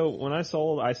 No, so when I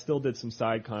sold, I still did some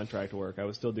side contract work. I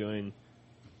was still doing,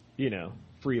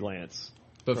 freelance.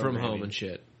 But from home and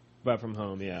shit. But from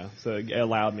home, yeah. So it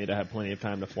allowed me to have plenty of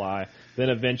time to fly. Then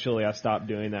eventually I stopped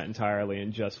doing that entirely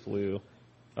and just flew.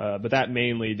 But that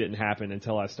mainly didn't happen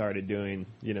until I started doing,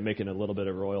 making a little bit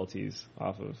of royalties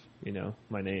off of,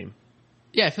 my name.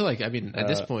 Yeah, I feel like, I mean, at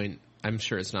this point, I'm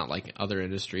sure it's not like other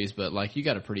industries, but like you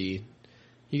got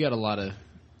a lot of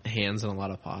hands in a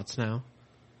lot of pots now.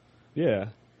 Yeah,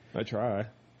 I try.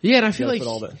 Yeah, and I feel like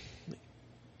all that.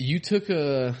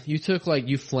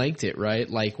 you flanked it, right?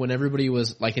 Like when everybody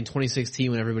was like in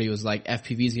 2016, when everybody was like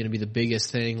FPV is going to be the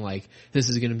biggest thing, like this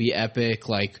is going to be epic,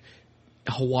 like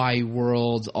Hawaii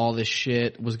Worlds, all this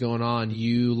shit was going on.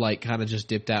 You like kind of just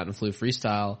dipped out and flew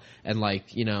freestyle and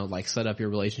like, you know, like set up your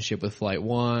relationship with Flight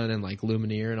One and like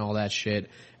Lumineer and all that shit.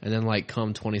 And then like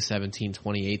come 2017,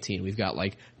 2018, we've got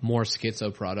like more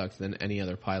Skitzo product than any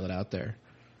other pilot out there.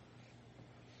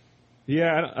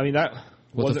 Yeah, I mean that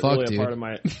wasn't really dude? a part of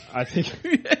my. I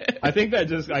think that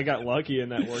just I got lucky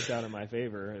and that worked out in my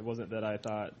favor. It wasn't that I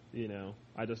thought, you know,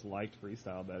 I just liked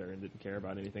freestyle better and didn't care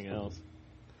about anything else.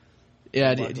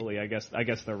 Yeah, luckily, I guess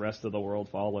the rest of the world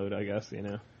followed. I guess, you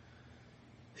know.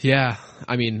 Yeah,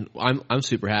 I mean, I'm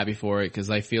super happy for it because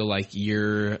I feel like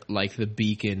you're like the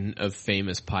beacon of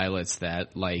famous pilots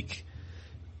that like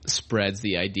spreads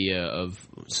the idea of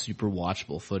super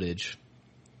watchable footage.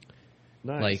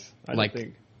 Nice.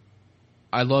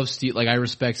 I love Steele. Like I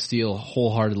respect Steele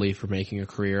wholeheartedly for making a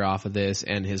career off of this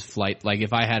and his flight. Like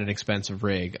if I had an expensive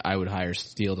rig, I would hire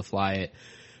Steele to fly it.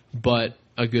 But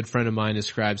a good friend of mine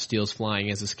described Steele's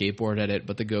flying as a skateboard edit,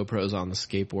 but the GoPro's on the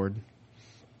skateboard.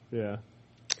 Yeah.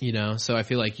 You know, so I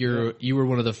feel like you were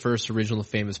one of the first original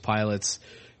famous pilots,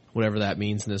 whatever that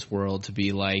means in this world, to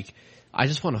be like, I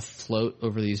just want to float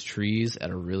over these trees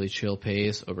at a really chill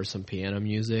pace over some piano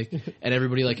music, and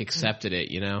everybody like accepted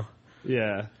it, you know?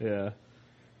 Yeah.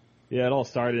 It all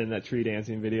started in that tree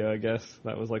dancing video, I guess.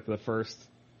 That was like the first,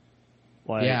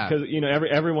 like, because you know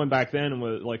everyone back then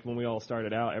was like when we all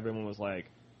started out, everyone was like,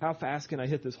 how fast can I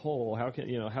hit this hole? How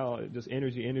can how just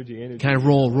energy. Kind of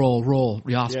roll, roll.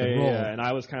 Yeah. And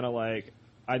I was kind of like,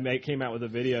 came out with a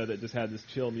video that just had this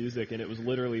chill music, and it was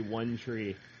literally one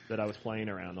tree that I was playing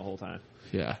around the whole time.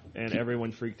 Yeah. And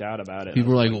everyone freaked out about it.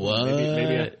 People were like, what?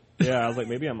 I was like,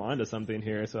 maybe I'm onto something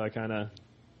here. So I kind of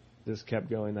just kept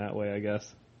going that way, I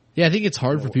guess. Yeah, I think it's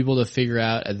hard for people to figure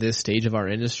out at this stage of our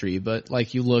industry, but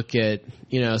like you look at,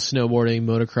 you know, snowboarding,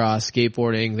 motocross,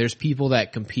 skateboarding, there's people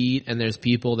that compete and there's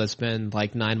people that spend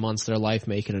like 9 months of their life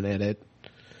making an edit.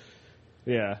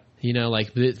 Yeah. You know,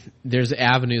 like there's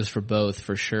avenues for both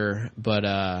for sure, but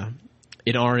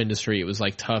in our industry it was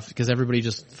like tough because everybody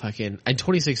just fucking, in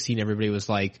 2016 everybody was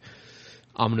like,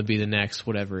 I'm going to be the next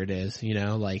whatever it is, you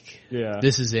know, like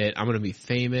this is it. I'm going to be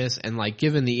famous. And like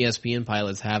given the ESPN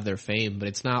pilots have their fame, but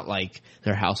it's not like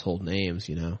their household names,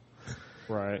 you know?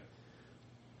 Right.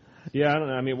 Yeah. I don't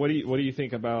know. I mean, what do you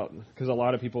think about, cause a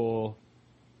lot of people,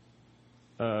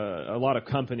 a lot of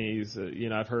companies, you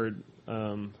know, I've heard,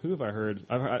 who have I heard?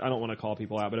 I don't want to call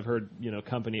people out, but I've heard, you know,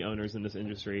 company owners in this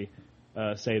industry,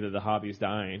 say that the hobby's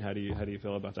dying. How do you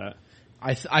feel about that?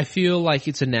 I feel like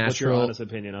it's a natural. What's your honest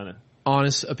opinion on it?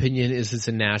 Honest opinion is it's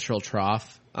a natural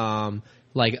trough.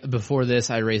 Like before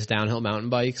this, I raced downhill mountain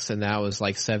bikes, and that was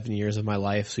like 7 years of my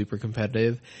life, super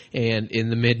competitive. And in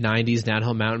the mid 90s,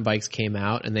 downhill mountain bikes came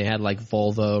out, and they had like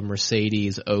Volvo,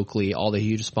 Mercedes, Oakley, all the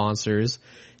huge sponsors.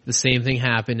 The same thing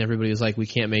happened. Everybody was like, we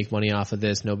can't make money off of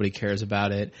this. Nobody cares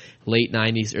about it. Late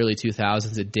 90s, early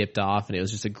 2000s, it dipped off and it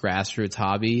was just a grassroots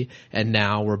hobby. And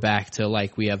now we're back to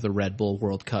like, we have the Red Bull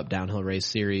World Cup downhill race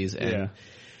series. And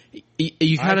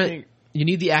you kind of, you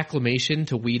need the acclamation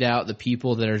to weed out the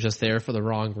people that are just there for the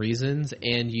wrong reasons.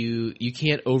 And you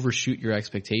can't overshoot your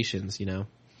expectations, you know?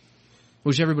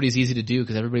 Which everybody's easy to do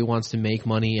because everybody wants to make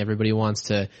money. Everybody wants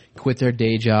to quit their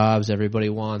day jobs. Everybody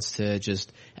wants to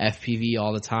just FPV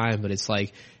all the time. But it's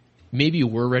like, maybe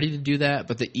we're ready to do that,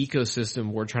 but the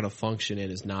ecosystem we're trying to function in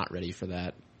is not ready for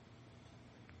that.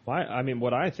 I mean,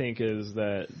 what I think is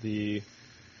that a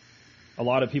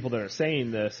lot of people that are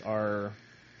saying this are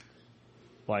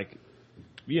like,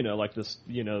 you know, like this,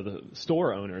 you know, the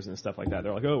store owners and stuff like that.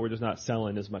 They're like, oh, we're just not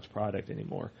selling as much product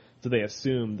anymore. So they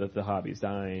assume that the hobby's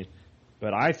dying.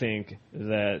 But I think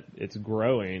that it's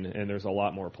growing, and there's a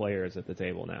lot more players at the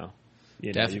table now.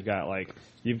 You know, you've got like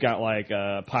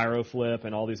Pyroflip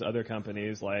and all these other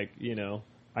companies. Like, you know,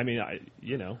 I mean,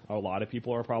 a lot of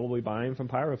people are probably buying from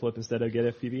Pyroflip instead of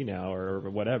Get FPV now or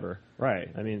whatever, right?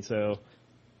 I mean, so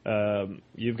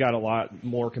you've got a lot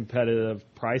more competitive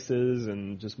prices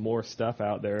and just more stuff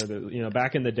out there. That, you know,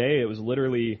 back in the day, it was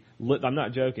literally. I'm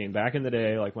not joking. Back in the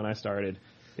day, like when I started,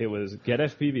 it was Get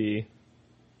FPV.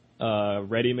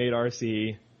 Ready Made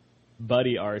RC,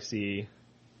 Buddy RC,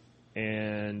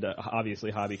 and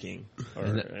obviously Hobby King.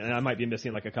 And I might be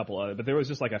missing like a couple other, but there was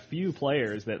just like a few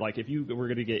players that like if you were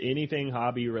going to get anything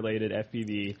hobby related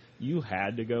FPV, you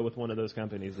had to go with one of those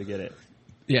companies to get it.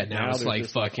 Yeah, now it's there's like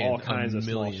just fucking all kinds of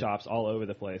small million. shops all over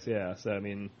the place. Yeah, so I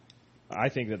mean, I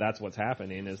think that's what's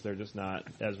happening is they're just not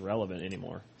as relevant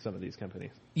anymore, some of these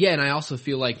companies. Yeah, and I also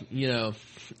feel like,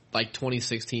 like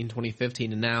 2016,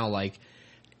 2015, and now, like,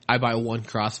 I buy one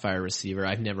Crossfire receiver.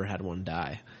 I've never had one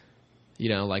die.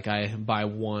 Like I buy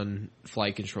one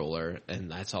flight controller,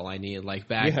 and that's all I need. Like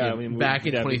back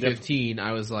in 2015,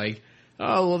 I was like,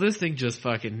 oh, well, this thing just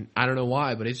fucking, I don't know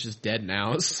why, but it's just dead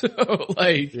now. So,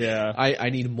 like, I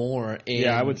need more. And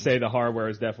I would say the hardware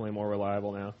is definitely more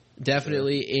reliable now.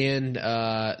 Definitely, sure. And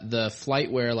the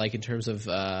flightware, like, in terms of,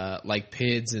 like,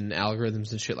 PIDs and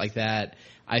algorithms and shit like that,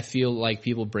 I feel like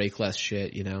people break less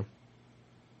shit,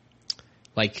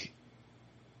 Like,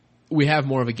 we have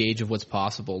more of a gauge of what's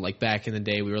possible. Like, back in the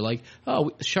day, we were like,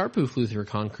 oh, Sharpoo flew through a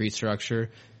concrete structure.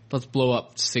 Let's blow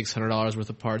up $600 worth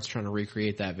of parts trying to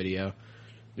recreate that video.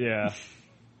 Yeah.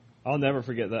 I'll never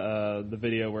forget the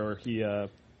video where he,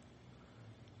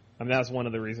 that's one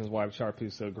of the reasons why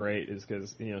Sharpoo's so great is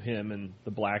because, him and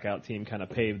the Blackout team kind of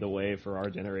paved the way for our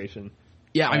generation.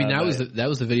 Yeah, I mean, that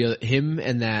was the video that him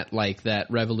and that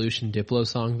Revolution Diplo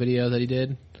song video that he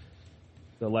did.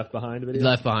 The Left Behind video?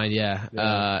 Left Behind,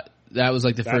 yeah. That was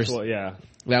like the first.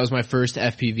 That was my first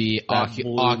FPV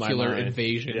ocular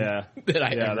invasion that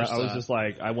I ever saw. I was just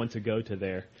like, I want to go to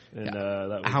there.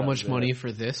 And how much money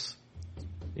for this?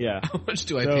 Yeah. How much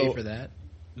do I pay for that?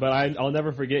 But I'll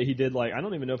never forget, he did I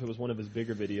don't even know if it was one of his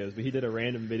bigger videos, but he did a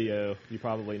random video, you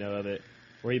probably know of it,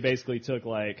 where he basically took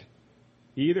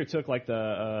he either took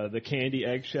the candy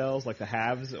eggshells, like the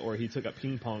halves, or he took up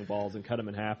ping pong balls and cut them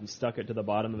in half and stuck it to the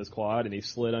bottom of his quad and he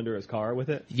slid under his car with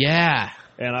it. Yeah.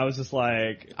 And I was just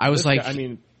like,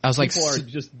 people are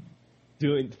just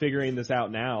figuring this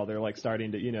out now. They're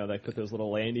starting to, they put those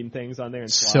little landing things on there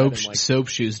and slide. Soap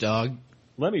shoes, dog.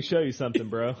 Let me show you something,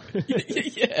 bro.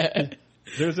 Yeah.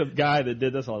 There's a guy that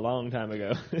did this a long time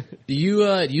ago. Do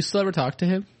you still ever talk to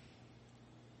him?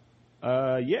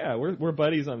 Yeah, we're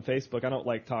buddies on Facebook. I don't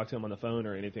talk to him on the phone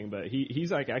or anything, but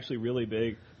he's actually really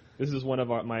big. This is one of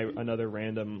my another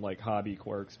random hobby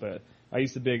quirks, but I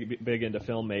used to big into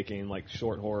filmmaking,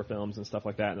 short horror films and stuff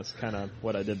like that, and that's kind of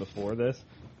what I did before this.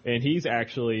 And he's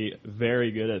actually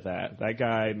very good at that. That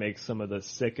guy makes some of the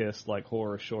sickest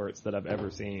horror shorts that I've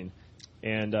ever seen.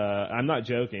 And I'm not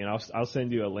joking. I'll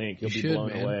send you a link. You'll be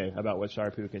blown away about what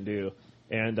Sharpoo can do.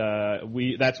 And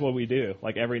that's what we do.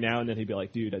 Every now and then he'd be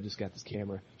like, dude, I just got this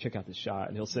camera. Check out this shot.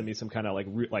 And he'll send me some kind of a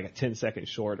 10-second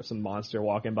short of some monster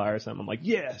walking by or something. I'm like,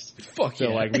 yes. Fuck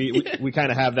so yeah. we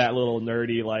kind of have that little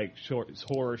nerdy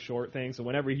horror short thing. So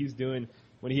whenever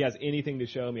when he has anything to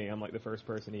show me, I'm the first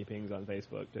person he pings on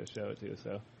Facebook to show it to.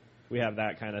 So we have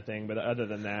that kind of thing. But other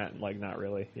than that, not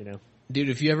really, Dude,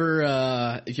 if you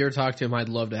ever talk to him, I'd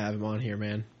love to have him on here,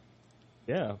 man.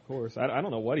 Yeah, of course. I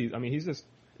don't know what he's just,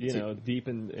 deep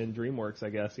in DreamWorks, I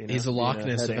guess. He's a Loch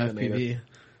Ness of FPV.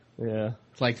 Yeah.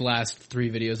 The last 3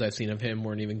 videos I've seen of him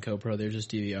weren't even GoPro, they're just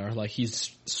DVR.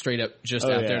 He's straight up just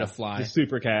out there to fly. Just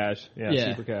super cash.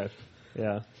 Yeah, super cash.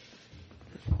 Yeah.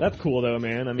 That's cool though,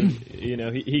 man. I mean,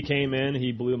 he came in,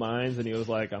 he blew mines, and he was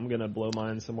like, I'm gonna blow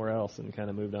mines somewhere else, and kind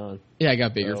of moved on. Yeah, I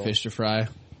got bigger fish to fry.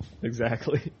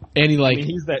 Exactly. And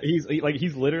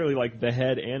he's literally the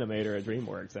head animator at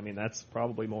DreamWorks. I mean, that's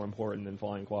probably more important than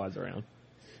flying quads around.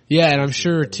 Yeah, and I'm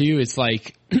sure too. It's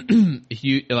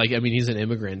he's an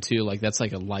immigrant too. That's a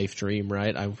life dream,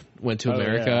 right? I went to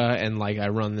America and I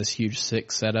run this huge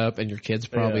sick setup, and your kids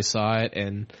probably saw it,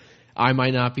 and I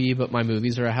might not be, but my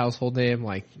movies are a household name.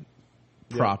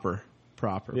 Proper.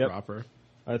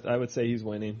 I would say he's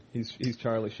winning. He's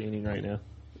Charlie Sheening right now.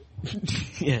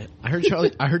 Yeah, I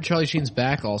heard Charlie Sheen's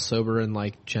back, all sober and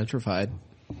gentrified.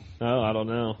 Oh, I don't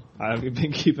know. I haven't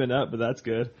been keeping up, but that's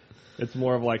good. It's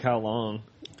more of how long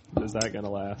is that gonna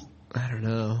last? I don't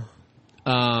know.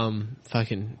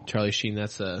 Fucking Charlie Sheen,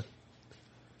 that's a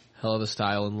hell of a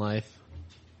style in life.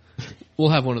 We'll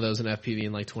have one of those in FPV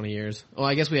in 20 years. Oh,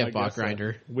 I guess we have Bot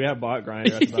Grinder. So. We have Bot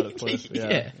Grinder. That's about as close,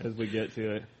 as we get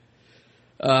to it.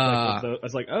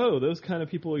 It's those kind of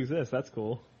people exist. That's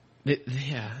cool.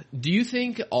 Yeah. Do you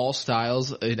think all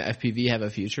styles in FPV have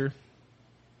a future?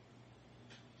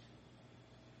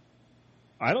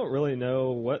 I don't really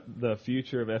know what the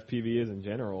future of FPV is in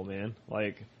general, man.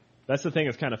 That's the thing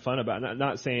that's kind of fun about it.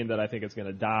 Not saying that I think it's going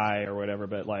to die or whatever,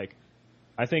 but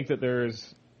I think that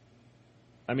there's,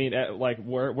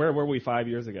 where were we 5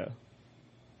 years ago?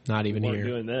 Not even we here.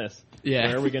 Doing this. Yeah.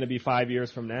 Where are we going to be 5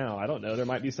 years from now? I don't know. There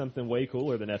might be something way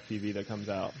cooler than FPV that comes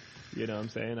out. You know what I'm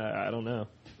saying? I don't know.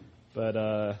 But,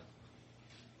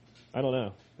 I don't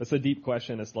know. It's a deep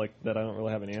question. It's that I don't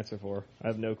really have an answer for. I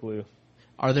have no clue.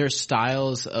 Are there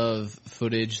styles of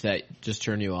footage that just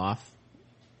turn you off?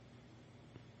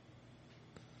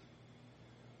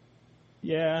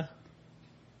 Yeah.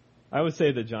 I would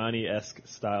say the Johnny-esque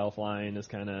style flying is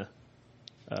kind of.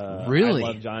 Really?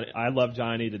 I love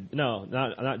Johnny no,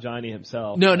 not Johnny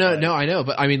himself. No, I know,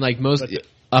 but I mean, like most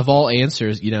of all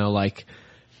answers, you know, like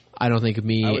I don't think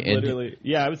me. I would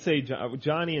I would say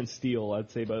Johnny and Steele.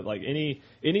 I'd say, but like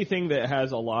anything that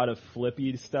has a lot of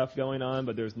flippy stuff going on,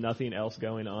 but there's nothing else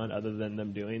going on other than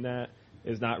them doing that,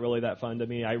 is not really that fun to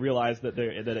me. I realize that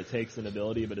it takes an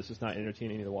ability, but it's just not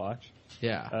entertaining to watch.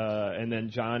 Yeah. And then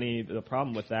Johnny, the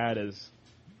problem with that is.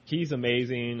 He's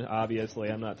amazing, obviously.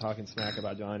 I'm not talking smack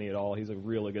about Johnny at all. He's a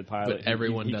really good pilot. But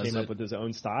everyone he came up with his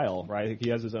own style, right?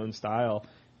 He has his own style.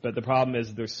 But the problem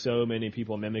is there's so many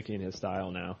people mimicking his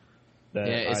style now. That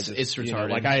it's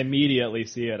retarded. Like I immediately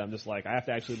see it. I'm just like, I have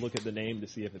to actually look at the name to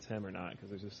see if it's him or not because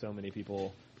there's just so many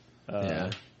people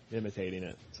imitating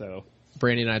it. So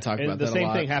Brandy and I talk about that a lot. The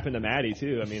same thing happened to Maddie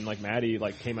too. I mean, like Maddie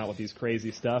came out with these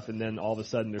crazy stuff, and then all of a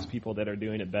sudden there's people that are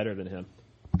doing it better than him.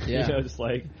 Yeah, you know, just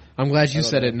like I'm glad you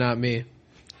said it, not me.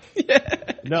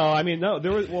 No, I mean, no.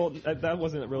 There was that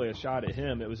wasn't really a shot at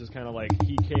him. It was just kind of like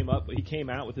he came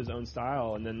out with his own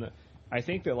style, and then I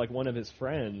think that like one of his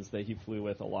friends that he flew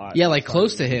with a lot. Yeah, like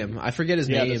close to him. I forget his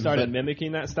name. Yeah, started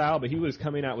mimicking that style, but he was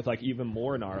coming out with like even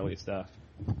more gnarly stuff.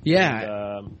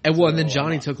 Yeah, and then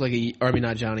Johnny took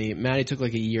Maddie took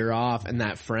like a year off, and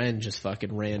that friend just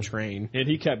fucking ran train. And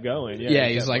he kept going. Yeah,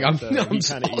 he's like, I'll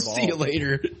see you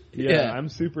later. Yeah, I'm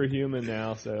superhuman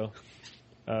now, so.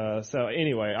 So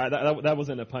anyway, that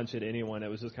wasn't a punch at anyone. It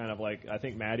was just kind of like, I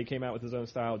think Maddie came out with his own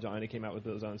style, Johnny came out with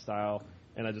his own style,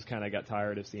 and I just kind of got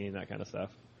tired of seeing that kind of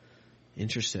stuff.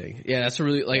 Interesting. Yeah, that's a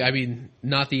really, like, I mean,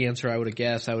 not the answer I would have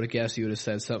guessed. I would have guessed you would have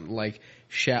said something like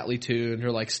Shatley tuned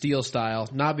or like Steel style,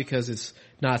 not because it's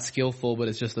not skillful, but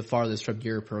it's just the farthest from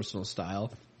your personal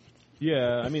style.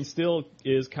 Yeah, I mean, Steel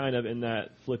is kind of in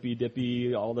that flippy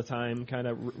dippy all the time kind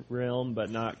of realm, but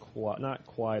not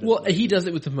quite. Well, he does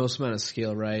it with the most amount of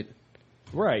skill, right?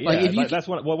 Right. Yeah. Like that's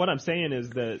what I'm saying is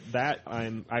that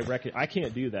I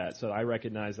can't do that, so I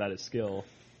recognize that as skill.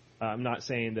 I'm not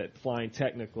saying that flying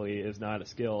technically is not a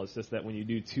skill. It's just that when you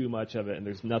do too much of it and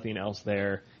there's nothing else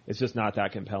there, it's just not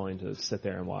that compelling to sit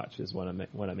there and watch. Is what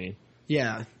I mean.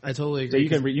 Yeah, I totally agree.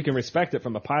 So you can respect it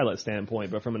from a pilot standpoint,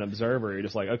 but from an observer, you're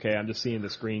just like, okay, I'm just seeing the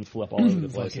screen flip all over the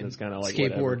place, and it's kind of like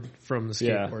skateboard whatever. From the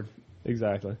skateboard. Yeah,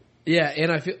 exactly. Yeah,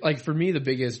 and I feel like for me the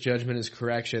biggest judgment is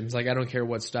corrections. Like I don't care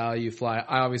what style you fly.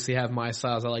 I obviously have my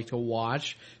styles I like to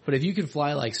watch, but if you can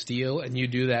fly like Steel and you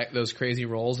do those crazy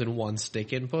rolls in one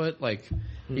stick input, like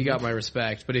you got my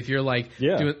respect. But if you're like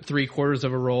doing 3/4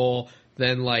 of a roll,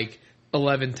 then like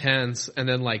 11/10ths, and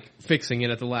then like fixing it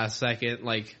at the last second,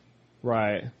 like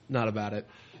not about it.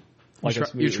 Like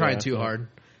you're trying too hard.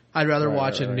 I'd rather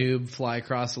watch a noob fly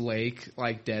across the lake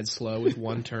like dead slow with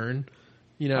one turn.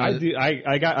 You know,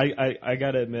 I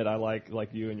gotta admit, I like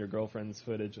you and your girlfriend's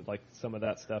footage, like some of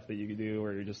that stuff that you do,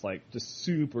 where you're just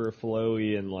super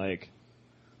flowy and like,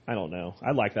 I don't know.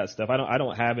 I like that stuff. I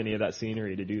don't have any of that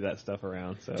scenery to do that stuff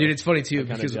around. So dude, it's funny too I'm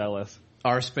because jealous.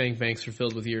 Our spank banks are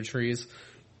filled with year trees.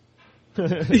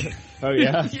 Oh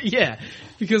yeah, yeah.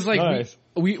 Because like nice.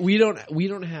 we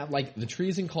don't have like the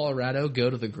trees in Colorado go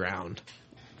to the ground.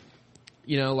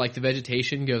 You know, like the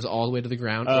vegetation goes all the way to the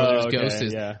ground, or there's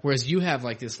ghosts. Yeah. Whereas you have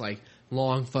like this like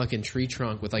long fucking tree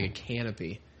trunk with like a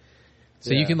canopy,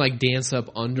 so you can like dance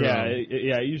up under. Yeah,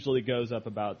 it usually goes up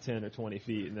about 10 or 20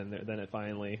 feet, and then it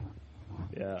finally.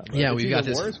 Yeah. Yeah, we've got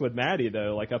this. this. Worse with Maddie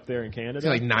though, like up there in Canada, It's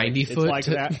like 90 foot. Like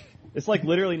that. It's like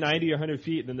literally 90 or 100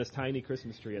 feet, and then this tiny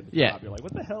Christmas tree at the top. You're like,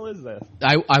 what the hell is this?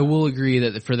 I will agree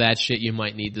that for that shit you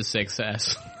might need the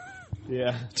 6S.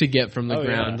 Yeah. To get from the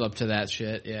ground up to that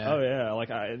shit, yeah. Oh yeah,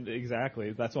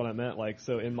 exactly. That's what I meant. Like,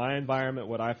 so in my environment,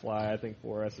 what I fly, I think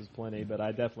 4S is plenty, but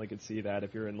I definitely could see that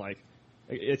if you're in like,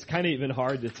 it's kind of even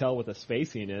hard to tell what the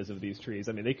spacing is of these trees.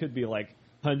 I mean, they could be like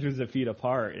hundreds of feet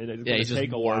apart, and it's going to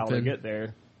take a while to get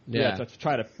there. Yeah, to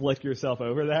try to flick yourself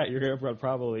over that, you're going to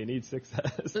probably need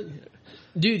 6S.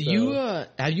 Dude, so,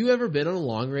 have you ever been on a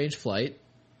long range flight?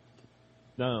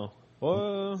 No.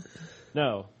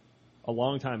 No. A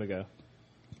long time ago.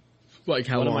 Like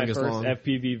how long is long? One of my first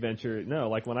FPV venture. No,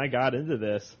 like when I got into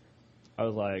this, I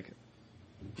was like,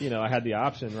 I had the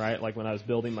option, right? Like when I was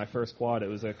building my first quad, it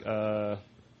was a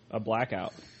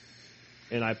blackout,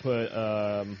 and I put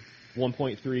 1.3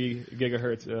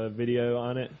 gigahertz video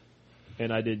on it,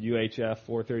 and I did UHF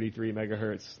 433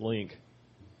 megahertz link,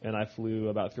 and I flew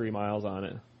about 3 miles on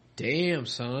it. Damn,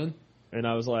 son. And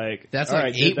I was like, that's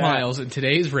like 8 miles in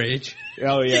today's range.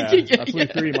 Oh yeah. I flew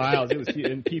 3 miles. It was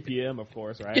in PPM, of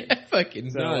course, right? Yeah,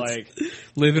 fucking so nuts. Like,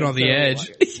 living on the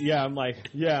edge. I'm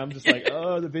just like,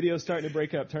 oh, the video's starting to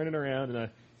break up, turning around,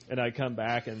 and I'd come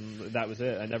back and that was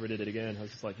it. I never did it again. I was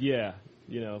just like, yeah,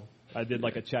 I did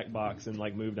like a checkbox and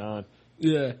like moved on.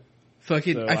 Yeah.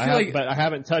 Fucking, So I feel like, but I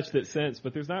haven't touched it since.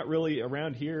 But there's not really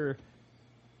around here.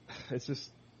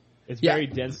 It's very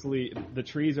densely. The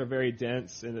trees are very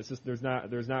dense, and it's just there's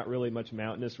not really much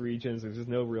mountainous regions. There's just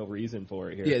no real reason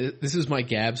for it here. Yeah, this is my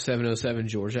Gab 707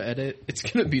 Georgia edit. It's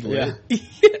gonna be lit.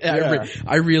 Yeah.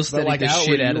 I real steady like the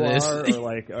shit out of this.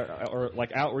 or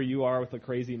like out where you are with the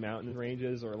crazy mountain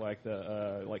ranges, or like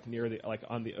the like near the like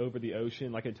on the over the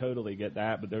ocean. Like I totally get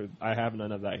that, but I have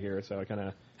none of that here, so I kind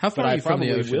of. How far are you from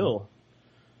the ocean? Will.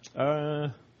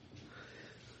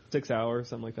 6 hours,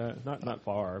 something like that. Not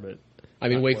far, but. I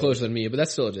mean, way closer than me, but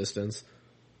that's still a distance.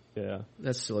 Yeah.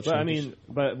 That's still a But I change. mean,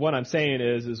 but what I'm saying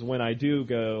is when I do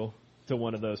go to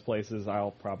one of those places, I'll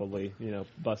probably,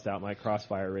 bust out my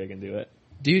Crossfire rig and do it.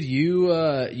 Dude, you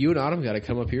and Autumn got to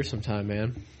come up here sometime,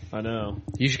 man. I know.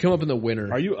 You should come up in the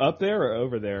winter. Are you up there or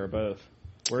over there, or both?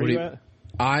 Where are you at?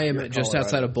 I am just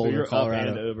outside of Boulder, so you're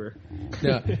Colorado. Up and over.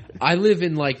 No, I live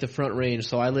in like the Front Range,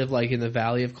 so I live like in the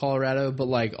valley of Colorado, but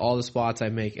like all the spots I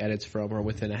make edits from are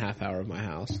within a half hour of my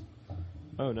house.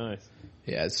 Oh, nice.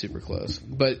 Yeah, it's super close.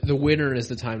 But the winter is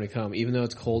the time to come, even though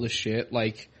it's cold as shit.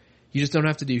 Like, you just don't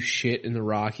have to do shit in the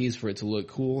Rockies for it to look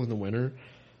cool in the winter.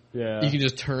 Yeah. You can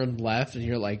just turn left and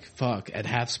you're like, fuck, at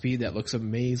half speed, that looks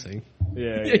amazing.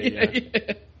 Yeah.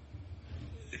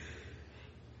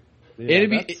 It'd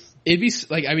be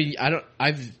like, I mean, I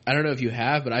don't know if you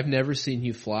have, but I've never seen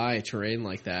you fly terrain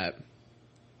like that.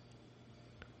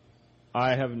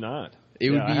 I have not.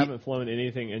 I haven't flown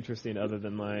anything interesting other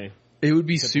than my. It would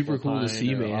be super cool to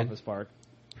see, man. Office park.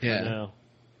 Yeah. I know.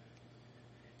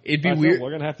 It'd be weird. We're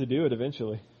gonna have to do it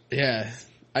eventually. Yeah.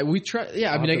 We try.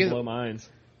 Yeah, I mean, I guess. Blow minds.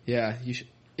 Yeah, you should.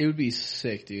 It would be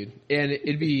sick, dude. And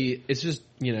it's just,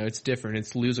 it's different.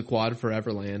 It's lose a quad for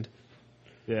Everland.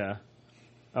 Yeah.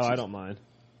 Oh, I don't mind.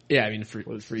 Yeah, I mean, for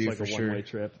you, like for a sure. one-way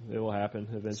trip. It will happen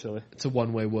eventually. It's a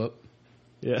one-way whoop.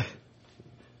 Yeah.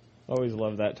 Always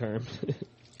love that term.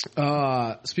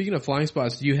 Speaking of flying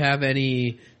spots, do you have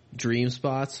any dream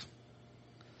spots?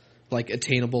 Like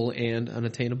attainable and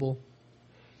unattainable?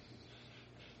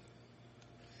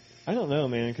 I don't know,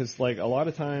 man, because like a lot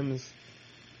of times,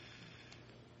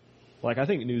 like I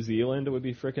think New Zealand would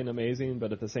be freaking amazing,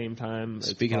 but at the same time,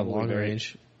 speaking of long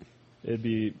range,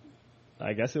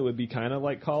 I guess it would be kind of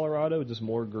like Colorado, just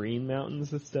more green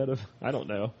mountains instead of, I don't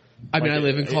know. I mean, I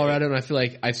live in Colorado, and I feel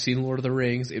like I've seen Lord of the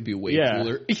Rings. It'd be way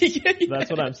cooler.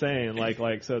 That's what I'm saying.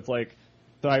 So it's like,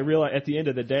 so I realize at the end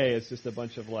of the day, it's just a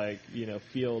bunch of like,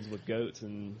 fields with goats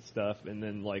and stuff, and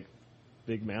then like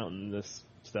big mountainous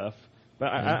stuff. But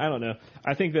I don't know.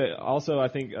 I think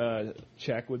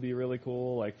Czech would be really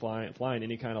cool. Like flying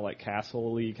any kind of like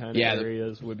castle-y kind of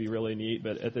areas would be really neat.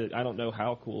 But I don't know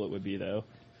how cool it would be though.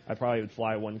 I probably would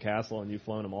fly one castle and you've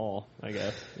flown them all, I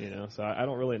guess, so I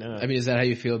don't really know. I mean, is that how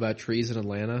you feel about trees in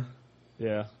Atlanta?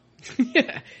 Yeah.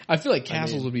 Yeah. I feel like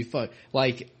castles would be fun.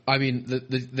 Like, I mean,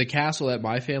 the castle that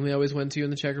my family always went to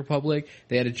in the Czech Republic,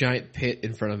 they had a giant pit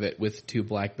in front of it with 2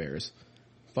 black bears.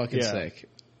 Fucking sick.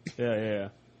 Yeah.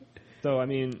 So, I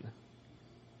mean,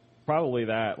 probably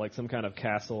that, like some kind of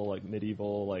castle, like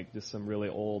medieval, like just some really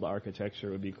old architecture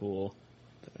would be cool.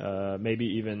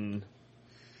 Maybe even...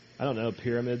 I don't know.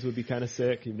 Pyramids would be kind of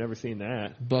sick. You've never seen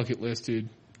that. Bucket list, dude.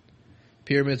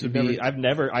 Pyramids would be. I've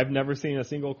never seen a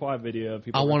single quad video of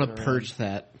people. I want to purge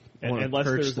that. Unless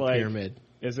there's the pyramid.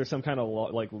 Is there some kind of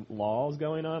laws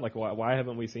going on? Like why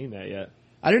haven't we seen that yet?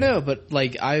 I don't know, but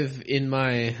like I've in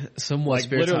my somewhat like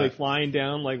spare literally time, flying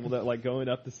down like going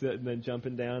up the sit and then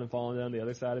jumping down and falling down the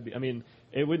other side. I mean,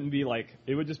 it wouldn't be like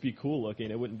it would just be cool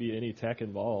looking. It wouldn't be any tech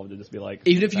involved. It'd just be like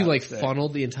even if you like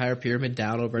funneled the entire pyramid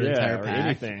down over an entire or pack.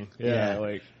 anything. Yeah,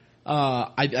 like.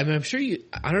 I mean, I'm sure you.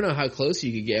 I don't know how close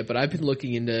you could get, but I've been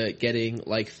looking into getting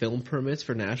like film permits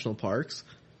for national parks.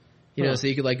 You know, so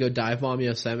you could like go dive bomb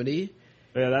Yosemite.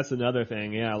 Yeah, that's another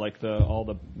thing. Yeah, like all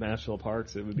the national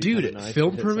parks, it would be dude. Nice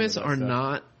film permits are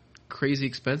not crazy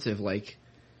expensive. Like,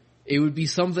 it would be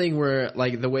something where,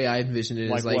 like, the way I envision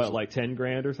it is like what, like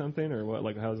 $10,000 or something, or what?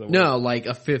 Like, how's it work? No, like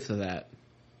a fifth of that.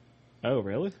 Oh,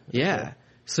 really? Yeah. Okay.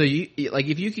 So you like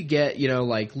if you could get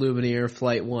like Lumineer,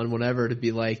 Flight 1, whatever, to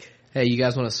be like, hey, you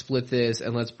guys want to split this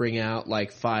and let's bring out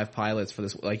like 5 pilots for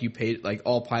this. Like you paid, like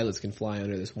all pilots can fly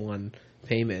under this one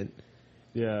payment.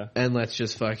 Yeah. And let's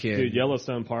just fucking... Dude,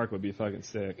 Yellowstone Park would be fucking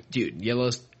sick. Dude,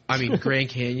 Grand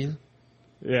Canyon.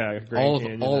 Yeah, Grand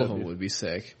Canyon. All of them would be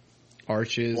sick.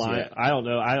 Arches. Yeah. I don't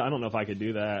know. I don't know if I could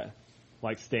do that.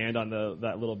 Like stand on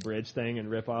that little bridge thing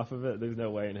and rip off of it. There's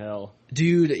no way in hell.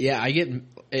 Dude, yeah, I get...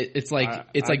 It's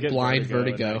like blind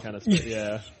vertigo. Kind of stuff.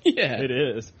 Yeah. Yeah. It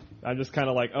is. I'm just kind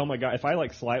of like, oh my god, if I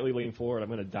like slightly lean forward, I'm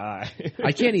gonna die.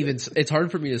 I can't even. It's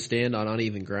hard for me to stand on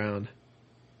uneven ground.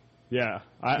 Yeah,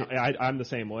 I'm the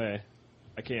same way.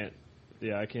 I can't.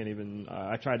 Yeah, I can't even.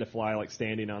 I tried to fly like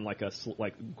standing on like a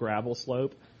gravel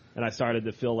slope, and I started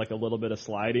to feel like a little bit of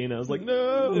sliding. I was like,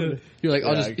 no. You're like,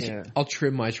 I'll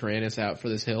trim my Tyrannus out for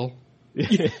this hill.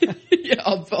 Yeah,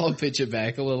 I'll pitch it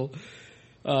back a little.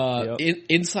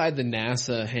 Inside the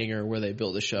NASA hangar where they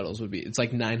built the shuttles it's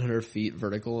like 900 feet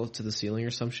vertical to the ceiling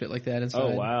or some shit like that inside.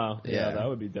 Oh wow, yeah, that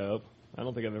would be dope. I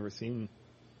don't think I've ever seen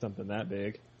something that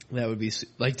big. That would be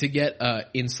like to get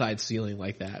inside ceiling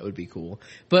like that would be cool.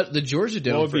 But the Georgia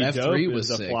Dome for F3 was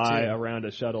sick. Fly around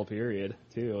a shuttle period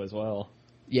too as well.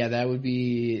 Yeah, that would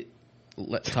be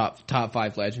top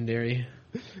 5 legendary.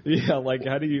 Yeah, like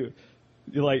how do you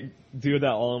like do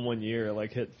that all in 1 year?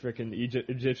 Like hit frickin'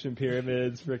 Egyptian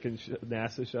pyramids, frickin'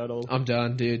 NASA shuttles. I'm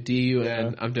done, dude. DUN.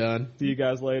 Yeah. I'm done. See you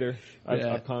guys later.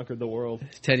 I've conquered the world.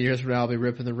 10 years from now, I'll be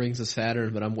ripping the rings of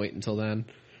Saturn, but I'm waiting until then.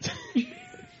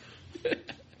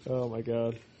 Oh my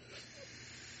god.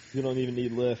 You don't even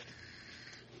need lift.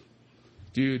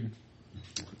 Dude,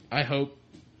 I hope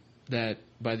that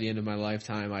by the end of my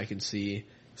lifetime I can see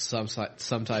some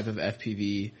type of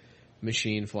FPV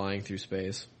machine flying through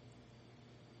space.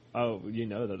 Oh, you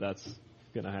know that's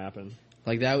going to happen.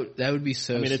 Like that would be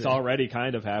so it's already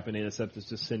kind of happening, except it's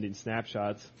just sending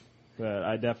snapshots. But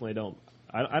I definitely don't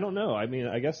I don't know. I mean,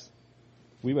 I guess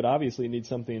we would obviously need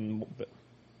something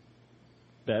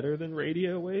better than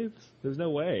radio waves? There's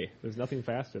no way. There's nothing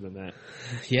faster than that.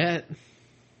 Yet.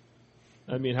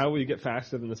 I mean, how will you get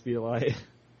faster than the speed of light?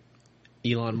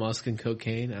 Elon Musk and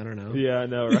cocaine? I don't know. Yeah, I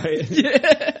know, right?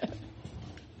 Yeah.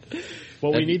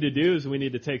 What we need to do is we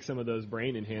need to take some of those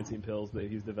brain-enhancing pills that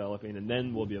he's developing, and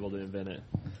then we'll be able to invent it.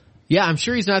 Yeah, I'm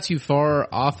sure he's not too far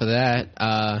off of that.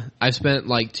 I've spent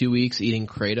like 2 weeks eating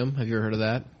kratom. Have you ever heard of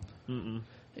that? Mm-mm.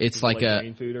 It's like a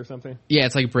brain food or something? Yeah,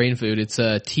 it's like brain food. It's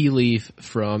a tea leaf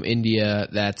from India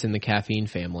that's in the caffeine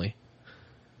family.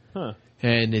 Huh.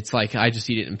 And it's like I just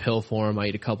eat it in pill form. I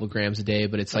eat a couple grams a day,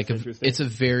 but it's it's a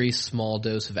very small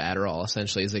dose of Adderall.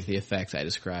 Essentially, is like the effect I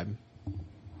describe.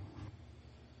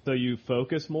 So you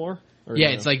focus more? Yeah,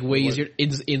 it's like way easier.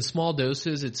 In small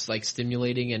doses, it's like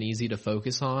stimulating and easy to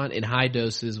focus on. In high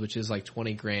doses, which is like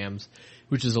 20 grams,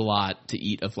 which is a lot to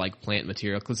eat of like plant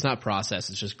material. 'Cause it's not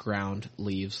processed, it's just ground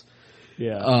leaves.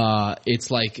 Yeah.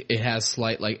 It's like, it has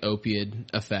slight like opiate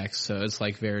effects, so it's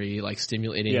like very like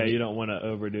stimulating. Yeah, you don't want to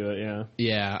overdo it, yeah.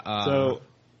 Yeah. So,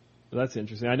 that's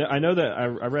interesting. I know that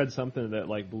I read something that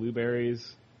like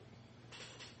blueberries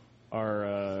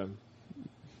are,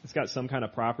 it's got some kind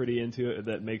of property into it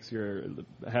that makes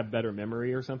have better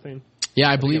memory or something. Yeah,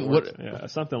 I believe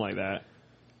something like that.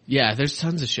 Yeah, there's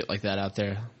tons of shit like that out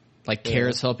there. Like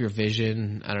carrots help your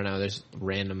vision. I don't know. There's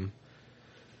random.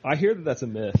 I hear that that's a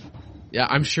myth. Yeah,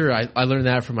 I'm sure. I learned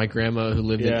that from my grandma who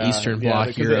lived in Eastern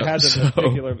Bloc Europe. It has a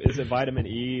particular, is it vitamin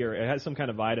E or it has some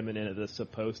kind of vitamin in it that's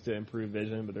supposed to improve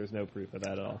vision, but there's no proof of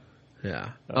that at all.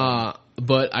 Yeah.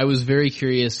 But I was very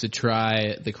curious to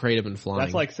try the kratom and flying.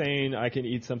 That's like saying I can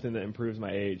eat something that improves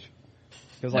my age.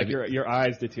 Because like your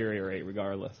eyes deteriorate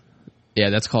regardless.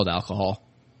 Yeah, that's called alcohol.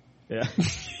 Yeah.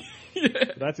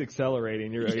 That's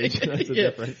accelerating your age. That's the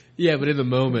difference. Yeah, but in the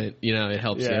moment, it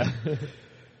helps you.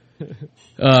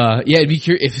 It'd be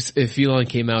curious if Elon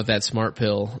came out with that smart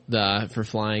pill for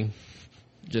flying.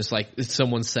 Just like it's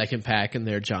someone's second pack in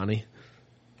there, Johnny.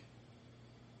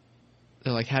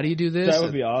 They're like, how do you do this? That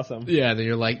would be awesome. Yeah, then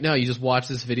you're like, no, you just watch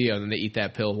this video, and then they eat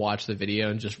that pill, watch the video,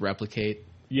 and just replicate.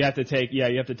 You have to take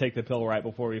the pill right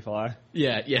before you fly.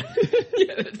 Yeah. Yeah,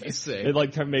 that'd be sick. It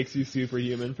like makes you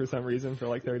superhuman for some reason for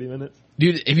like 30 minutes.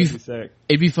 Dude,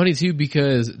 it'd be funny too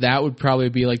because that would probably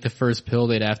be like the first pill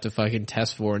they'd have to fucking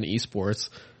test for in esports.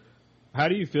 How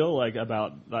do you feel like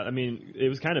about, I mean, it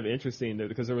was kind of interesting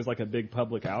because there was like a big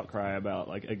public outcry about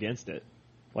like against it.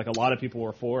 Like a lot of people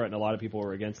were for it and a lot of people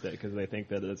were against it because they think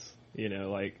that it's,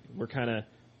 like we're kind of,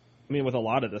 I mean, with a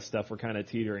lot of this stuff, we're kind of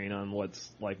teetering on what's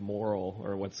like moral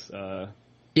or what's,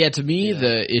 Yeah, to me,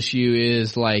 the issue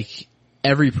is like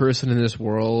every person in this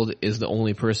world is the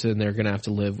only person they're going to have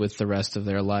to live with the rest of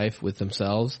their life with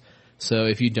themselves. So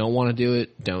if you don't want to do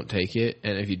it, don't take it.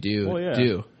 And if you do,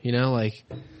 do.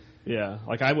 Yeah,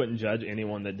 like I wouldn't judge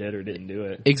anyone that did or didn't do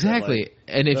it. Exactly. Like,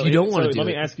 and if you don't want to do it. Let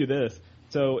me ask you this.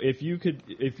 So if you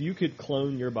could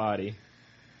clone your body,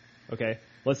 okay,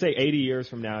 let's say 80 years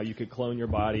from now you could clone your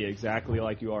body exactly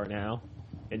like you are now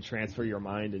and transfer your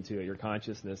mind into it, your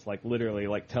consciousness, like literally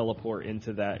like teleport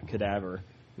into that cadaver.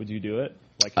 Would you do it?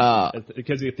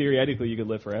 Because theoretically you could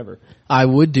live forever. I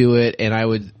would do it, and I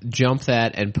would jump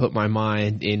that and put my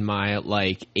mind in my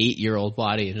 8-year-old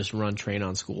body and just run train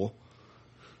on school.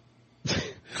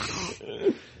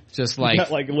 Just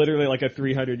literally a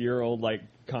 300-year-old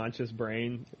conscious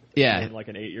brain. Yeah. In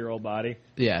an 8-year-old body.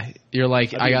 Yeah. You're I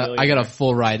got a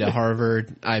full ride to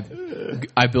Harvard. I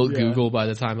built Google by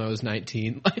the time I was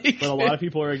 19. But a lot of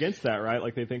people are against that,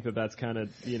 right? They think that that's kind of,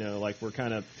 we're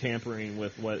kind of tampering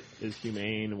with what is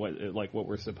humane, what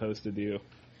we're supposed to do.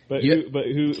 But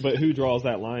who draws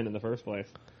that line in the first place?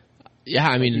 Yeah,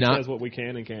 I mean, who says what we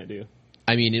can and can't do.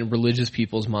 I mean, in religious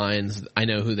people's minds, I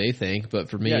know who they think, but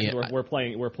for me, we're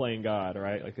playing God,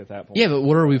 right? At that point. Yeah, but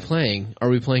what are we playing? Are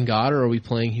we playing God or are we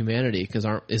playing humanity? Because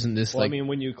isn't this I mean,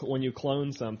 when you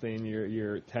clone something,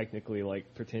 you're technically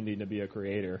pretending to be a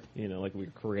creator. We're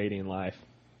creating life.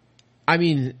 I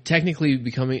mean, technically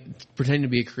pretending to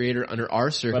be a creator under our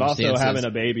circumstances. But also having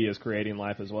a baby is creating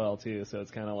life as well too. So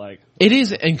it's kind of it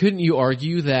is. And couldn't you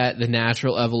argue that the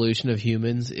natural evolution of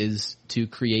humans is to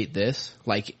create this?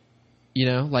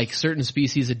 Certain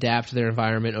species adapt to their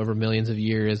environment over millions of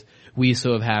years. We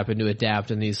so have happened to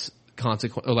adapt in these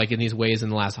in these ways in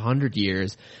the last 100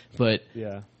 years. But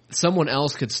someone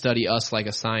else could study us like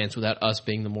a science without us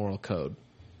being the moral code.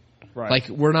 Right.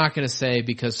 We're not going to say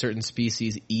because certain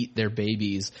species eat their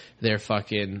babies, they're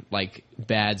fucking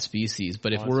bad species.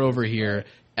 But if we're over here,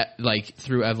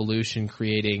 through evolution,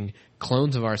 creating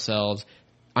clones of ourselves,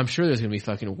 I'm sure there's going to be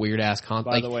fucking weird ass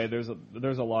By the way, there's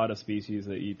a lot of species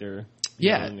that eat their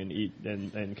young and eat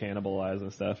and cannibalize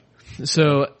and stuff.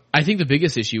 So I think the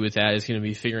biggest issue with that is going to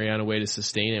be figuring out a way to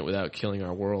sustain it without killing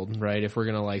our world, right? If we're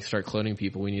going to start cloning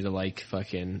people, we need to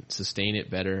fucking sustain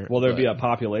it better. Well, there'd be a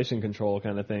population control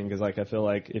kind of thing because I feel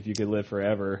like if you could live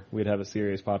forever, we'd have a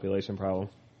serious population problem.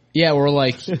 Yeah, we're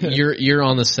you're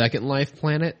on the Second Life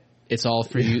planet. It's all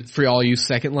for you, for all you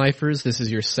second lifers. This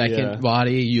is your second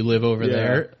body. You live over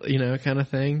there, kind of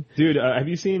thing. Dude, have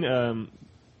you seen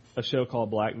a show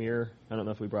called Black Mirror? I don't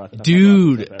know if we brought that.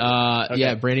 Dude,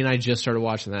 yeah, Brandy and I just started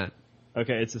watching that.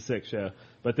 Okay, it's a sick show.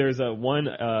 But there's one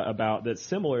about that's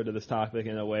similar to this topic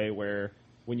in a way where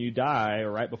when you die or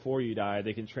right before you die,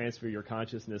 they can transfer your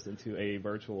consciousness into a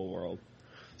virtual world.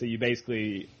 So you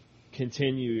basically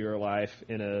continue your life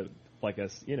in a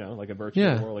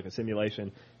virtual world, like a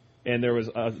simulation. And there was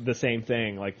the same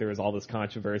thing. There was all this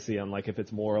controversy on if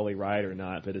it's morally right or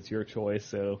not, but it's your choice.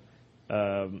 So,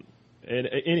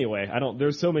 anyway,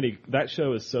 there's so many. That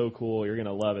show is so cool. You're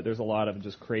gonna love it. There's a lot of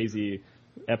just crazy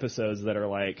episodes that are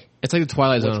it's like the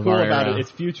Twilight Zone. What's cool about it?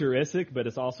 It's futuristic, but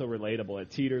it's also relatable.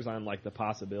 It teeters on the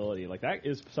possibility. That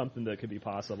is something that could be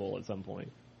possible at some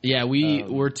point. Yeah,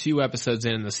 we're 2 episodes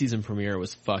in, and the season premiere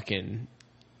was fucking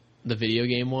the video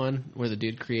game one where the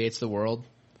dude creates the world.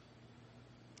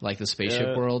 The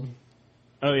spaceship world.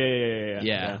 Oh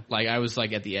yeah. I was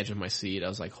at the edge of my seat. I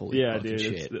was holy fucking dude,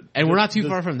 shit. And we're not too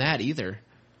far from that either.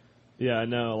 Yeah,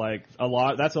 no, a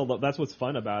lot. That's what's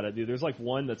fun about it, dude. There's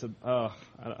one that's I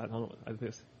don't know.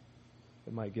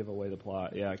 It might give away the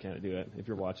plot. Yeah, I can't do it if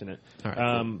you're watching it. All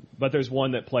right, cool. But there's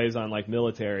one that plays on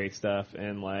military stuff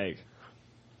and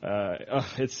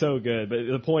it's so good. But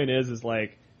the point is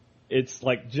it's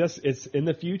it's in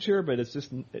the future, but it's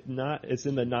just not. It's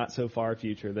in the not so far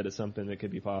future that it's something that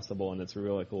could be possible, and it's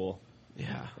really cool.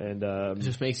 Yeah, and it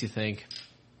just makes you think.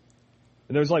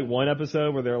 And there's one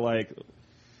episode where they're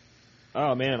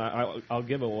 "Oh man, I'll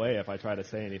give away if I try to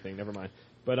say anything. Never mind."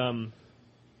 But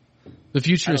the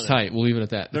future is tight. We'll leave it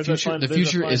at that. The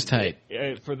future is tight.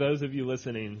 For those of you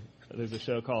listening, there's a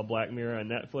show called Black Mirror on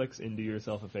Netflix, and do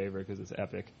yourself a favor because it's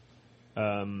epic.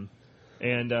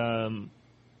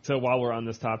 So while we're on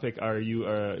this topic, do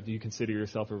you consider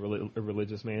yourself a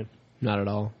religious man? Not at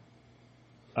all.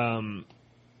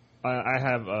 I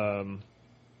have.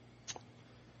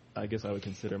 I guess I would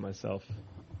consider myself.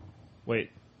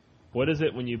 Wait, what is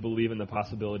it when you believe in the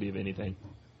possibility of anything?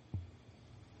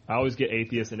 I always get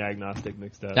atheist and agnostic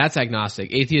mixed up. That's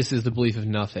agnostic. Atheist is the belief of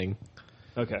nothing.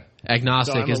 Okay.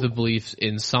 Agnostic is the belief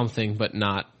in something, but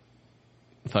not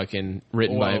fucking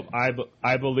written by.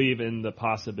 I believe in the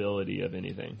possibility of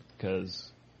anything because,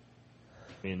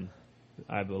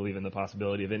 I believe in the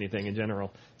possibility of anything in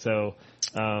general. So,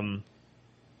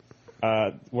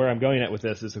 where I'm going at with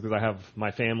this is because I have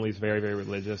my family's very, very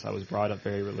religious. I was brought up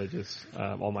very religious.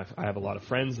 I have a lot of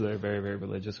friends that are very, very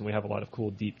religious, and we have a lot of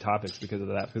cool, deep topics because of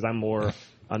that. Because I'm more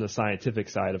on the scientific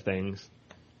side of things,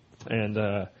 and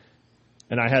I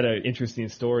had an interesting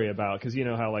story about because you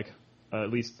know how at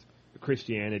least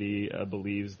Christianity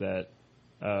believes that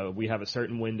we have a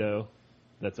certain window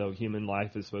that's how human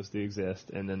life is supposed to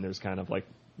exist, and then there's kind of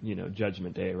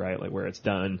Judgment Day, right? Like where it's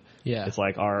done. Yeah. It's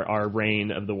like our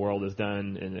reign of the world is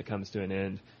done and it comes to an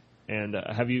end. And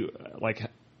have you,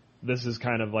 this is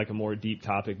kind of like a more deep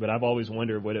topic, but I've always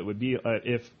wondered what it would be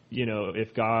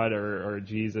if God or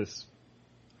Jesus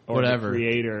or whatever the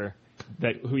Creator,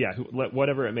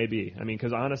 whatever it may be. I mean,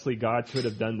 because honestly, God could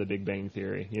have done the Big Bang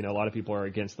Theory. A lot of people are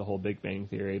against the whole Big Bang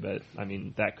Theory, but I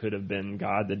mean, that could have been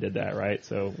God that did that, right?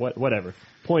 So whatever.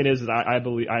 Point is I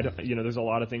believe there's a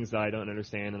lot of things that I don't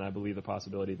understand, and I believe the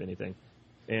possibility of anything.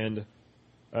 And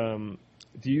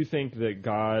do you think that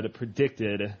God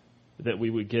predicted that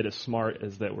we would get as smart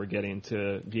as that we're getting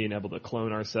to being able to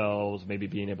clone ourselves, maybe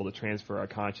being able to transfer our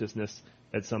consciousness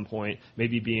at some point,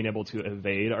 maybe being able to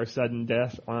evade our sudden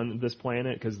death on this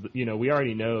planet? Because, we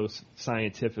already know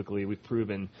scientifically, we've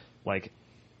proven like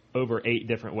over 8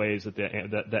 different ways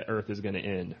that Earth is going to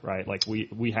end, right? Like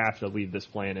we have to leave this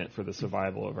planet for the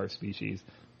survival of our species.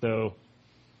 So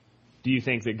do you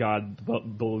think that God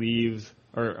believes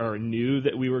or knew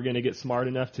that we were going to get smart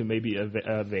enough to maybe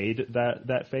evade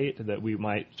that fate, that we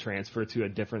might transfer to a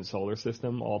different solar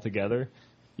system altogether?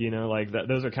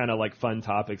 Those are kind of like fun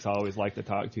topics I always like to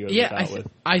talk to you about.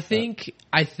 I think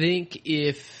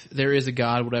if there is a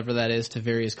God, whatever that is, to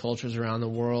various cultures around the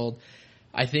world,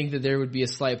 I think that there would be a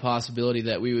slight possibility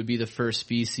that we would be the first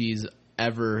species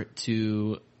ever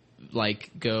to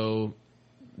go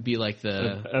be like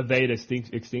the evade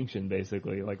extinction,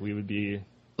 basically. Like we would be.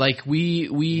 Like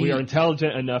we are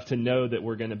intelligent enough to know that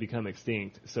we're going to become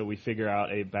extinct, so we figure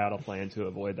out a battle plan to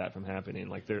avoid that from happening.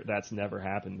 Like that's never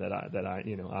happened that I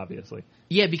obviously.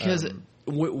 Yeah, because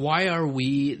why are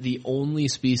we the only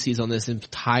species on this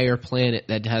entire planet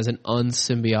that has an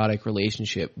unsymbiotic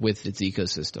relationship with its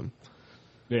ecosystem?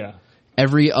 Yeah.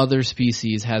 Every other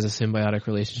species has a symbiotic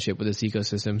relationship with its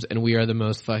ecosystems, and we are the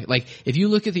most if you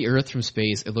look at the Earth from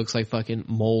space, it looks like fucking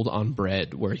mold on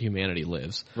bread where humanity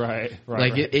lives. Right.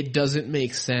 It doesn't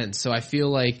make sense. So I feel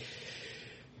like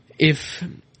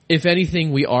if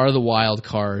anything, we are the wild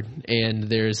card, and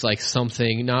there's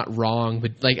something not wrong,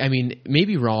 but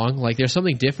maybe wrong. There's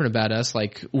something different about us.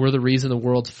 We're the reason the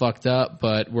world's fucked up,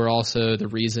 but we're also the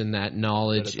reason that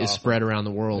knowledge is spread around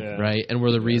the world, right? And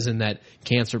we're the reason that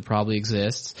cancer probably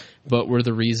exists, but we're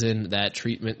the reason that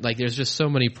treatment. There's just so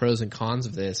many pros and cons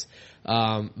of this.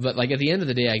 But at the end of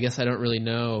the day, I guess I don't really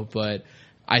know, but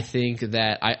I think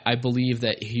that I believe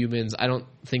that humans, I don't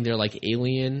think they're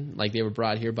alien, they were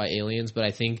brought here by aliens, but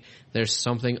I think there's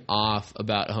something off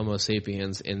about Homo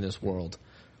sapiens in this world.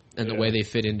 And the way they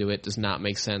fit into it does not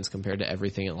make sense compared to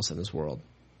everything else in this world.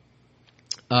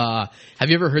 Have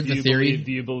you ever heard the theory?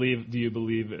 Do you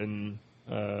believe in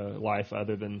life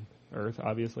other than Earth,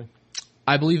 obviously?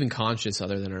 I believe in conscious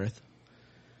other than Earth.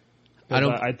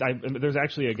 There's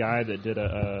actually a guy that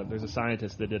there's a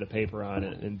scientist that did a paper on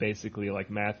it and basically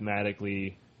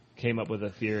mathematically came up with a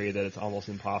theory that it's almost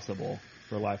impossible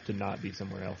for life to not be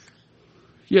somewhere else.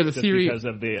 Yeah, the just theory because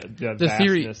of the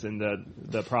vastness and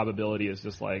the probability is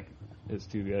just is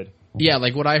too good. Yeah,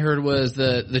 what I heard was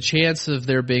the chance of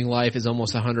there being life is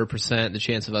almost 100%. The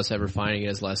chance of us ever finding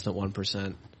it is less than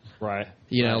 1%. Right.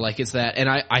 It's that. And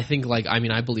I think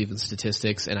I believe in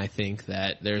statistics, and I think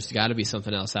that there's got to be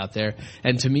something else out there.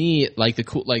 And to me,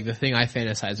 the thing I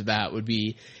fantasize about would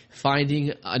be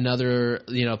finding another,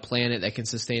 planet that can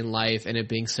sustain life and it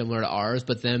being similar to ours,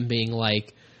 but them being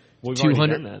We've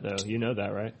already done that, though. You know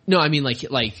that, right? No, I mean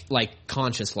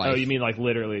conscious life. Oh, you mean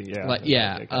literally? Yeah.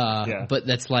 Yeah. But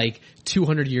that's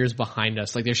 200 years behind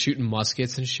us. They're shooting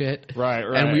muskets and shit. Right.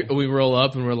 And we roll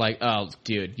up and we're like, oh,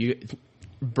 dude,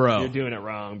 Bro, you're doing it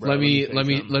wrong, bro. Let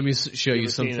me show you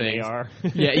some things. AR?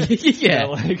 Yeah.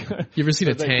 You ever seen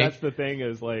a tank? That's the thing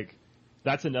is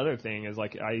that's another thing is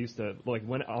I used to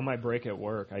when on my break at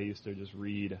work I used to just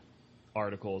read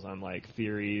articles on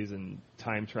theories and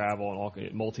time travel and all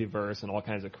multiverse and all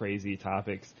kinds of crazy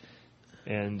topics,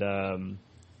 and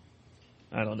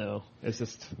I don't know. It's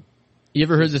just you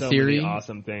ever heard the theory? Many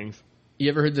awesome things. You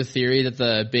ever heard the theory that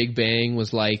the Big Bang was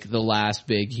the last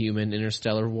big human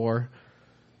interstellar war?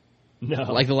 No.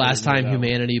 The last time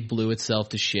humanity blew itself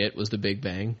to shit was the Big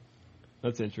Bang.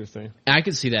 That's interesting. I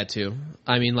could see that too.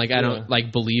 I mean, I don't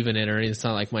believe in it or anything. It's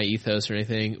not my ethos or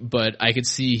anything, but I could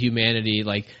see humanity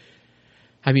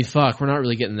fuck, we're not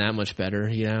really getting that much better,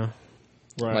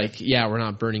 Right. We're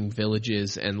not burning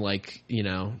villages and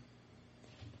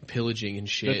pillaging and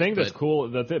shit. The thing that's cool,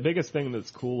 the biggest thing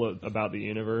that's cool about the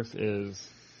universe is,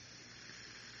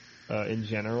 in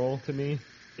general to me,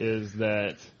 is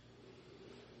that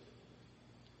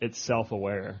it's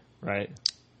self-aware, right?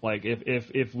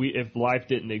 If life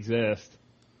didn't exist,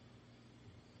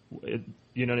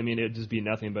 you know what I mean? It'd just be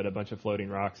nothing but a bunch of floating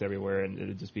rocks everywhere, and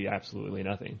it'd just be absolutely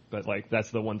nothing. But like,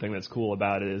 that's the one thing that's cool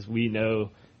about it is we know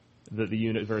that the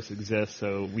universe exists,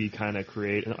 so we kind of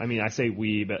create. I mean, I say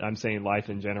we, but I'm saying life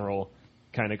in general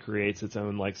kind of creates its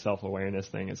own like self-awareness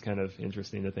thing. It's kind of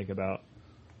interesting to think about.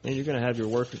 And you're gonna have your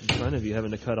work in front of you,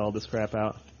 having to cut all this crap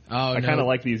out. Oh, I kind of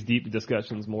like these deep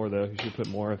discussions more, though. You should put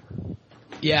more.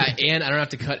 Yeah, and I don't have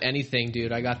to cut anything,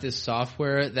 dude. I got this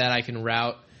software that I can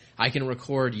route. I can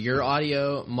record your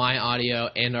audio, my audio,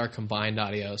 and our combined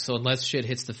audio. So unless shit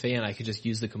hits the fan, I could just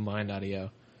use the combined audio.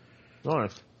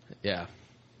 Nice. Yeah.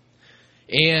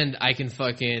 And I can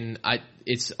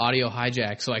it's audio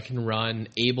hijack, so I can run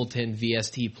Ableton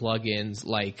VST plugins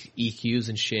like EQs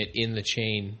and shit in the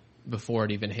chain before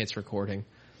it even hits recording.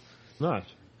 Nice.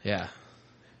 Yeah.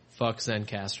 Fuck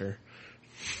Zencaster.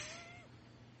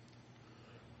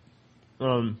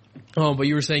 But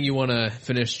you were saying you want to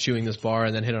finish chewing this bar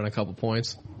and then hit on a couple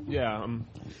points? Yeah, I'm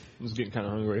just getting kind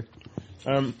of hungry.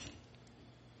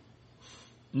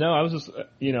 No, I was just,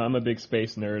 I'm a big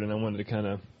space nerd, and I wanted to kind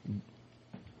of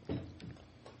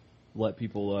let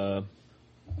people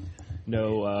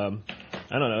know,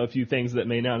 I don't know, a few things that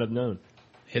may not have known.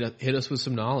 Hit us with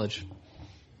some knowledge.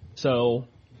 So,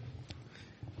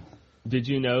 did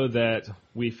you know that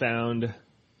we found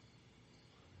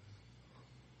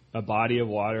a body of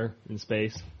water in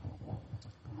space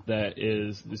that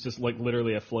it's just like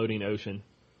literally a floating ocean,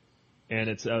 and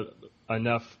it's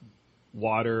enough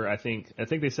water. I think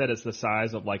they said it's the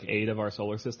size of like 8 of our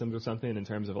solar systems or something in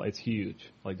terms of it's huge,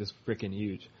 like just freaking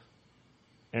huge.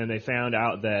 And they found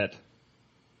out that,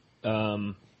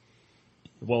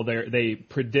 they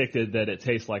predicted that it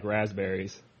tastes like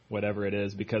raspberries, whatever it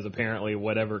is, because apparently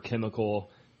whatever chemical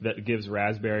that gives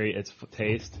raspberry its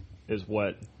taste is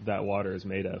what that water is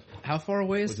made of. How far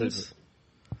away is this?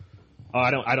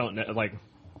 I don't know. Like,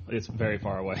 it's very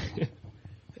far away.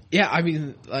 Yeah, I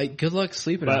mean, like, good luck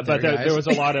sleeping out there, guys. There was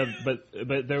a lot of, but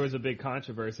there was a big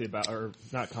controversy about, or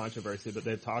not controversy, but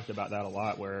they've talked about that a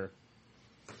lot, where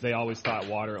they always thought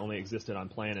water only existed on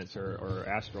planets or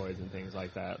asteroids and things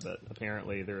like that. But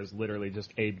apparently there is literally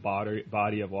just a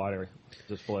body of water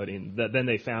just floating. Then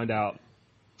they found out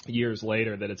years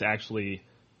later that it's actually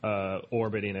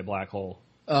orbiting a black hole.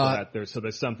 So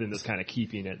there's something that's kind of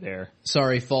keeping it there.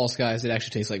 Sorry, false guys. It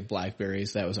actually tastes like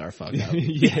blackberries. That was our fuck up.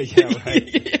 yeah, right.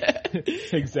 Yeah.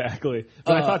 Exactly.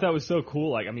 But I thought that was so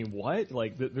cool. Like, I mean, what?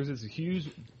 Like, there's this huge,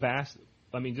 vast,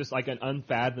 I mean, just like an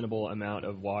unfathomable amount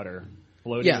of water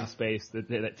floating in space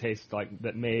that tastes like,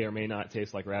 that may or may not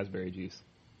taste like raspberry juice.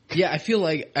 Yeah, I feel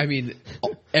like, I mean,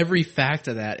 every fact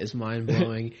of that is mind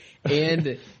blowing.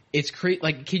 And it's crazy.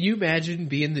 Like, can you imagine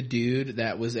being the dude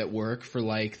that was at work for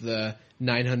like the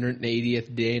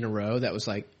 980th day in a row that was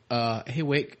like,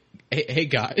 hey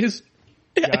guys.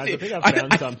 I think I've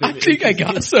found something. I think I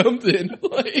got something.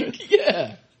 Like,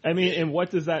 yeah. I mean, and what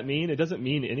does that mean? It doesn't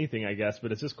mean anything, I guess,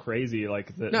 but it's just crazy.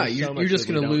 Like, you're just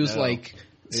going to lose like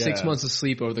 6 months of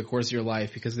sleep over the course of your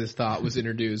life because this thought was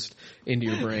introduced into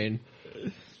your brain.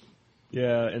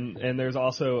 Yeah, and there's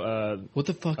also what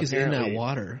the fuck is in that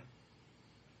water?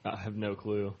 I have no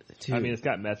clue. Dude. I mean, it's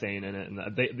got methane in it,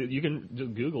 and you can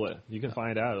just Google it. You can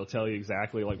find out. It'll tell you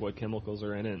exactly like what chemicals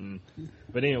are in it.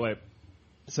 But anyway,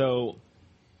 so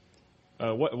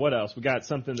what else? We got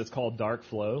something that's called dark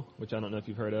flow, which I don't know if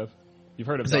you've heard of. You've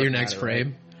heard of? Is that your next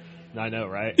frame? Right? I know,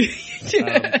 right?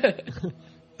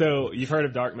 So you've heard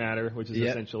of dark matter, which is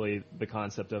essentially the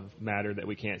concept of matter that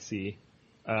we can't see.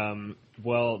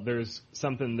 Well, there's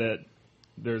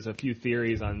a few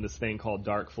theories on this thing called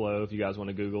dark flow, if you guys want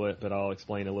to Google it, but I'll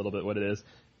explain a little bit what it is.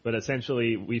 But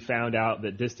essentially, we found out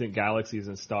that distant galaxies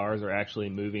and stars are actually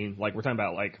moving, like we're talking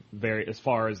about like very, as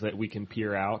far as that we can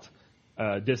peer out,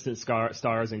 distant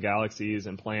stars and galaxies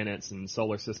and planets and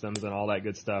solar systems and all that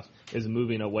good stuff is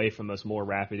moving away from us more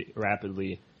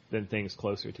rapidly than things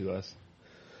closer to us.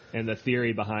 And the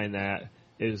theory behind that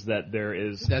is that there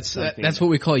is that's what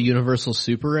we call universal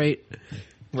super rate.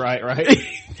 Right.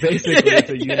 Basically, it's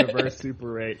a universe super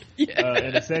rate. Yeah.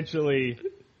 And essentially,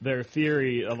 their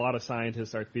theory, a lot of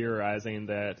scientists are theorizing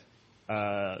that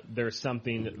there's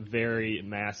something very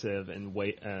massive and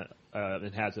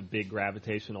it has a big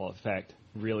gravitational effect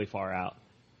really far out.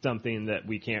 Something that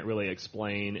we can't really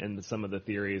explain, and some of the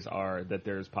theories are that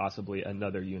there's possibly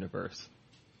another universe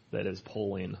that is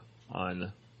pulling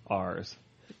on ours.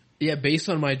 Yeah, based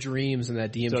on my dreams and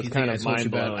that DMT so it's thing kind of I told you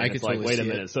about, I could it's totally like, wait a see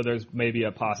minute. it. So there's maybe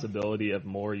a possibility of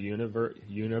more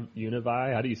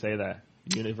univi? How do you say that?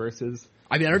 Universes?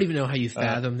 I mean, I don't even know how you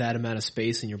fathom that amount of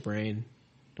space in your brain.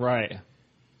 Right.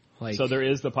 Like, so there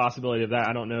is the possibility of that.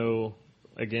 I don't know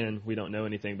again, we don't know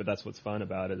anything, but that's what's fun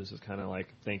about it. Is just kind of like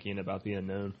thinking about the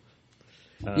unknown.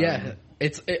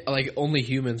 It's like only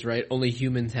humans, right? Only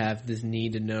humans have this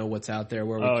need to know what's out there,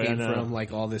 where we came from,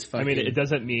 like all this fucking... I mean, it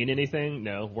doesn't mean anything,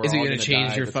 no. Is it going to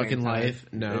change your fucking life?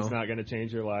 No. It's not going to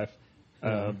change your life.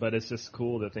 But it's just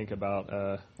cool to think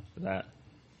about that.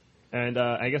 And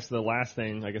I guess the last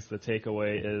thing, the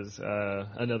takeaway is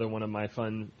another one of my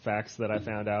fun facts that I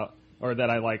found out, or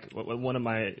that I like. One of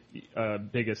my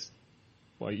biggest,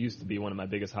 it used to be one of my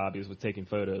biggest hobbies was taking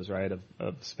photos, right, of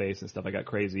space and stuff. I got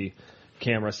crazy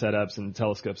camera setups and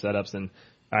telescope setups, and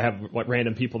I have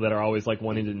random people that are always like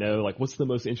wanting to know, like, what's the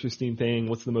most interesting thing,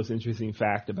 what's the most interesting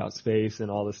fact about space and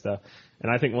all this stuff.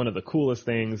 And I think one of the coolest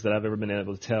things that I've ever been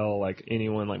able to tell, like,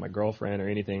 anyone, like my girlfriend or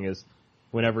anything, is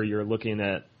whenever you're looking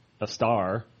at a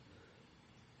star,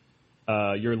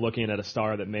 you're looking at a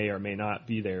star that may or may not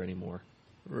be there anymore.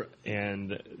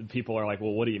 And people are like,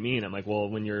 well, what do you mean? I'm like, well,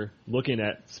 when you're looking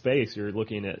at space, you're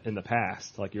looking at in the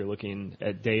past. Like, you're looking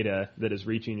at data that is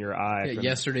reaching your eye from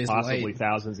yesterday's possibly light.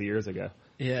 Thousands of years ago.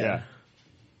 Yeah.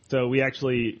 So we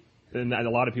actually, and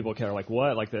a lot of people are like,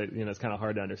 what? Like, it's kind of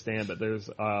hard to understand, but there's,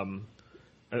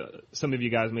 some of you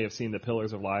guys may have seen the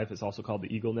Pillars of Life. It's also called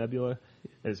the Eagle Nebula.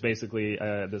 It's basically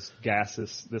this gas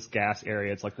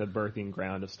area. It's like the birthing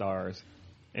ground of stars.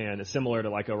 And it's similar to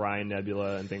like Orion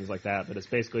Nebula and things like that, but it's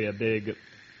basically a big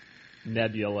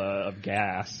nebula of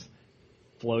gas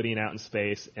floating out in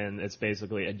space, and it's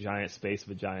basically a giant space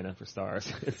vagina for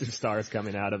stars. It's just stars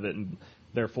coming out of it, and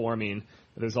they're forming.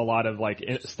 There's a lot of like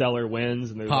stellar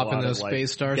winds, and there's popping a lot those of like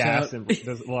space stars gas out. And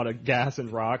there's a lot of gas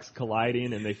and rocks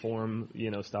colliding, and they form,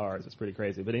 stars. It's pretty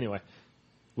crazy. But anyway,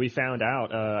 we found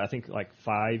out I think like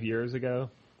 5 years ago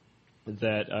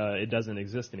that it doesn't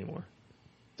exist anymore.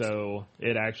 So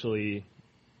it actually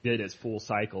did its full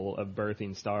cycle of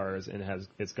birthing stars, and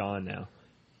it's gone now.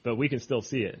 But we can still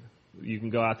see it. You can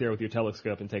go out there with your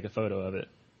telescope and take a photo of it.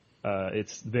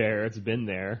 It's there. It's been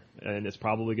there, and it's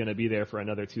probably going to be there for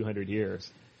another 200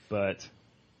 years. But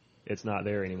it's not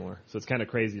there anymore. So it's kind of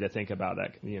crazy to think about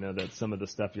that. That some of the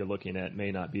stuff you're looking at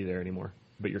may not be there anymore,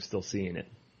 but you're still seeing it.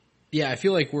 Yeah, I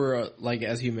feel like we're like,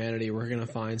 as humanity, we're going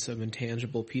to find some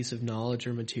intangible piece of knowledge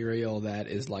or material that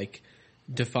is like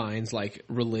defines like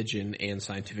religion and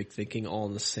scientific thinking all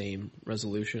in the same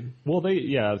resolution. Well,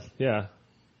 I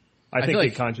think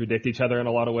they contradict each other in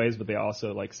a lot of ways, but they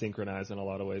also like synchronize in a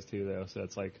lot of ways too, though. So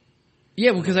it's like,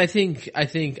 yeah, because I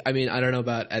mean, I don't know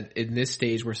about in this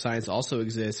stage where science also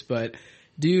exists, but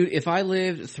dude, if I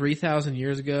lived 3,000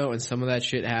 years ago and some of that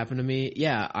shit happened to me,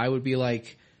 yeah, I would be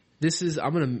like,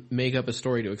 I'm going to make up a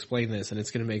story to explain this, and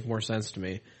it's going to make more sense to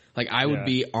me. Like, I would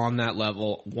be on that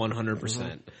level 100%.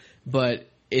 Mm-hmm. But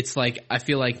it's like, I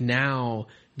feel like now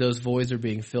those voids are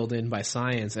being filled in by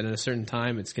science, and at a certain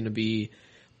time it's going to be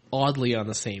oddly on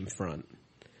the same front.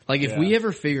 Like, if we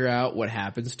ever figure out what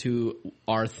happens to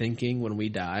our thinking when we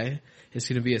die, it's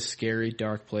going to be a scary,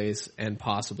 dark place, and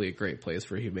possibly a great place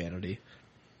for humanity.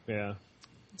 Yeah.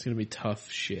 It's going to be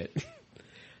tough shit.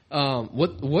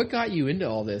 What got you into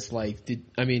all this? Like, did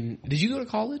you go to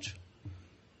college?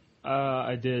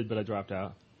 I did, but I dropped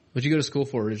out. What'd you go to school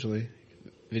for originally?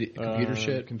 Computer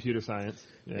shit? Computer science.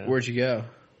 Yeah. Where'd you go?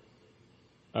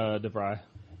 DeVry.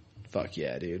 Fuck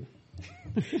yeah, dude.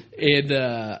 And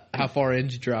how far in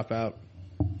did you drop out?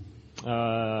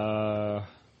 I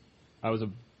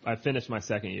finished my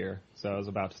second year, so I was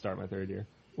about to start my third year.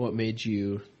 What made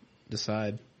you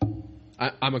decide?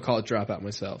 I'm a college dropout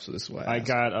myself, so this is why I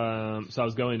asked. So I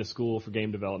was going to school for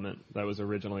game development. That was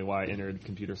originally why I entered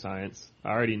computer science. I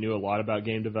already knew a lot about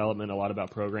game development, a lot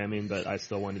about programming, but I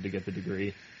still wanted to get the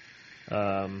degree.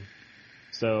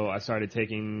 So I started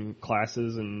taking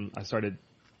classes, and I started,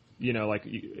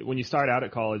 when you start out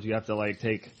at college, you have to like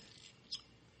take,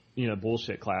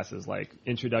 bullshit classes like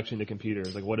introduction to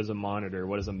computers, like what is a monitor,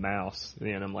 what is a mouse,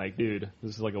 and I'm like, dude,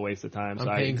 this is like a waste of time. So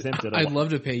I exempted. I'd love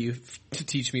to pay you to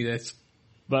teach me this.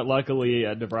 But luckily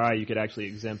at DeVry, you could actually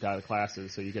exempt out of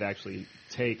classes, so you could actually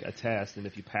take a test, and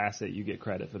if you pass it, you get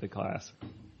credit for the class.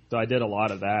 So I did a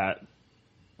lot of that.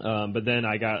 But then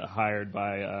I got hired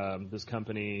by this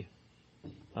company.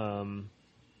 I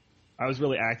was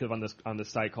really active on this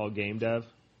site called Game Dev.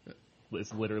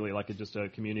 It's literally like just a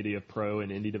community of pro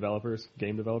and indie developers,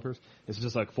 game developers. It's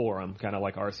just like forum, kind of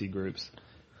like RC groups.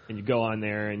 And you go on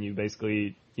there and you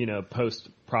basically, post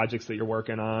projects that you're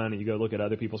working on, and you go look at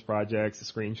other people's projects,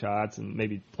 screenshots, and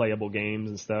maybe playable games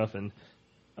and stuff. And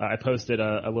I posted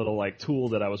a little like tool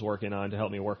that I was working on to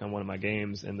help me work on one of my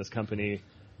games. And this company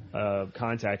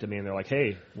contacted me, and they're like,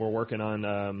 "Hey, we're working on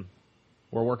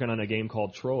a game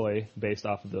called Troy, based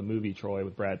off of the movie Troy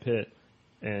with Brad Pitt,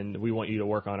 and we want you to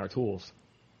work on our tools."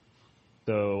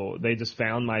 So they just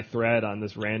found my thread on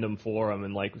this random forum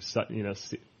and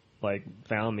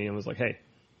found me and was like, hey,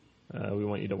 we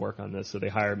want you to work on this. So they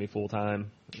hired me full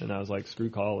time, and I was like, screw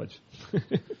college.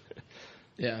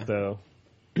 Yeah. So,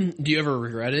 do you ever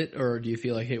regret it, or do you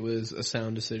feel like it was a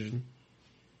sound decision?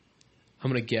 I'm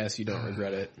gonna guess you don't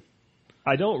regret it.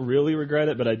 I don't really regret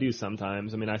it, but I do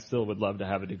sometimes. I mean, I still would love to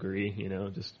have a degree,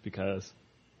 just because.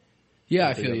 Yeah,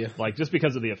 I feel you. Like, just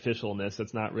because of the officialness,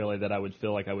 it's not really that I would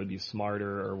feel like I would be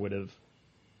smarter or would have.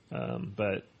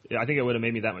 But I think it would have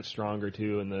made me that much stronger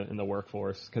too in the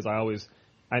workforce, because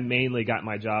I mainly got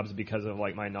my jobs because of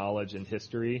like my knowledge and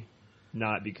history,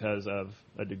 not because of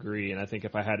a degree. And I think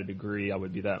if I had a degree, I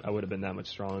would have been that much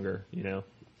stronger.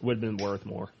 Would have been worth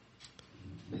more.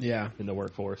 Yeah. In the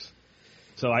workforce.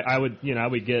 So I would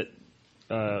get,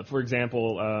 for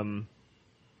example,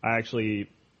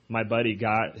 my buddy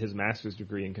got his master's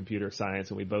degree in computer science,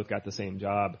 and we both got the same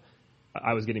job.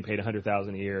 I was getting paid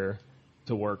 $100,000 a year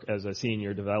to work as a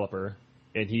senior developer,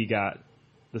 and he got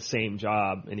the same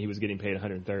job, and he was getting paid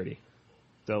 $130,000.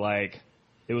 So like,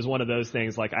 it was one of those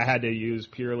things. Like, I had to use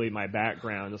purely my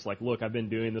background. It's like, look, I've been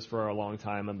doing this for a long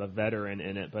time. I'm a veteran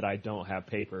in it, but I don't have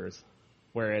papers.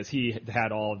 Whereas he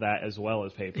had all of that as well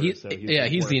as papers. He's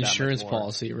the insurance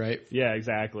policy, right? Yeah,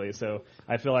 exactly. So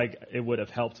I feel like it would have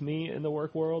helped me in the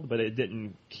work world, but it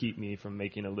didn't keep me from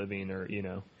making a living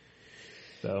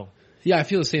so. Yeah, I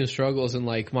feel the same struggles, and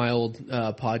like my old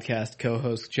podcast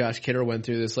co-host Josh Kidder went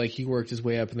through this. Like, he worked his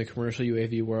way up in the commercial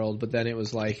UAV world, but then it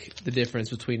was like the difference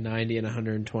between 90 and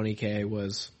 120K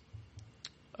was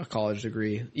a college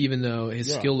degree, even though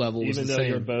his skill level was the same. Even though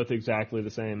you're both exactly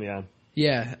the same, yeah.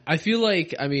 Yeah, I feel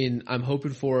like, I'm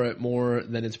hoping for it more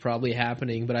than it's probably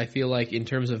happening, but I feel like in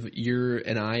terms of your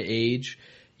and I age,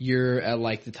 you're at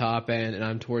like the top end and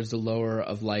I'm towards the lower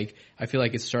of like, I feel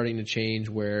like it's starting to change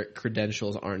where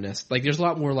credentials aren't necessary. Like, there's a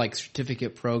lot more like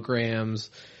certificate programs,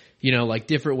 like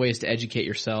different ways to educate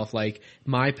yourself. Like,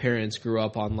 my parents grew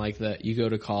up on like you go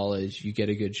to college, you get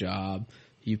a good job,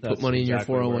 you put money in your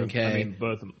 401k.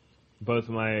 Both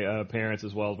of my parents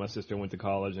as well as my sister went to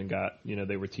college and got,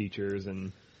 they were teachers,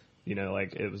 and,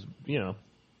 like, it was,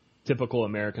 typical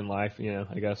American life,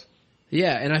 I guess.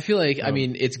 Yeah, and I feel like,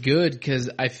 it's good because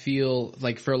I feel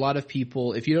like for a lot of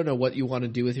people, if you don't know what you want to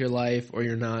do with your life, or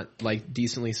you're not like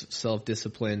decently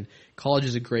self-disciplined, college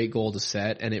is a great goal to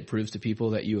set, and it proves to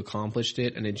people that you accomplished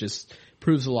it, and it just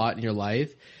proves a lot in your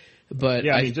life. But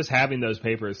yeah, just having those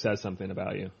papers says something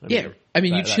about you.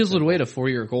 You chiseled away to a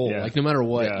 4-year goal. Yeah. Like, no matter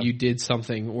what, you did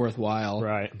something worthwhile.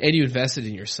 Right. And you invested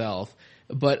in yourself.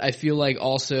 But I feel like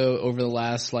also over the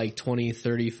last like 20,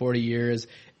 30, 40 years,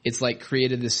 it's like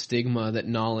created this stigma that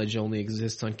knowledge only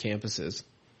exists on campuses.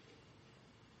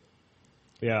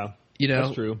 Yeah.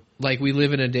 That's true. Like, we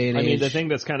live in a day and age. The thing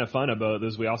that's kind of fun about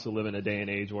this, we also live in a day and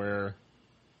age where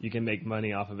you can make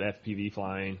money off of FPV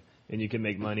flying. And you can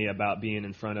make money about being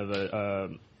in front of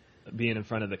the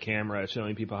camera,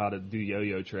 showing people how to do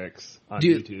yo-yo tricks on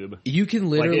YouTube. You can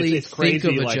literally it's crazy,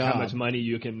 think of a job. How much money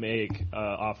you can make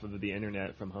off of the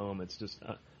internet from home. It's just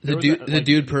the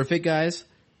Dude Perfect guys.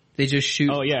 They just shoot.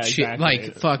 Oh yeah, exactly.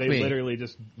 Like, fuck me.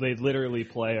 They literally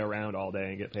play around all day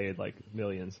and get paid like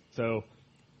millions. So,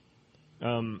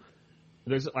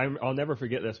 I'll never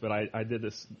forget this, but I did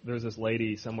this. There's this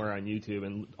lady somewhere on YouTube,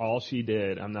 and all she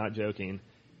did, I'm not joking,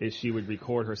 is she would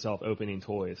record herself opening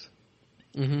toys.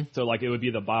 Mm-hmm. So, like, it would be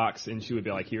the box, and she would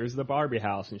be like, here's the Barbie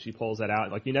house, and she pulls that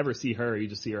out. Like, you never see her, you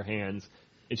just see her hands.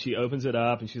 And she opens it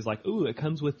up, and she's like, ooh, it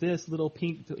comes with this little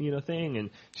pink, thing.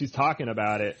 And she's talking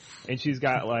about it, and she's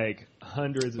got, like,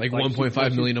 hundreds of... Like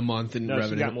 1.5 million a month in revenue.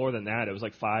 No, she got more than that. It was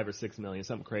like 5 or 6 million,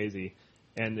 something crazy.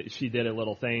 And she did a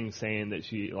little thing saying that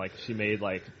she made,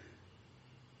 like,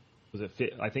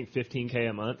 I think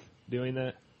 $15K a month doing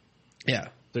that? Yeah.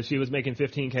 So she was making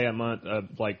 $15K a month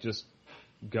of like just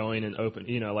going and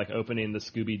opening the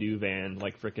Scooby-Doo van,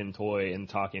 like frickin' toy, and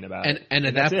talking about it. And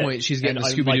at that point, she's getting a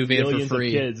Scooby-Doo van for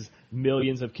free.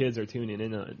 Millions of kids are tuning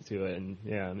into it,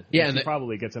 and she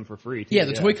probably gets them for free too. Yeah,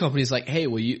 the toy company's like, hey,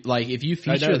 will you, like, if you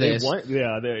feature this.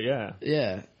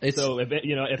 Yeah. It's, so,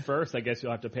 at first, I guess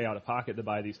you'll have to pay out of pocket to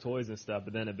buy these toys and stuff,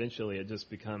 but then eventually it just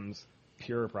becomes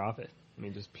pure profit.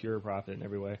 Just pure profit in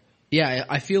every way. Yeah,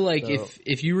 I feel like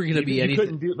if you were going to be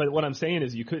anything... But what I'm saying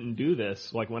is you couldn't do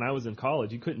this. Like, when I was in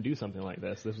college, you couldn't do something like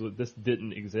this. This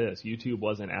didn't exist. YouTube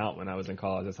wasn't out when I was in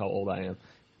college. That's how old I am.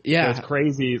 Yeah. So it's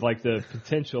crazy, like, the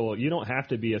potential. You don't have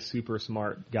to be a super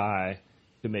smart guy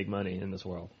to make money in this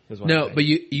world. No, but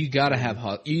you got to have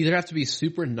hustle. You either have to be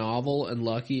super novel and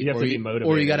lucky, you have to be motivated,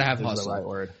 or you got to have hustle. The right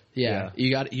word. Yeah,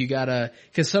 you got to,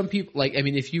 because some people, like,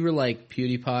 if you were like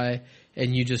PewDiePie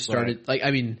and you just started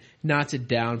not to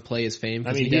downplay his fame.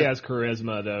 I mean, he has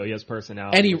charisma though. He has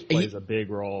personality, and which plays a big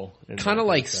role. Kind of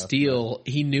like Steele,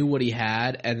 he knew what he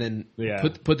had, and then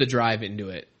put the drive into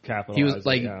it. He was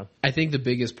like, I think the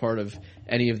biggest part of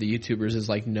any of the YouTubers is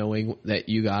like knowing that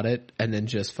you got it, and then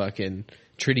just fucking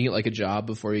treating it like a job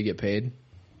before you get paid.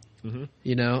 Mm-hmm.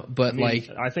 You know, but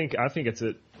I think it's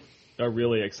a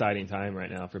really exciting time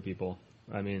right now for people.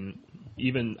 I mean,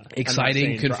 even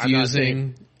exciting,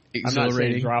 confusing. I'm not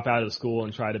saying drop out of school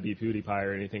and try to be PewDiePie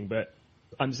or anything, but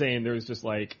I'm saying there's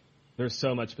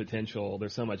so much potential.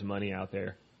 There's so much money out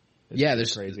there.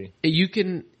 It's crazy.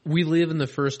 We live in the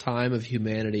first time of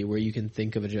humanity where you can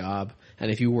think of a job, and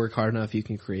if you work hard enough, you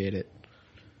can create it.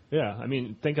 Yeah, I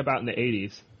mean, think about in the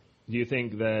 80s. Do you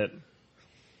think that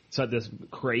this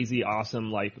crazy,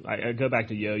 awesome, like, I go back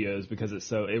to yo-yos because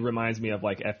it reminds me of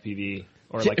like FPV.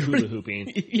 Or like hula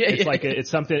hooping. It's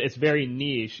something, it's very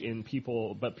niche in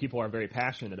people, but people are very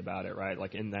passionate about it, right?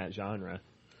 Like in that genre.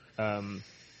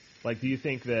 Do you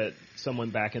think that someone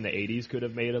back in the 80s could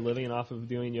have made a living off of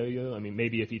doing yo-yo? I mean,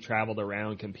 maybe if he traveled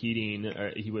around competing,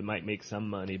 he might make some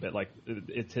money, but like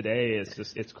today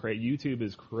it's crazy. YouTube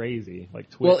is crazy. Like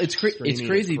Twitch it's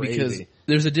crazy because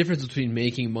there's a difference between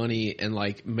making money and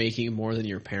like making more than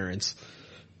your parents.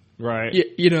 Right.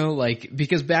 You know, like,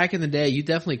 because back in the day, you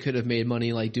definitely could have made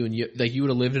money, like, you would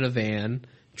have lived in a van,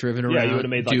 driven around. Yeah, you would have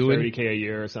made, like, $30K a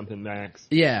year or something max.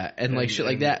 Yeah, and like, shit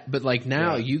like that. But, like,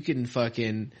 now you can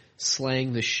fucking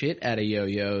slang the shit out of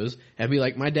yo-yos and be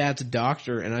like, my dad's a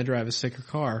doctor and I drive a sicker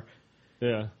car.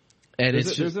 Yeah. And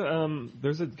there's this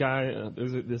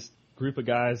group of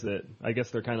guys that, I guess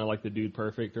they're kind of like the Dude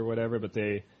Perfect or whatever, but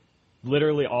they...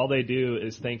 Literally, all they do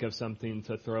is think of something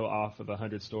to throw off of a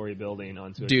 100-story building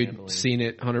onto a trampoline. Dude, seen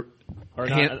it. Not a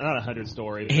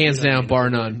 100-story. Hands down,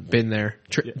 bar none. Been there.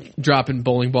 Dropping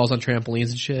bowling balls on trampolines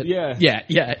and shit. Yeah.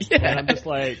 Yeah. And I'm just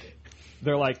like,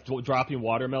 they're like dropping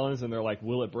watermelons, and they're like,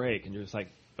 will it break? And you're just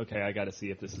like, okay, I got to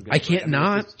see if this is going to break. I can't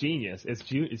not. It's genius. It's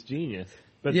genius.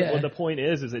 But the point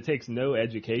is it takes no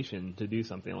education to do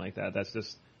something like that. That's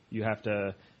just, you have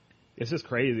to... It's just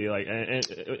crazy, like,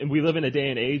 and we live in a day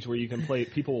and age where you can play.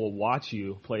 People will watch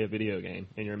you play a video game,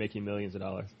 and you're making millions of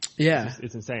dollars. Yeah,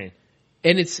 it's insane.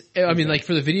 And I mean, like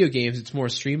for the video games, it's more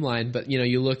streamlined. But you know,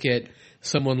 you look at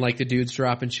someone like the dudes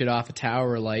dropping shit off a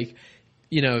tower, like,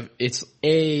 you know, it's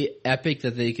epic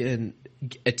that they can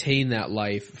attain that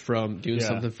life from doing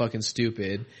something fucking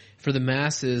stupid. For the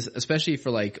masses, especially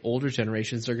for like older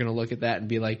generations, they're going to look at that and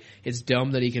be like, it's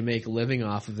dumb that he can make a living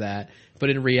off of that. But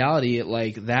in reality,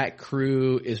 like that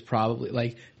crew is probably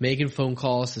like making phone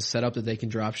calls to set up that they can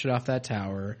drop shit off that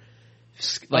tower.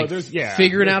 Like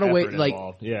figuring out a way, like,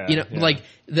 like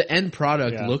the end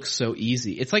product looks so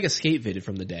easy. It's like a skate vid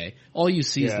from the day. All you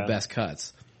see is the best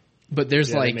cuts. But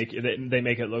there's like they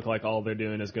make it look like all they're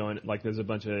doing is going, like there's a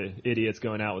bunch of idiots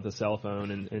going out with a cell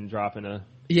phone and dropping a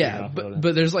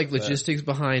but there's like logistics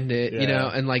behind it, you know,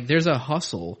 and like there's a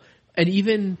hustle, and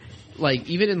even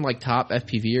in like top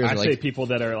FPVers, I'd say people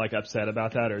that are like upset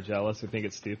about that or jealous or think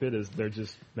it's stupid is they're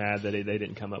just mad that they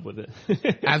didn't come up with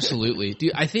it. Absolutely,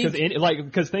 dude. I think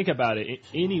because think about it,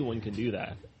 anyone can do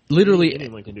that. Literally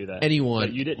anyone can do that. Anyone.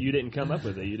 But you didn't come up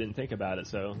with it. You didn't think about it.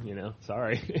 So, you know,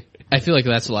 sorry. I feel like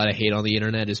that's a lot of hate on the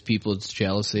internet is people's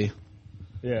jealousy.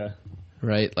 Yeah.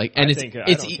 Right. Like, and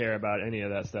I don't care about any of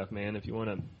that stuff, man. If you want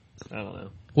to, I don't know.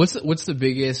 What's the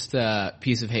biggest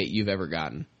piece of hate you've ever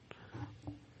gotten?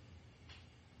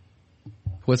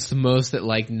 What's the most that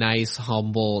like nice,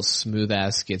 humble, smooth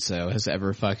ass Skitzo has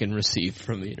ever fucking received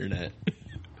from the internet?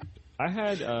 I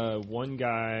had one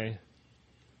guy.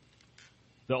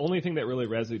 The only thing that really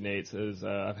resonates is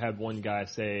I've had one guy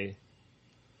say,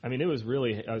 I mean, it was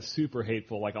really super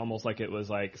hateful, like almost like it was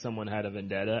like someone had a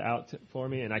vendetta out for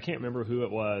me, and I can't remember who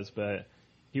it was, but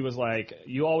he was like,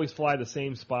 you always fly the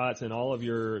same spots, and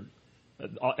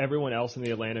everyone else in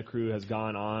the Atlanta crew has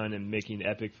gone on and making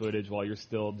epic footage while you're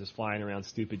still just flying around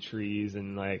stupid trees,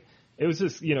 and like, it was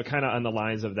just, you know, kind of on the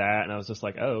lines of that, and I was just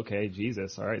like, oh, okay,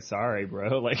 Jesus, all right, sorry,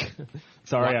 bro, like,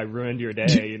 sorry I ruined your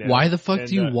day, you know. Why the fuck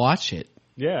do you watch it?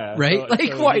 Yeah. Right?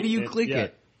 Why do you click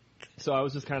it? So I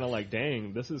was just kind of like,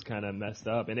 dang, this is kind of messed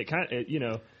up. And it kind of, you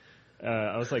know,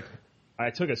 I was like,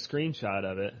 I took a screenshot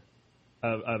of it,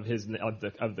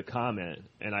 of the comment,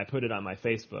 and I put it on my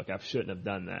Facebook. I shouldn't have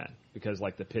done that because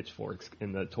like the pitchforks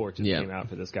and the torches came out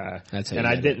for this guy. And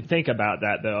I didn't think about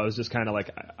that though. I was just kind of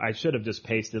like, I should have just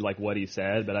pasted like what he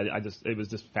said, but it was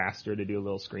just faster to do a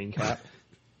little screen cap.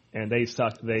 And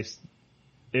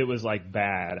it was like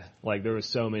bad. Like there was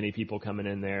so many people coming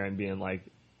in there and being like,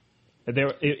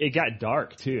 it got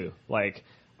dark too. Like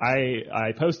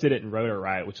I posted it in Rotor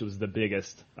Riot, which was the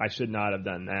biggest. I should not have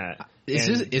done that. Is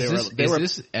this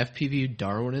FPV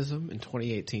Darwinism in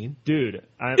 2018? Dude,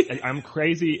 I'm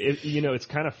crazy. It's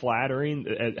kind of flattering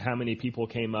at how many people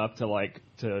came up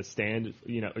to stand,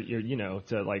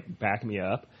 to like back me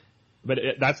up. But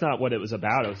that's not what it was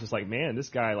about. It was just like, man, this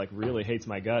guy like really hates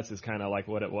my guts is kind of like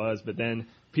what it was. But then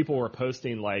people were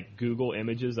posting like Google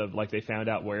images of like they found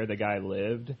out where the guy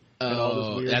lived and all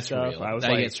this weird that's stuff. Real. I was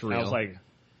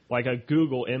like a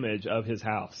Google image of his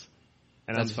house.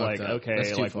 And that's I'm just like, up.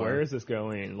 okay, like where is this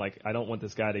going? Like I don't want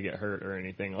this guy to get hurt or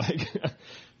anything. Like,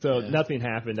 so nothing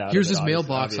happened out Here's of it. His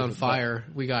mailbox on fire.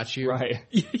 We got you. Right.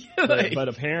 But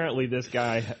apparently this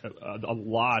guy, a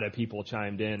lot of people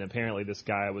chimed in. Apparently this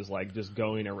guy was like just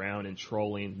going around and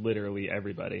trolling literally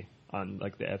everybody on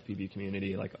like the FPV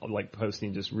community, like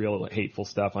posting just real hateful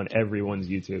stuff on everyone's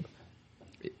YouTube.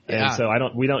 And so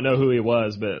we don't know who he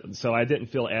was, but so I didn't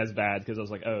feel as bad because I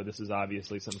was like, oh, this is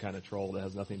obviously some kind of troll that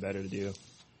has nothing better to do.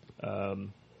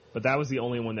 But that was the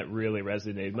only one that really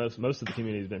resonated. Most of the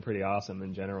community has been pretty awesome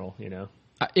in general,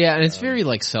 Yeah, and it's very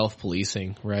like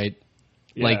self-policing, right?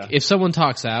 Yeah. Like if someone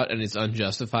talks out and it's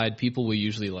unjustified, people will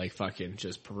usually like fucking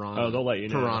just piranha. Oh, they'll let you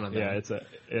know. Piranha them. Yeah,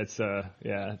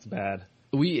 it's bad.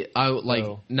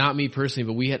 Not me personally,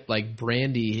 but we had like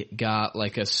Brandy got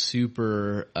like a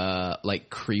super like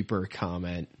creeper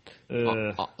comment.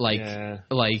 That's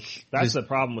the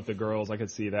problem with the girls. I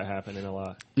could see that happening a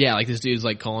lot. Yeah, like this dude's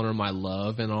like calling her my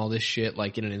love and all this shit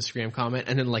like in an Instagram comment,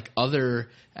 and then like other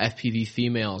FPV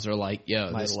females are like,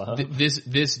 "Yo,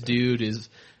 this dude is."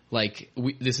 Like,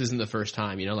 this isn't the first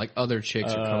time, like other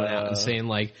chicks are coming out and saying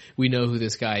like, we know who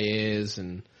this guy is,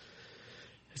 and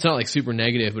it's not like super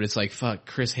negative, but it's like, fuck,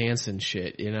 Chris Hansen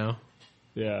shit, Yeah.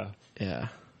 Yeah.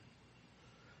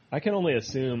 I can only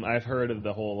assume, I've heard of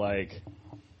the whole like,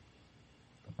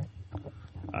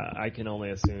 I can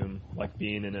only assume like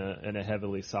being in a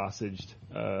heavily sausaged,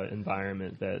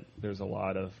 environment that there's a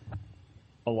lot of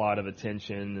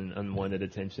attention and unwanted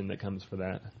attention that comes for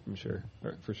that,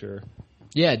 for sure.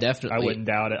 Yeah, definitely. I wouldn't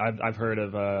doubt it. I've heard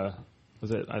of,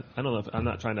 was it, I don't know if, I'm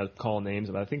not trying to call names,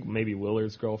 but I think maybe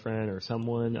Willard's girlfriend or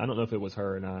someone, I don't know if it was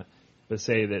her or not, but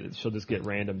say that she'll just get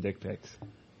random dick pics.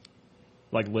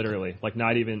 Like literally. Like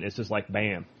not even, it's just like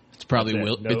bam. It's probably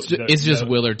it's just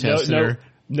Willard testing her.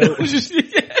 No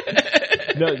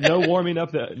warming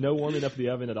up the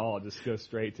oven at all. Just go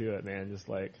straight to it, man. Just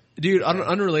like, dude. On an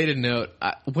unrelated note,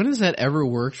 when has that ever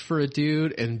worked for a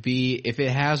dude? And B, if it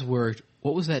has worked,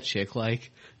 what was that chick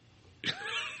like?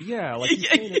 Yeah, like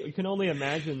you can only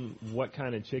imagine what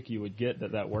kind of chick you would get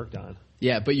that worked on.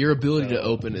 Yeah, but your ability to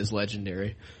open is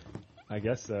legendary. I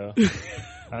guess so.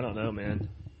 I don't know, man.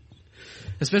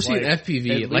 Especially in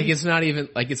FPV, it's not even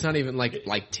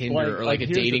like Tinder or like a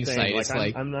dating site. It's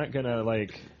like I'm not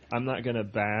gonna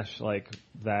bash like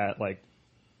that,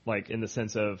 like in the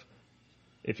sense of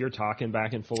if you're talking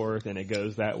back and forth and it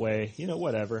goes that way,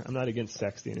 whatever. I'm not against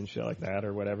sexting and shit like that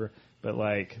or whatever, but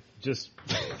like just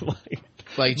like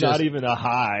just, not even a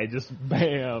hi, just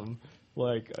bam,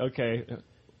 like okay.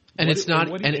 And it's not.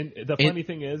 And the funny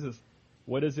thing is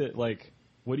what is it like?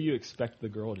 What do you expect the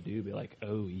girl to do? Be like,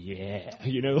 oh yeah,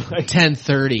 like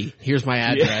 10:30. Here's my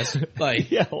address. Yeah.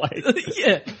 Like, yeah, like,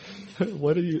 yeah.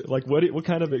 What do you like? What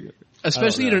kind of?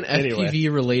 Especially in an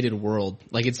FPV related world,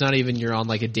 like it's not even you're on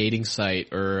like a dating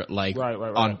site or like right.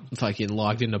 on fucking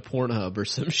logged into Pornhub or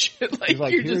some shit.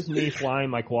 Like, here's me flying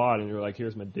my quad, and you're like,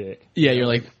 here's my dick. Yeah, you're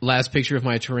like last picture of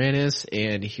my Tyrannus,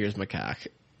 and here's my cock.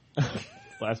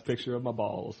 Last picture of my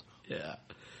balls. Yeah,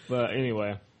 but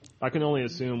anyway. I can only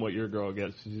assume what your girl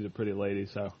gets. She's a pretty lady,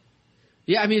 so.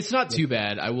 Yeah, I mean, it's not too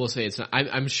bad. I will say it's not.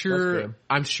 I'm sure.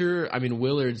 I mean,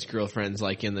 Willard's girlfriend's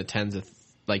like in the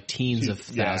teens of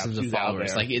thousands of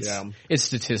followers. Like it's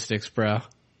statistics, bro.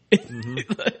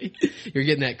 Mm-hmm. Like, you're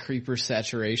getting that creeper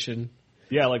saturation.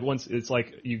 Yeah, like once it's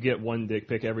like you get one dick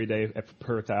pic every day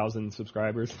per 1,000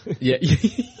 subscribers. Yeah.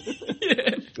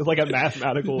 It's like a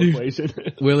mathematical equation.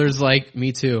 Willard's like,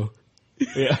 me too.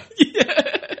 Yeah.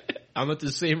 I'm at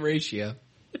the same ratio.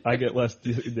 I get less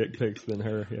dick pics than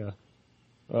her, yeah.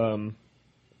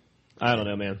 I don't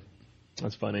know, man.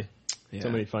 That's funny. Yeah. So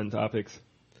many fun topics.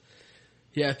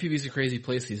 Yeah, FPV's a crazy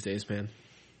place these days, man.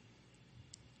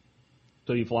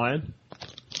 So you flying?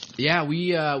 Yeah,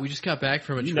 we just got back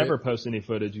from a trip. You never post any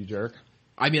footage, you jerk.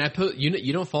 I mean, I post.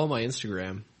 You don't follow my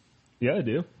Instagram. Yeah, I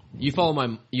do. You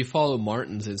follow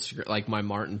Martin's Instagram, like my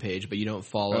Martin page, but you don't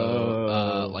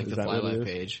follow like the Fly Life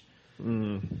page.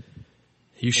 Mm.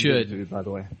 You should, dude, by the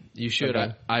way. You should.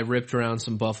 Okay. I ripped around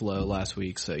some buffalo last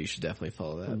week, so you should definitely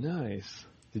follow that. Oh, nice.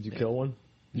 Did you kill one?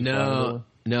 No,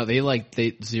 they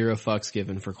zero fucks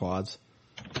given for quads.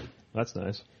 That's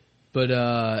nice.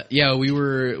 But yeah, we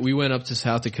went up to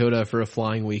South Dakota for a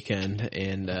flying weekend,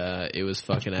 and it was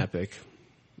fucking epic.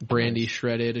 Brandy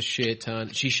shredded a shit ton.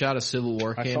 She shot a Civil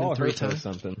War I cannon saw 3 her times. post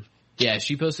something. Yeah,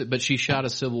 she posted, but she shot a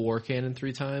Civil War cannon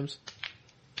 3 times.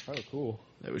 Oh, cool.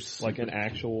 That was Like an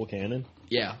actual cannon?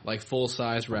 Yeah, like full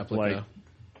size replica. Like-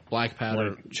 black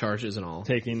powder like charges and all.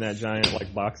 Taking that giant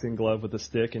like boxing glove with a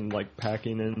stick and like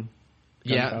packing in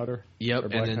gunpowder? Yep, Or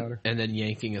black powder? and then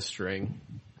yanking a string.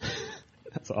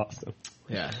 That's awesome.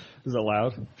 Yeah. Is it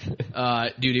loud?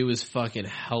 Dude, it was fucking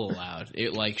hella loud.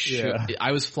 It like shook. Yeah.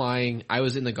 I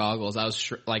was in the goggles. I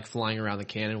was like flying around the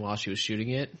cannon while she was shooting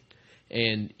it.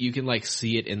 And you can like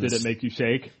see it in Did it make you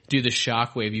shake? do the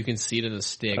shockwave. You can see it in the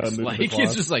sticks. Move Like the it's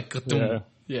cloth? just like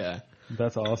yeah.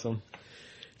 That's awesome.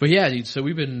 But yeah, dude. So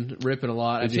we've been ripping a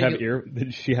lot. Did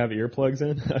she have earplugs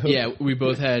in? Yeah, we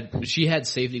both had. She had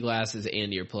safety glasses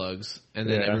and earplugs, and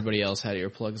then Yeah. everybody else had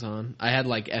earplugs on. I had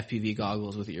like FPV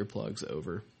goggles with earplugs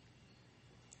over.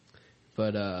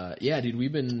 But yeah, dude,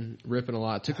 we've been ripping a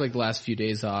lot. Took like the last few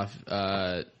days off.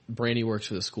 Brandy works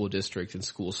for the school district, and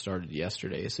school started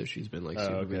yesterday, so she's been like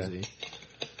super busy.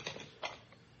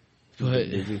 But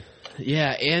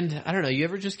yeah, and I don't know. You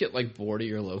ever just get like bored of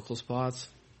your local spots?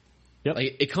 Yep.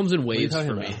 Like it comes in waves talking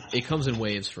for me. about? It comes in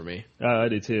waves for me. I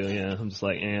do too, yeah. I'm just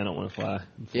like, I don't want to fly.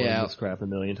 I'm flying Yeah. this crap a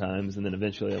million times, and then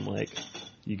eventually I'm like,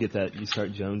 you get that, you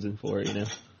start jonesing for it, you know?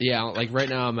 Yeah, like right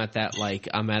now I'm at like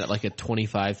a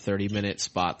 25, 30 minute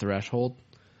spot threshold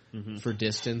for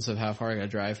distance of how far I gotta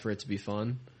drive for it to be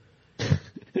fun.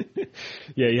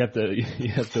 Yeah, you have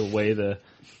to weigh the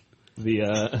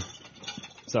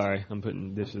sorry, I'm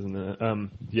putting dishes in the,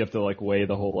 you have to like weigh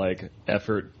the whole like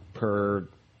effort per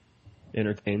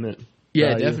entertainment. Yeah,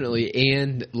 value. definitely.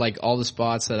 And like all the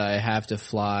spots that I have to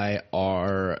fly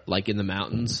are like in the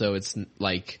mountains, so it's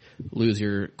like lose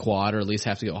your quad or at least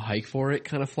have to go hike for it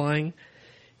kind of flying,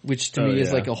 which to me is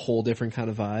yeah. like a whole different kind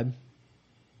of vibe.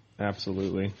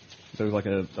 Absolutely. There's like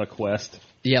a quest.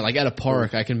 Yeah, like at a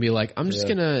park, I can be like, I'm just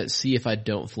Yeah. gonna see if I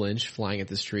don't flinch flying at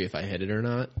this tree if I hit it or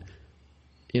not.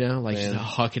 You know, like just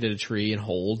huck it at a tree and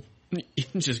hold,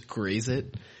 just graze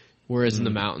it. Whereas in the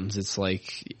mountains, it's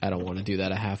like, I don't want to do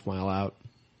that a half mile out.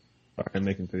 Sorry, I'm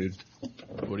making food.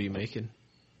 What are you making?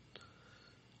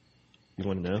 You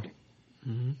want to know?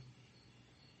 Mm-hmm.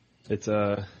 It's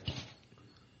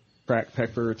cracked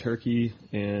pepper, turkey,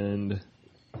 and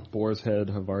boar's head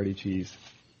Havarti cheese.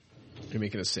 You're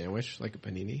making a sandwich, like a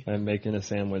panini? I'm making a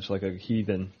sandwich like a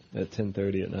heathen at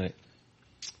 10:30 at night.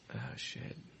 Oh,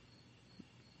 shit.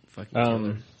 Fucking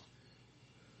killer.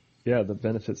 Yeah, the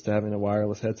benefits to having a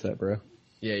wireless headset, bro.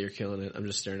 Yeah, you're killing it. I'm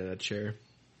just staring at that chair.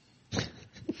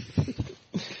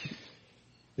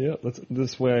 Yeah,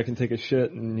 this way I can take a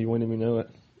shit and you wouldn't even know it.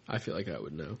 I feel like I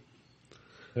would know.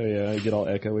 Oh yeah, I get all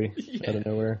echoey out of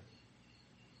nowhere.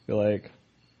 Feel like,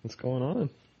 what's going on?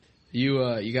 You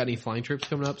got any flying trips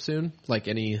coming up soon? Like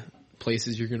any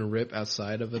places you're gonna rip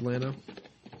outside of Atlanta?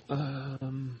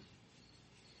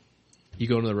 You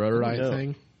going to the Rotor Riot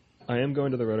thing? I am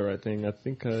going to the Rotor Riot thing. I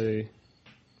think I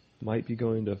might be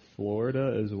going to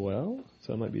Florida as well,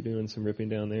 so I might be doing some ripping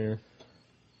down there.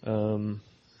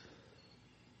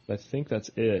 I think that's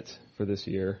it for this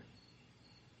year.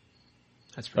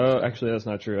 That's pretty cool. Actually, that's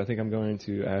not true. I think I'm going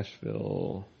to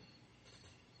Asheville.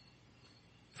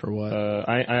 For what?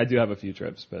 I do have a few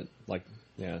trips, but like,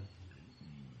 yeah.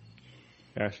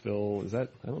 Asheville, is that,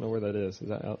 I don't know where that is. Is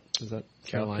that South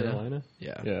Carolina?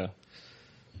 Yeah. Yeah.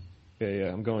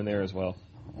 Yeah, I'm going there as well.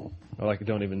 I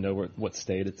don't even know what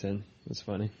state it's in. It's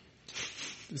funny.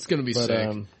 It's gonna be But,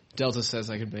 sick. Delta says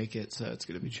I can make it, so it's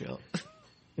gonna be chill.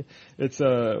 It's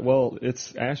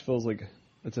Asheville's like,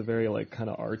 it's a very like kind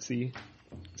of artsy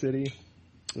city.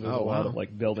 So there's a lot of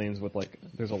like buildings with like,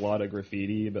 there's a lot of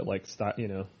graffiti, but like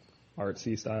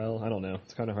artsy style. I don't know.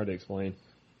 It's kind of hard to explain.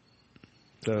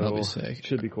 So That'll be sick. It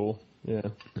should be cool. Yeah.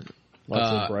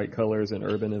 Lots of bright colors and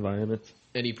urban environments.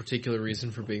 Any particular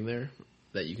reason for being there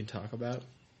that you can talk about?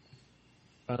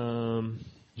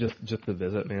 Just to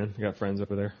visit, man. I got friends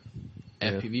over there.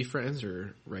 FPV friends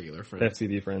or regular friends?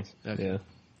 FPV friends. Okay. Yeah.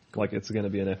 Like it's going to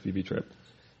be an FPV trip.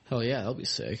 Hell yeah, that'll be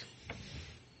sick.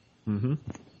 Mm-hmm.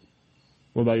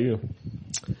 What about you?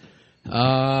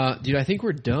 Dude, I think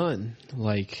we're done.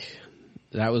 Like,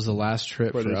 that was the last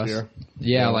trip for this us. year?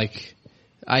 Yeah, Yeah. like,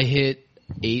 I hit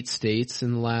 8 states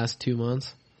in the last 2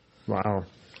 months. Wow.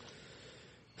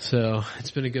 So,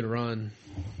 it's been a good run.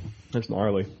 That's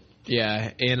gnarly.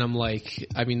 Yeah, and I'm like,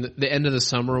 I mean, the end of the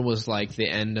summer was like the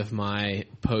end of my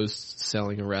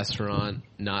post-selling a restaurant,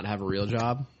 not have a real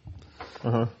job.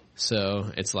 Uh-huh.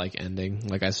 So, it's like ending.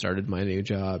 Like, I started my new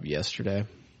job yesterday.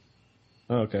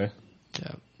 Oh, okay.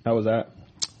 Yeah. How was that?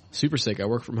 Super sick. I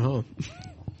work from home.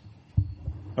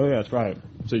 Oh yeah, that's right.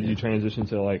 So you transition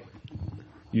to like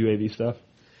UAV stuff?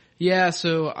 Yeah,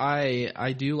 so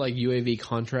I do like UAV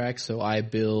contracts, so I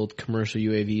build commercial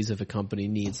UAVs if a company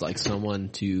needs like someone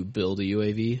to build a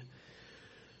UAV.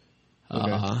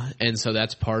 Okay. And so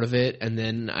that's part of it. And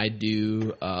then I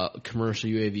do commercial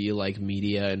UAV like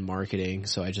media and marketing,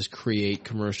 so I just create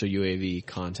commercial UAV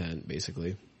content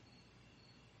basically.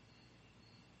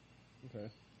 Okay.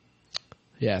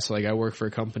 Yeah, so like I work for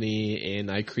a company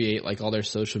and I create like all their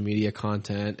social media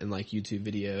content and like YouTube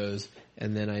videos,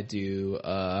 and then I do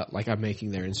like I'm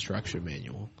making their instruction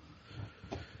manual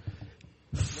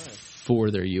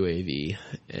for their UAV,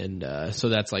 and so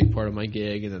that's like part of my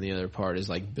gig, and then the other part is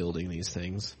like building these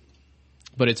things,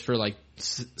 but it's for like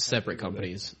separate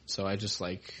companies. So I just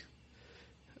like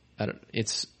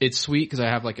it's sweet because I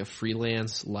have like a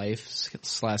freelance life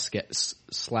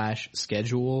slash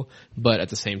schedule, but at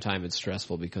the same time it's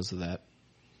stressful because of that.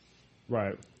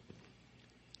 Right.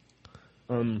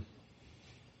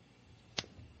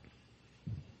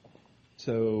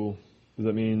 So does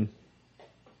that mean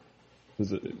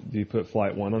do you put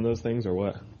Flight 1 on those things or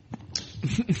what?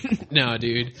 No,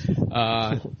 dude.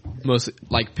 Most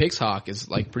like Pixhawk is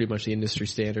like pretty much the industry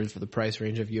standard for the price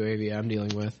range of UAV I'm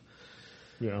dealing with.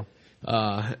 Yeah.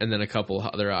 And then a couple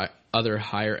other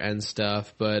higher end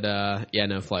stuff, but yeah,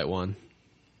 no, Flight 1.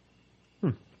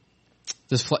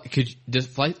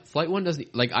 Flight 1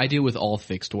 doesn't, like, I deal with all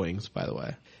fixed wings, by the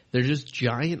way. They're just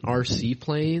giant RC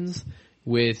planes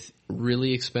with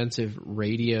really expensive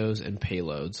radios and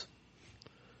payloads.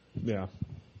 Yeah.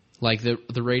 Like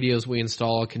the radios we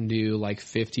install can do like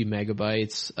 50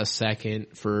 megabytes a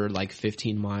second for like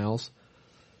 15 miles.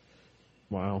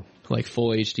 Wow. Like full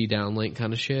HD downlink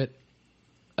kind of shit.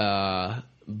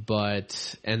 But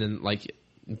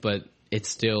it's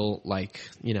still like,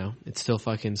 you know, it's still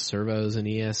fucking servos and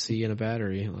ESC and a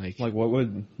battery. Like what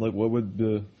would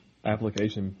the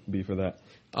application be for that?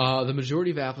 The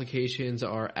majority of applications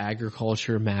are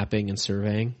agriculture, mapping, and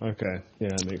surveying. Okay. Yeah,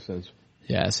 that makes sense.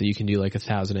 Yeah, so you can do like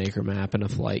 1,000-acre map in a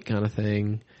flight kind of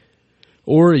thing.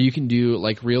 Or you can do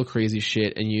like real crazy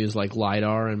shit and use like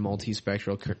LiDAR and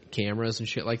multispectral cameras and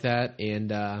shit like that.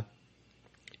 And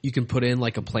you can put in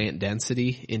like a plant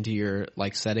density into your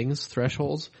like settings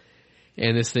thresholds.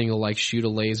 And this thing will like shoot a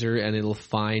laser and it'll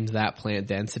find that plant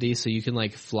density. So you can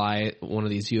like fly one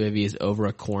of these UAVs over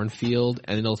a cornfield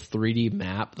and it'll 3D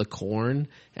map the corn.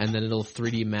 And then it'll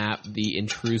 3D map the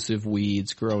intrusive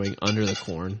weeds growing under the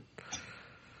corn.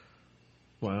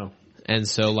 Wow. And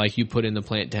so, like, you put in the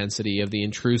plant density of the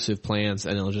intrusive plants,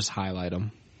 and it'll just highlight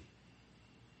them.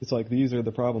 It's like these are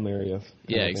the problem areas.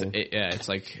 Yeah, it's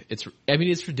like I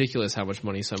mean, it's ridiculous how much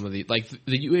money some of the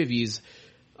UAVs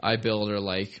I build are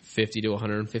like 50 to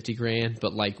 150 grand.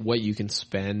 But like, what you can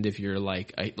spend if you're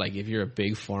if you're a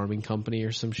big farming company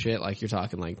or some shit, like you're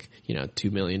talking like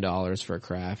 $2 million for a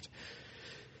craft.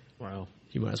 Wow.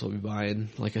 You might as well be buying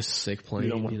like a sick plane.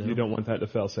 You don't want that to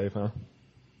fail safe, huh?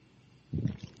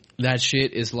 That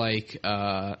shit is like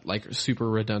super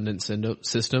redundant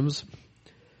systems.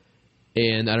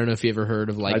 And I don't know if you ever heard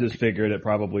of like... I just figured it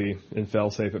probably, in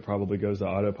fail-safe, it probably goes to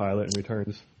autopilot and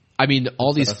returns. I mean,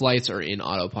 all these flights are in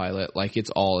autopilot. Like, it's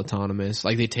all autonomous.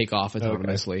 Like, they take off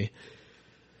autonomously. Okay.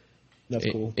 That's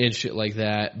cool. And shit like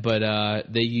that. But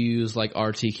they use like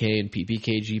RTK and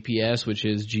PPK GPS, which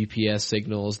is GPS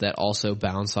signals that also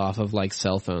bounce off of like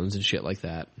cell phones and shit like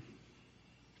that.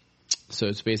 So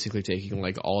it's basically taking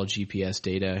like all GPS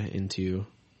data into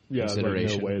consideration.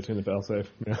 Like no way it's going to fail safe.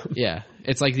 Yeah. Yeah.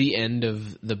 It's like the end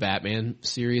of the Batman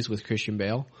series with Christian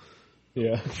Bale.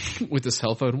 Yeah. With the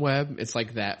cell phone web. It's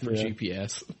like that for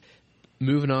GPS.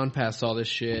 Moving on past all this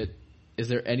shit, is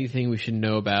there anything we should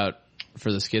know about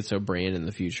for the Skitzo brand in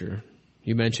the future?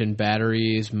 You mentioned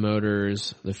batteries,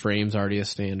 motors, the frame's already a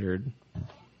standard.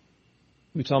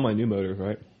 You saw my new motors,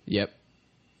 right? Yep.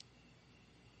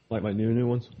 Like my new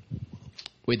ones?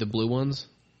 Wait, the blue ones?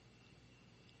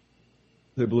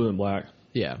 They're blue and black.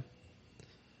 Yeah.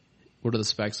 What are the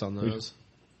specs on those?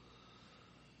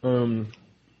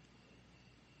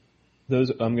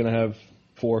 Those I'm gonna have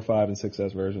 4, 5, and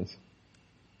 6S versions.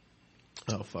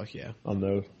 Oh fuck yeah! On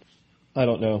those, I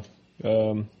don't know.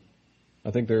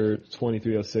 I think they're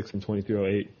 2306 and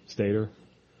 2308 stator,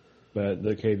 but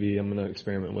the KV I'm gonna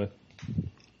experiment with.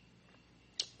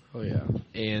 Oh yeah,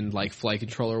 and like flight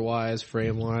controller wise,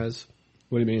 frame wise.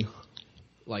 What do you mean?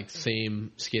 Like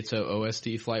same Skitzo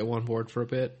OSD Flight 1 board for a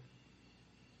bit?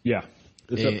 Yeah.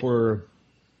 Except for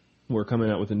we're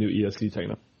coming out with a new ESC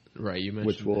techno. Right, you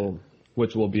mentioned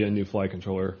which will be a new flight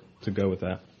controller to go with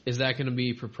that. Is that going to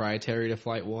be proprietary to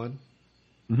Flight 1?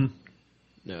 Mm-hmm.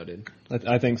 Noted.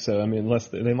 I think so. I mean, unless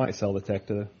they might sell the tech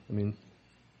to. I mean,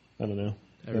 I don't know.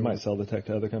 They might sell the tech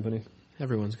to other companies.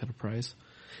 Everyone's got a price.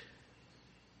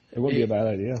 It wouldn't be a bad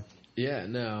idea. Yeah,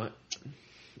 no.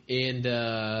 And,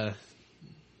 yeah,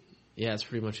 that's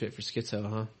pretty much it for Skitzo,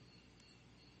 huh?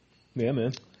 Yeah,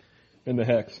 man. And the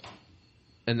Hex.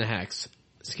 And the Hex.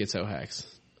 Skitzo Hex.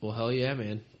 Well, hell yeah,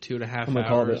 man. 2.5 I'm gonna hours.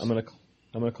 Call it,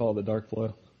 I'm gonna call it the Dark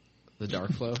Flow. The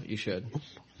Dark Flow? You should.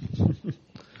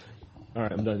 All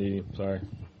right, I'm done eating. Sorry.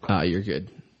 You're good.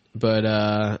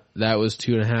 But that was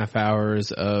 2.5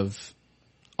 hours of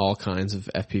all kinds of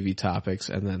FPV topics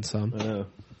and then some. I know.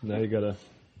 Now you gotta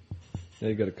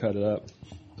cut it up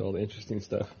with all the interesting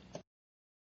stuff.